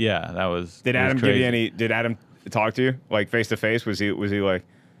blew, yeah, that was. Did Adam give you any? Did Adam talk to you like face to face? Was he like?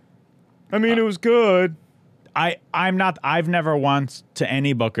 I mean, it was good. I've never once to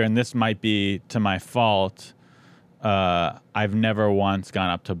any booker, and this might be to my fault. I've never once gone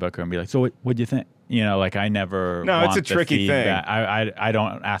up to a booker and be like, so what'd you think? You know, like I never. No, it's a tricky thing. I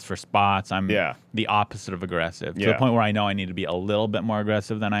don't ask for spots. I'm the opposite of aggressive to the point where I know I need to be a little bit more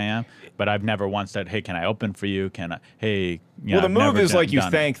aggressive than I am. But I've never once said, "Hey, can I open for you? Can I? Hey." Well, the move is like you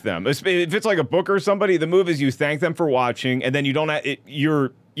thank them. If it's like a booker or somebody, the move is you thank them for watching, and then you don't.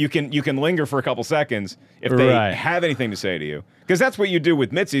 You can linger for a couple seconds if they have anything to say to you, because that's what you do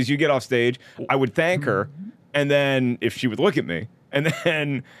with Mitzi's. You get off stage, I would thank her, and then if she would look at me, and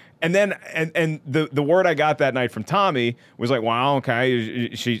the word I got that night from Tommy was like, wow,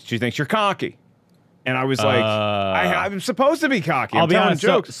 okay, she thinks you're cocky. And I was like, I'm supposed to be cocky. I'll be honest.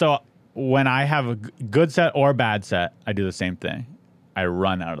 Jokes. So when I have a good set or bad set, I do the same thing. I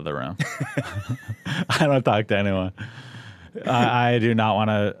run out of the room. I don't talk to anyone. I do not want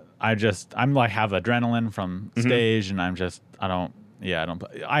to. I'm like have adrenaline from stage, and I don't.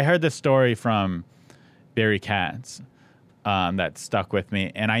 I heard this story from Barry Katz. That stuck with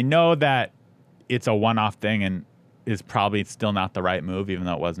me, and I know that it's a one-off thing and is probably still not the right move, even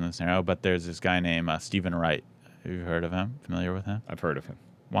though it wasn't a scenario. But there's this guy named Stephen Wright. Have you heard of him? Familiar with him? I've heard of him.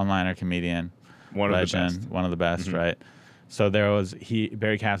 One-liner comedian, one of the best, right? So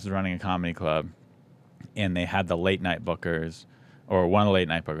Barry Katz was running a comedy club, and they had the late night bookers, or one of the late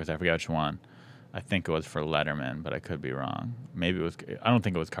night bookers. I forget which one. I think it was for Letterman, but I could be wrong. Maybe it was. I don't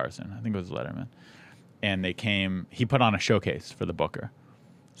think it was Carson. I think it was Letterman. And he put on a showcase for the booker.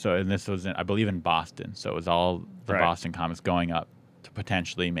 So, and this was, I believe, in Boston. So it was all the Boston comics going up to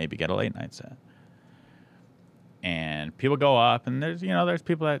potentially maybe get a late night set. And people go up, and there's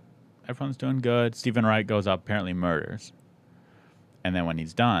people that everyone's doing good. Stephen Wright goes up, apparently murders. And then when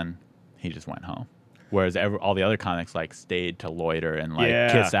he's done, he just went home. Whereas all the other comics stayed to loiter and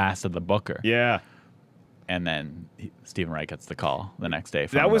kiss ass of the booker. Yeah. And then Stephen Wright gets the call the next day.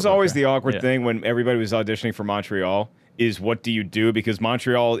 That was always the awkward thing when everybody was auditioning for Montreal is what do you do? Because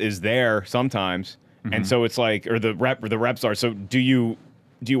Montreal is there sometimes. And so it's like, or the reps are. So do you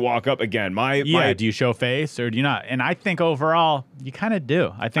walk up again? Do you show face or do you not? And I think overall, you kind of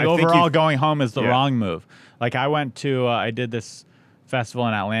do. I think overall going home is the wrong move. Like I went to, I did this festival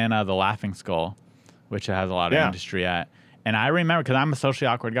in Atlanta, the Laughing Skull, which it has a lot of industry at. And I remember, because I'm a socially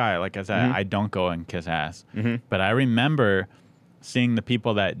awkward guy, like I said, I don't go and kiss ass. But I remember seeing the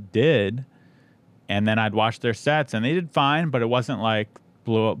people that did, and then I'd watch their sets, and they did fine, but it wasn't like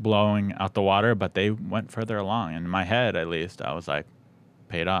blowing out the water, but they went further along. In my head, at least, I was like,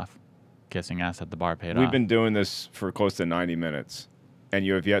 paid off. Kissing ass at the bar paid off. We've been doing this for close to 90 minutes. and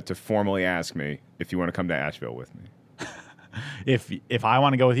you have yet to formally ask me if you want to come to Asheville with me. If I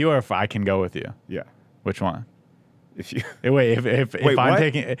want to go with you, or if I can go with you. Yeah. Which one? If you Wait, if I'm what?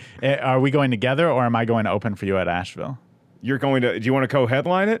 taking, are we going together, or am I going to open for you at Asheville? You're going to, do you want to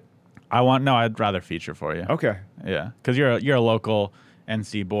co-headline it? I'd rather feature for you. Okay. Yeah, because you're a local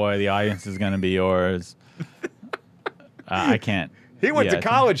NC boy. The audience is going to be yours. I can't. He went to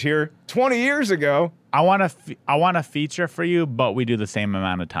college here 20 years ago. I want to feature for you, but we do the same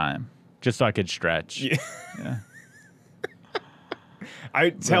amount of time, just so I could stretch. Yeah.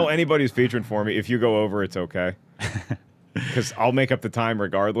 I tell anybody who's featuring for me, if you go over, it's okay. Because I'll make up the time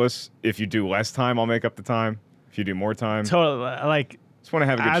regardless. If you do less time, I'll make up the time. If you do more time. Totally. Like, just want to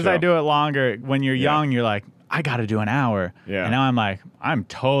have a good as show. I do it longer, when you're young, you're like, I got to do an hour. Yeah. And now I'm like, I'm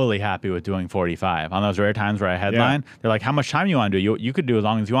totally happy with doing 45. On those rare times where I headline, they're like, how much time you want to do? You could do as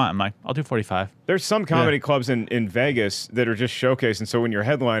long as you want. I'm like, I'll do 45. There's some comedy clubs in Vegas that are just showcasing. So when you're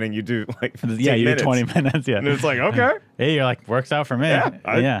headlining, you do like 15 you minutes. do 20 minutes. Yeah. And it's like, okay. Hey, you're like, works out for me.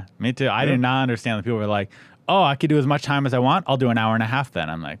 Yeah, Me too. I did not understand that people were like, oh, I could do as much time as I want. I'll do an hour and a half then.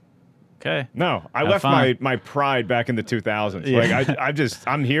 I'm like, okay. No, I Have left fun. my pride back in the 2000s. Yeah. Like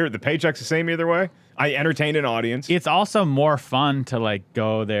I'm here. The paycheck's the same either way. I entertain an audience. It's also more fun to like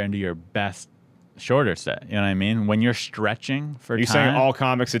go there and do your best shorter set. You know what I mean? When you're stretching for You're time. saying all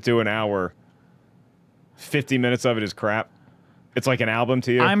comics that do an hour, 50 minutes of it is crap? It's like an album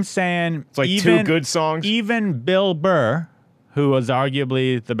to you? I'm saying it's like two good songs? Even Bill Burr, who is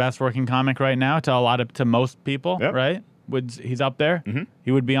arguably the best working comic right now to most people, right? He's up there. Mm-hmm.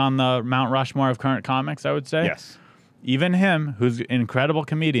 He would be on the Mount Rushmore of current comics, I would say. Yes. Even him, who's an incredible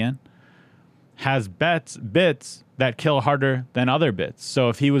comedian, has bits that kill harder than other bits. So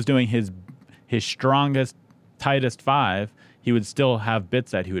if he was doing his strongest, tightest 5, he would still have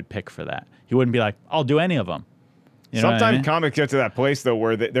bits that he would pick for that. He wouldn't be like, I'll do any of them. You know what I Sometimes mean? comics get to that place, though,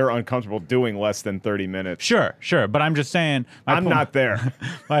 where they're uncomfortable doing less than 30 minutes. Sure. But I'm just saying. I'm not there.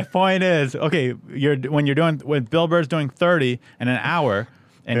 My point is, okay, when Bill Burr's doing 30 in an hour,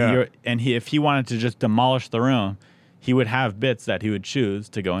 and if he wanted to just demolish the room, he would have bits that he would choose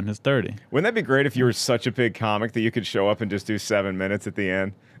to go in his 30. Wouldn't that be great if you were such a big comic that you could show up and just do 7 minutes at the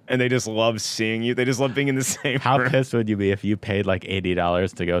end? And they just love seeing you. They just love being in the same How room. pissed would you be if you paid like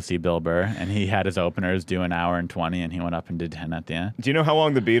 $80 to go see Bill Burr and he had his openers do an hour and 20 and he went up and did 10 at the end? Do you know how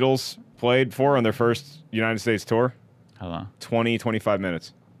long the Beatles played for on their first United States tour? How long? 20, 25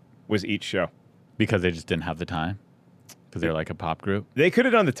 minutes was each show. Because they just didn't have the time? Because they're like a pop group? They could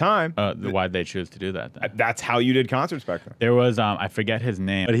have done the time. Why'd they choose to do that then? That's how you did concerts back then. There was, I forget his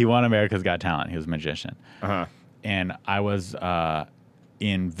name, but he won America's Got Talent. He was a magician. Uh-huh. And I was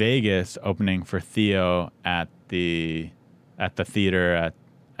in Vegas opening for Theo at the theater at,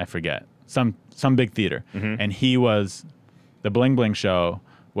 I forget, some big theater. Mm-hmm. And he was, the Bling Bling show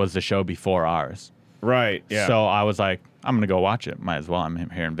was the show before ours. Right, yeah. So I was like, I'm going to go watch it. Might as well. I'm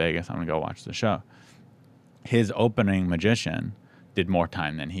here in Vegas. I'm going to go watch the show. His opening magician did more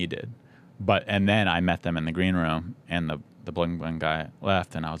time than he did. And then I met them in the green room, and the Bling Bling guy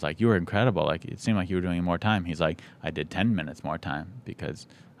left, and I was like, you were incredible. Like, it seemed like you were doing more time. He's like, I did 10 minutes more time because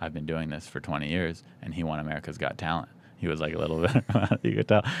I've been doing this for 20 years, and he won America's Got Talent. He was like a little bit, you could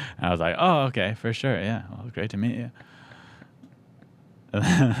tell. And I was like, oh, okay, for sure. Yeah, well, it was great to meet you.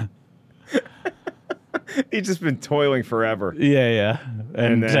 He's just been toiling forever. Yeah.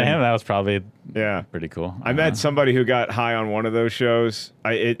 And to then- him, that was probably pretty cool. I met somebody who got high on one of those shows.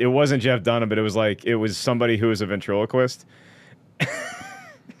 It wasn't Jeff Dunham, but it was somebody who was a ventriloquist.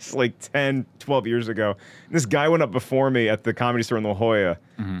 It's like 10, 12 years ago. This guy went up before me at the Comedy Store in La Jolla,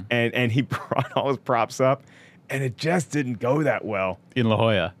 and he brought all his props up, and it just didn't go that well. In La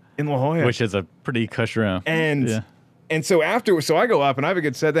Jolla. In La Jolla. Which is a pretty cush room. And so afterwards, so I go up and I have a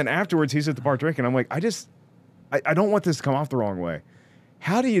good set. Then afterwards, he's at the bar drinking. I'm like, I don't want this to come off the wrong way.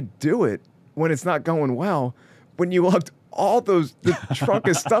 How do you do it when it's not going well? When you lugged all the trunk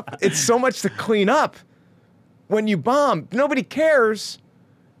of stuff, it's so much to clean up. When you bomb, nobody cares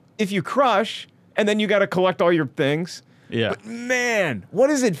if you crush, and then you got to collect all your things. Yeah. But man, what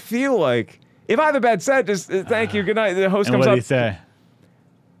does it feel like? If I have a bad set, just thank you, good night. The host And comes what up. did he say?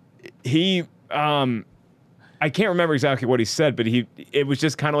 He, I can't remember exactly what he said, but it was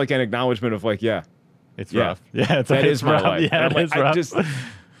just kind of like an acknowledgement of like, yeah. It's rough. Yeah, That is my rough. life. Yeah, And I'm it's like,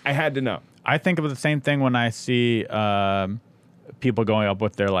 rough. I had to know. I think of the same thing when I see people going up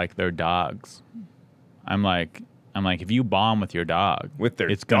with their dogs. I'm like, if you bomb with your dog,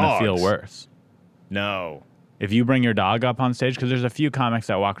 it's gonna feel worse. No. If you bring your dog up on stage, because there's a few comics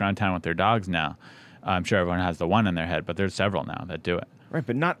that walk around town with their dogs now. I'm sure everyone has the one in their head, but there's several now that do it. Right,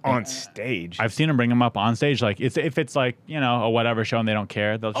 but not on stage. I've seen them bring him up on stage. Like if it's like a whatever show and they don't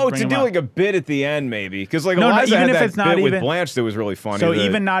care, they'll just bring to him do up. like a bit at the end maybe because like No, Eliza even had if that it's not bit with even- Blanche that was really funny. So that-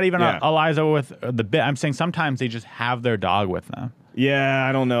 even not even yeah. Eliza with the bit. I'm saying sometimes they just have their dog with them. Yeah,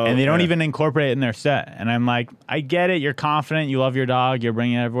 I don't know. And they don't Yeah. even incorporate it in their set. And I'm like, I get it. You're confident. You love your dog. You're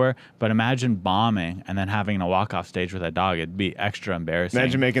bringing it everywhere. But imagine bombing and then having to walk off stage with that dog. It'd be extra embarrassing.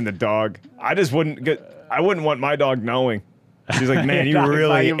 Imagine making the dog. I just wouldn't get. I wouldn't want my dog knowing. She's like, man, you Dog really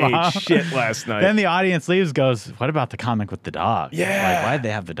saw your mom." ate shit last night. Then the audience leaves, goes, what about the comic with the dog? Yeah. Like, why'd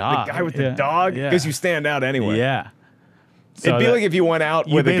they have the dog? the guy with the Yeah. dog Yeah. because you stand out anyway. Yeah. It'd be like if you went out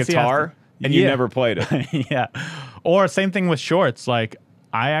you with a basically have guitar to- and you Yeah. never played it. Yeah. Or same thing with shorts. Like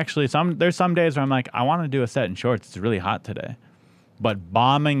I actually there's some days where I'm like, I want to do a set in shorts. It's really hot today. But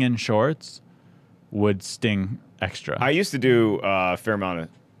bombing in shorts would sting extra. I used to do a fair amount of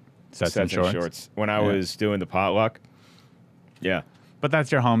sets sets in and shorts. shorts when I was doing the potluck. Yeah. But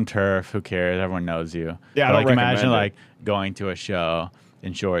that's your home turf. Who cares? Everyone knows you. Yeah, I But don't like imagine recommend it. like going to a show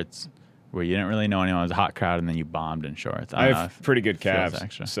in shorts where you didn't really know anyone. It was a hot crowd, and then you bombed in shorts. I don't know have if pretty good it feels calves,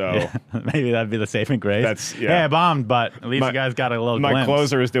 extra. so Yeah. Maybe that'd be the saving grace. That's- yeah. Hey, I bombed, but at least My- you guys got a little my glimpse.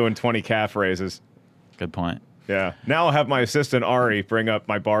 closer is doing 20 calf raises. Good point. Yeah. Now I'll have my assistant Ari bring up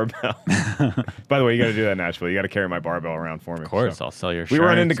my barbell. By the way, you got to do that in Nashville. You got to carry my barbell around for me. Of course, So. I'll sell your We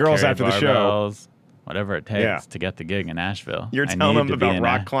run into shirts, girls carry after the show. barbells, whatever it takes Yeah. to get the gig in Nashville. You're I telling need them to be about in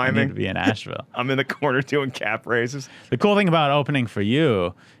rock I need climbing? to be in Nashville. I'm in the corner doing calf raises. The cool thing about opening for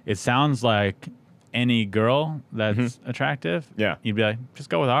you, it sounds like any girl that's attractive. Yeah. You'd be like, just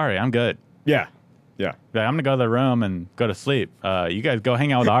go with Ari. I'm good. Yeah. Yeah. Be like, I'm gonna go to the room and go to sleep. You guys go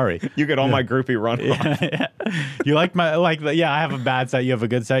hang out with Ari. You get all my groupie run off. You like my yeah. I have a bad set. You have a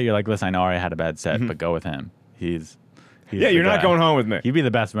good set. You're like, listen, I know Ari had a bad set, but go with him. He's Yeah, the you're not guy. going home with me. You'd be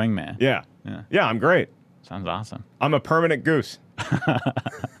the best wingman. Yeah. Yeah. Yeah, I'm great. Sounds awesome. I'm a permanent goose.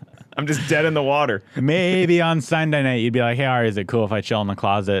 I'm just dead in the water. Maybe on Sunday night you'd be like, hey Ari, is it cool if I chill in the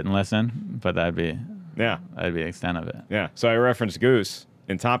closet and listen? But that'd be Yeah. the extent of it. Yeah. So I referenced Goose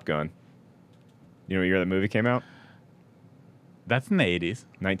in Top Gun. You know what year that movie came out? That's in the 80s.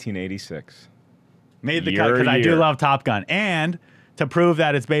 1986. Made the Your cut because I do year. love Top Gun. And to prove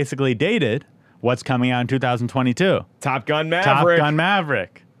that it's basically dated, what's coming out in 2022? Top Gun Maverick. Top Gun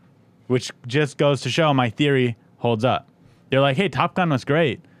Maverick, which just goes to show my theory holds up. They're like, hey, Top Gun was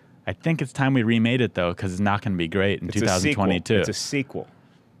great. I think it's time we remade it, though, because it's not going to be great in It's a sequel. 2022. It's a sequel.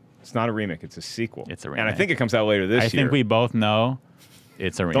 It's not a remake. It's a sequel. It's a And I remake. think it comes out later this I year. think we both know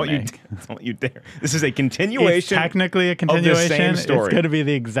it's a Don't you, remake. don't you dare. This is a It's continuation. technically a the continuation. same story. It's going to be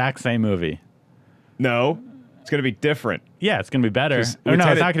the exact same movie. No, it's going to be different. Yeah, it's going to be better. 'Cause Or no,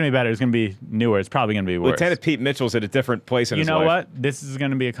 Lieutenant- it's not going to be better. It's going to be newer. It's probably going to be worse. Lieutenant Pete Mitchell's at a different place in You his know life. what? This is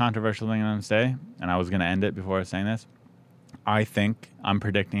going to be a controversial thing I'm going to say, and I was going to end it before I was saying this. I think, I'm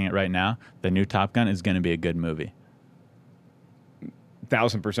predicting it right now, the new Top Gun is going to be a good movie.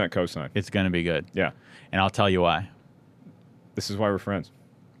 1000% cosign. It's going to be good. Yeah. And I'll tell you why. This is why we're friends.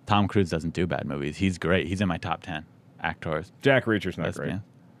 Tom Cruise doesn't do bad movies. He's great. He's in my top 10 actors. Jack Reacher's not Lesbian. great.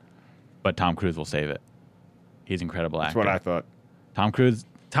 But Tom Cruise will save it. He's an incredible That's actor. what I thought. Tom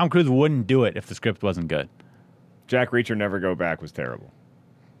Cruise wouldn't do it if the script wasn't good. Jack Reacher Never Go Back was terrible.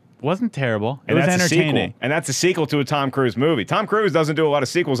 Wasn't terrible. It And was that's a entertaining. sequel. And that's a sequel to a Tom Cruise movie. Tom Cruise doesn't do a lot of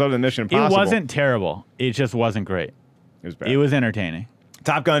sequels other than Mission It Impossible. wasn't terrible. It just wasn't great. It was bad. It was entertaining.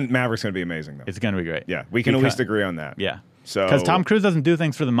 Top Gun Maverick's going to be amazing, though. It's going to be great. Yeah, we can at Because- least agree on that. Yeah. So Because Tom Cruise doesn't do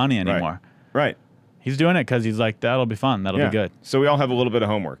things for the money anymore. Right. He's doing it because he's like, that'll be fun. That'll Yeah. be good. So we all have a little bit of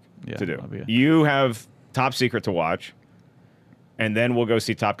homework Yeah, to do. that'll be good. You have Top Secret to watch, and then we'll go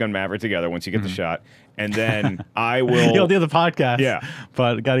see Top Gun Maverick together once you get the shot. And then I will. You'll do the podcast. Yeah.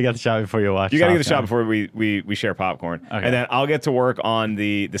 But got to get the shot before you watch. You got to get the Top shot Gun. before we share popcorn. Okay. And then I'll get to work on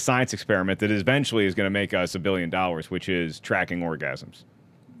the science experiment that eventually is going to make us $1 billion, which is tracking orgasms.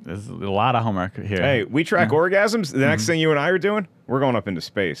 There's a lot of homework here. Hey, we track orgasms. The next thing you and I are doing, we're going up into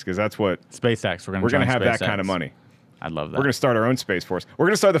space because that's what SpaceX. We're we're going going to have that kind of money. I'd love that. We're going to start our own space force. We're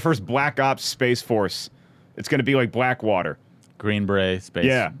going to start the first Black Ops Space Force. It's going to be like Blackwater. Green Beret Space.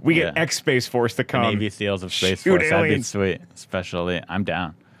 Yeah, we get X Space Force to come. Navy SEALs of Space shoot Force. That'd be aliens. sweet. Especially, I'm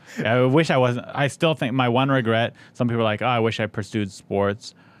down. I wish I wasn't. I still think my one regret. Some people are like, oh, I wish I pursued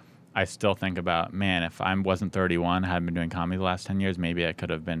sports. I still think about, man, if I wasn't 31, hadn't been doing comedy the last 10 years, maybe I could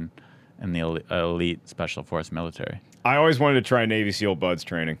have been in the elite special force military. I always wanted to try Navy SEAL Buds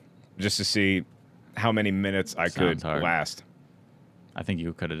training just to see how many minutes I Sounds could hard. last. I think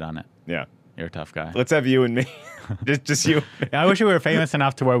you could have done it. Yeah. You're a tough guy. Let's have you and me. just you. I wish we were famous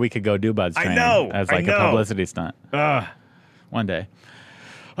enough to where we could go do buds I training know, as I like a know. publicity stunt one day.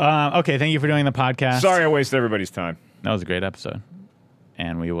 Okay, thank you for doing the podcast. Sorry I wasted everybody's time. That was a great episode.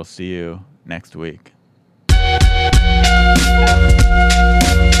 and we will see you next week.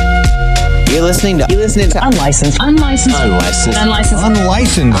 You're listening to Unlicensed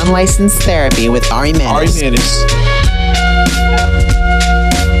Therapy with Ari Manis.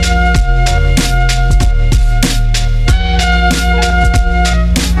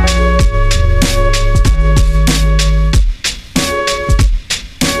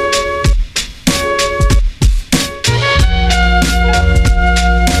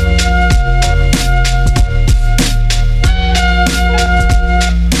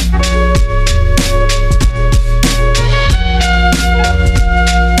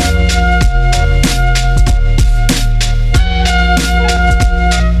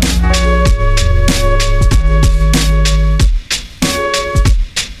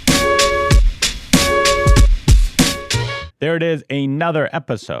 There it is, another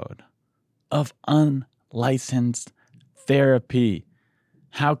episode of Unlicensed Therapy.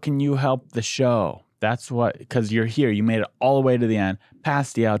 How can you help the show? That's what, because you're here. You made it all the way to the end,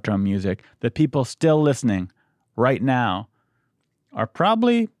 past the outro music. The people still listening right now are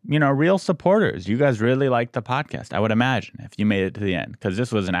probably, real supporters. You guys really like the podcast, I would imagine, if you made it to the end, because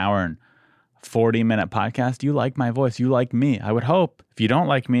this was an hour and 40-minute podcast. You like my voice. You like me. I would hope. If you don't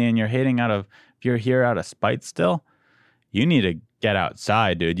like me and you're if you're here out of spite still, you need to get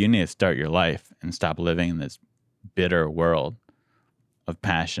outside, dude. You need to start your life and stop living in this bitter world of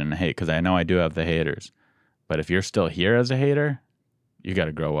passion and hate, because I know I do have the haters. But if you're still here as a hater, you got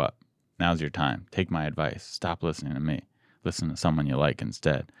to grow up. Now's your time. Take my advice. Stop listening to me. Listen to someone you like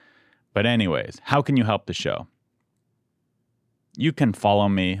instead. But anyways, how can you help the show? You can follow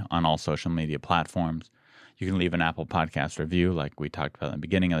me on all social media platforms. You can leave an Apple Podcast review like we talked about in the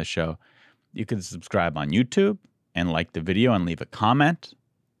beginning of the show. You can subscribe on YouTube and like the video and leave a comment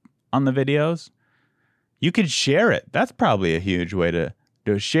on the videos. You could share it. That's probably a huge way to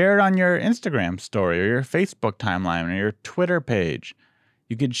do it. Share it on your Instagram story or your Facebook timeline or your Twitter page.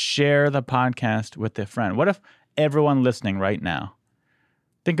 You could share the podcast with a friend. What if everyone listening right now,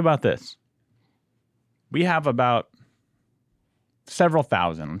 think about this. We have about several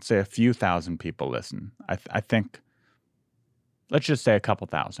thousand, let's say a few thousand people listen. I think, let's just say a couple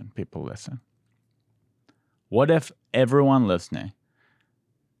thousand people listen. What if everyone listening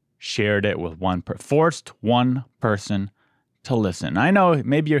shared it with forced one person to listen? I know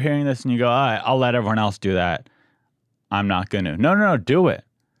maybe you're hearing this and you go, all right, I'll let everyone else do that. I'm not going to. No, do it.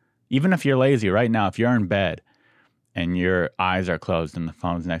 Even if you're lazy right now, if you're in bed and your eyes are closed and the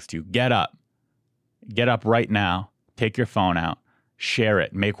phone's next to you, get up. Get up right now. Take your phone out. Share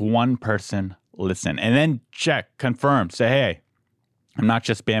it. Make one person listen. And then check, confirm. Say, hey, I'm not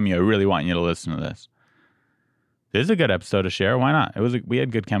just spamming you. I really want you to listen to this. This is a good episode to share. Why not? We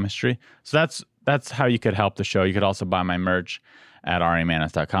had good chemistry. So that's how you could help the show. You could also buy my merch at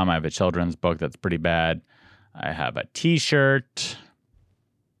arimanis.com. I have a children's book that's pretty bad. I have a t-shirt.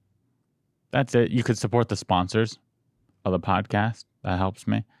 That's it. You could support the sponsors of the podcast. That helps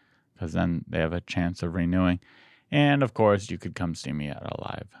me because then they have a chance of renewing. And of course, you could come see me at a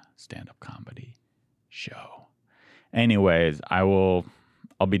live stand-up comedy show. Anyways, I'll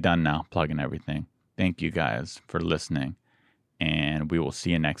be done now plugging everything. Thank you guys for listening, and we will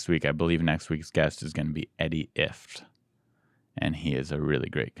see you next week. I believe next week's guest is going to be Eddie Ifft, and he is a really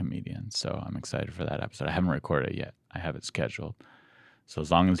great comedian, so I'm excited for that episode. I haven't recorded it yet. I have it scheduled. So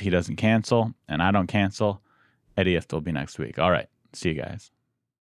as long as he doesn't cancel and I don't cancel, Eddie Ifft will be next week. All right. See you guys.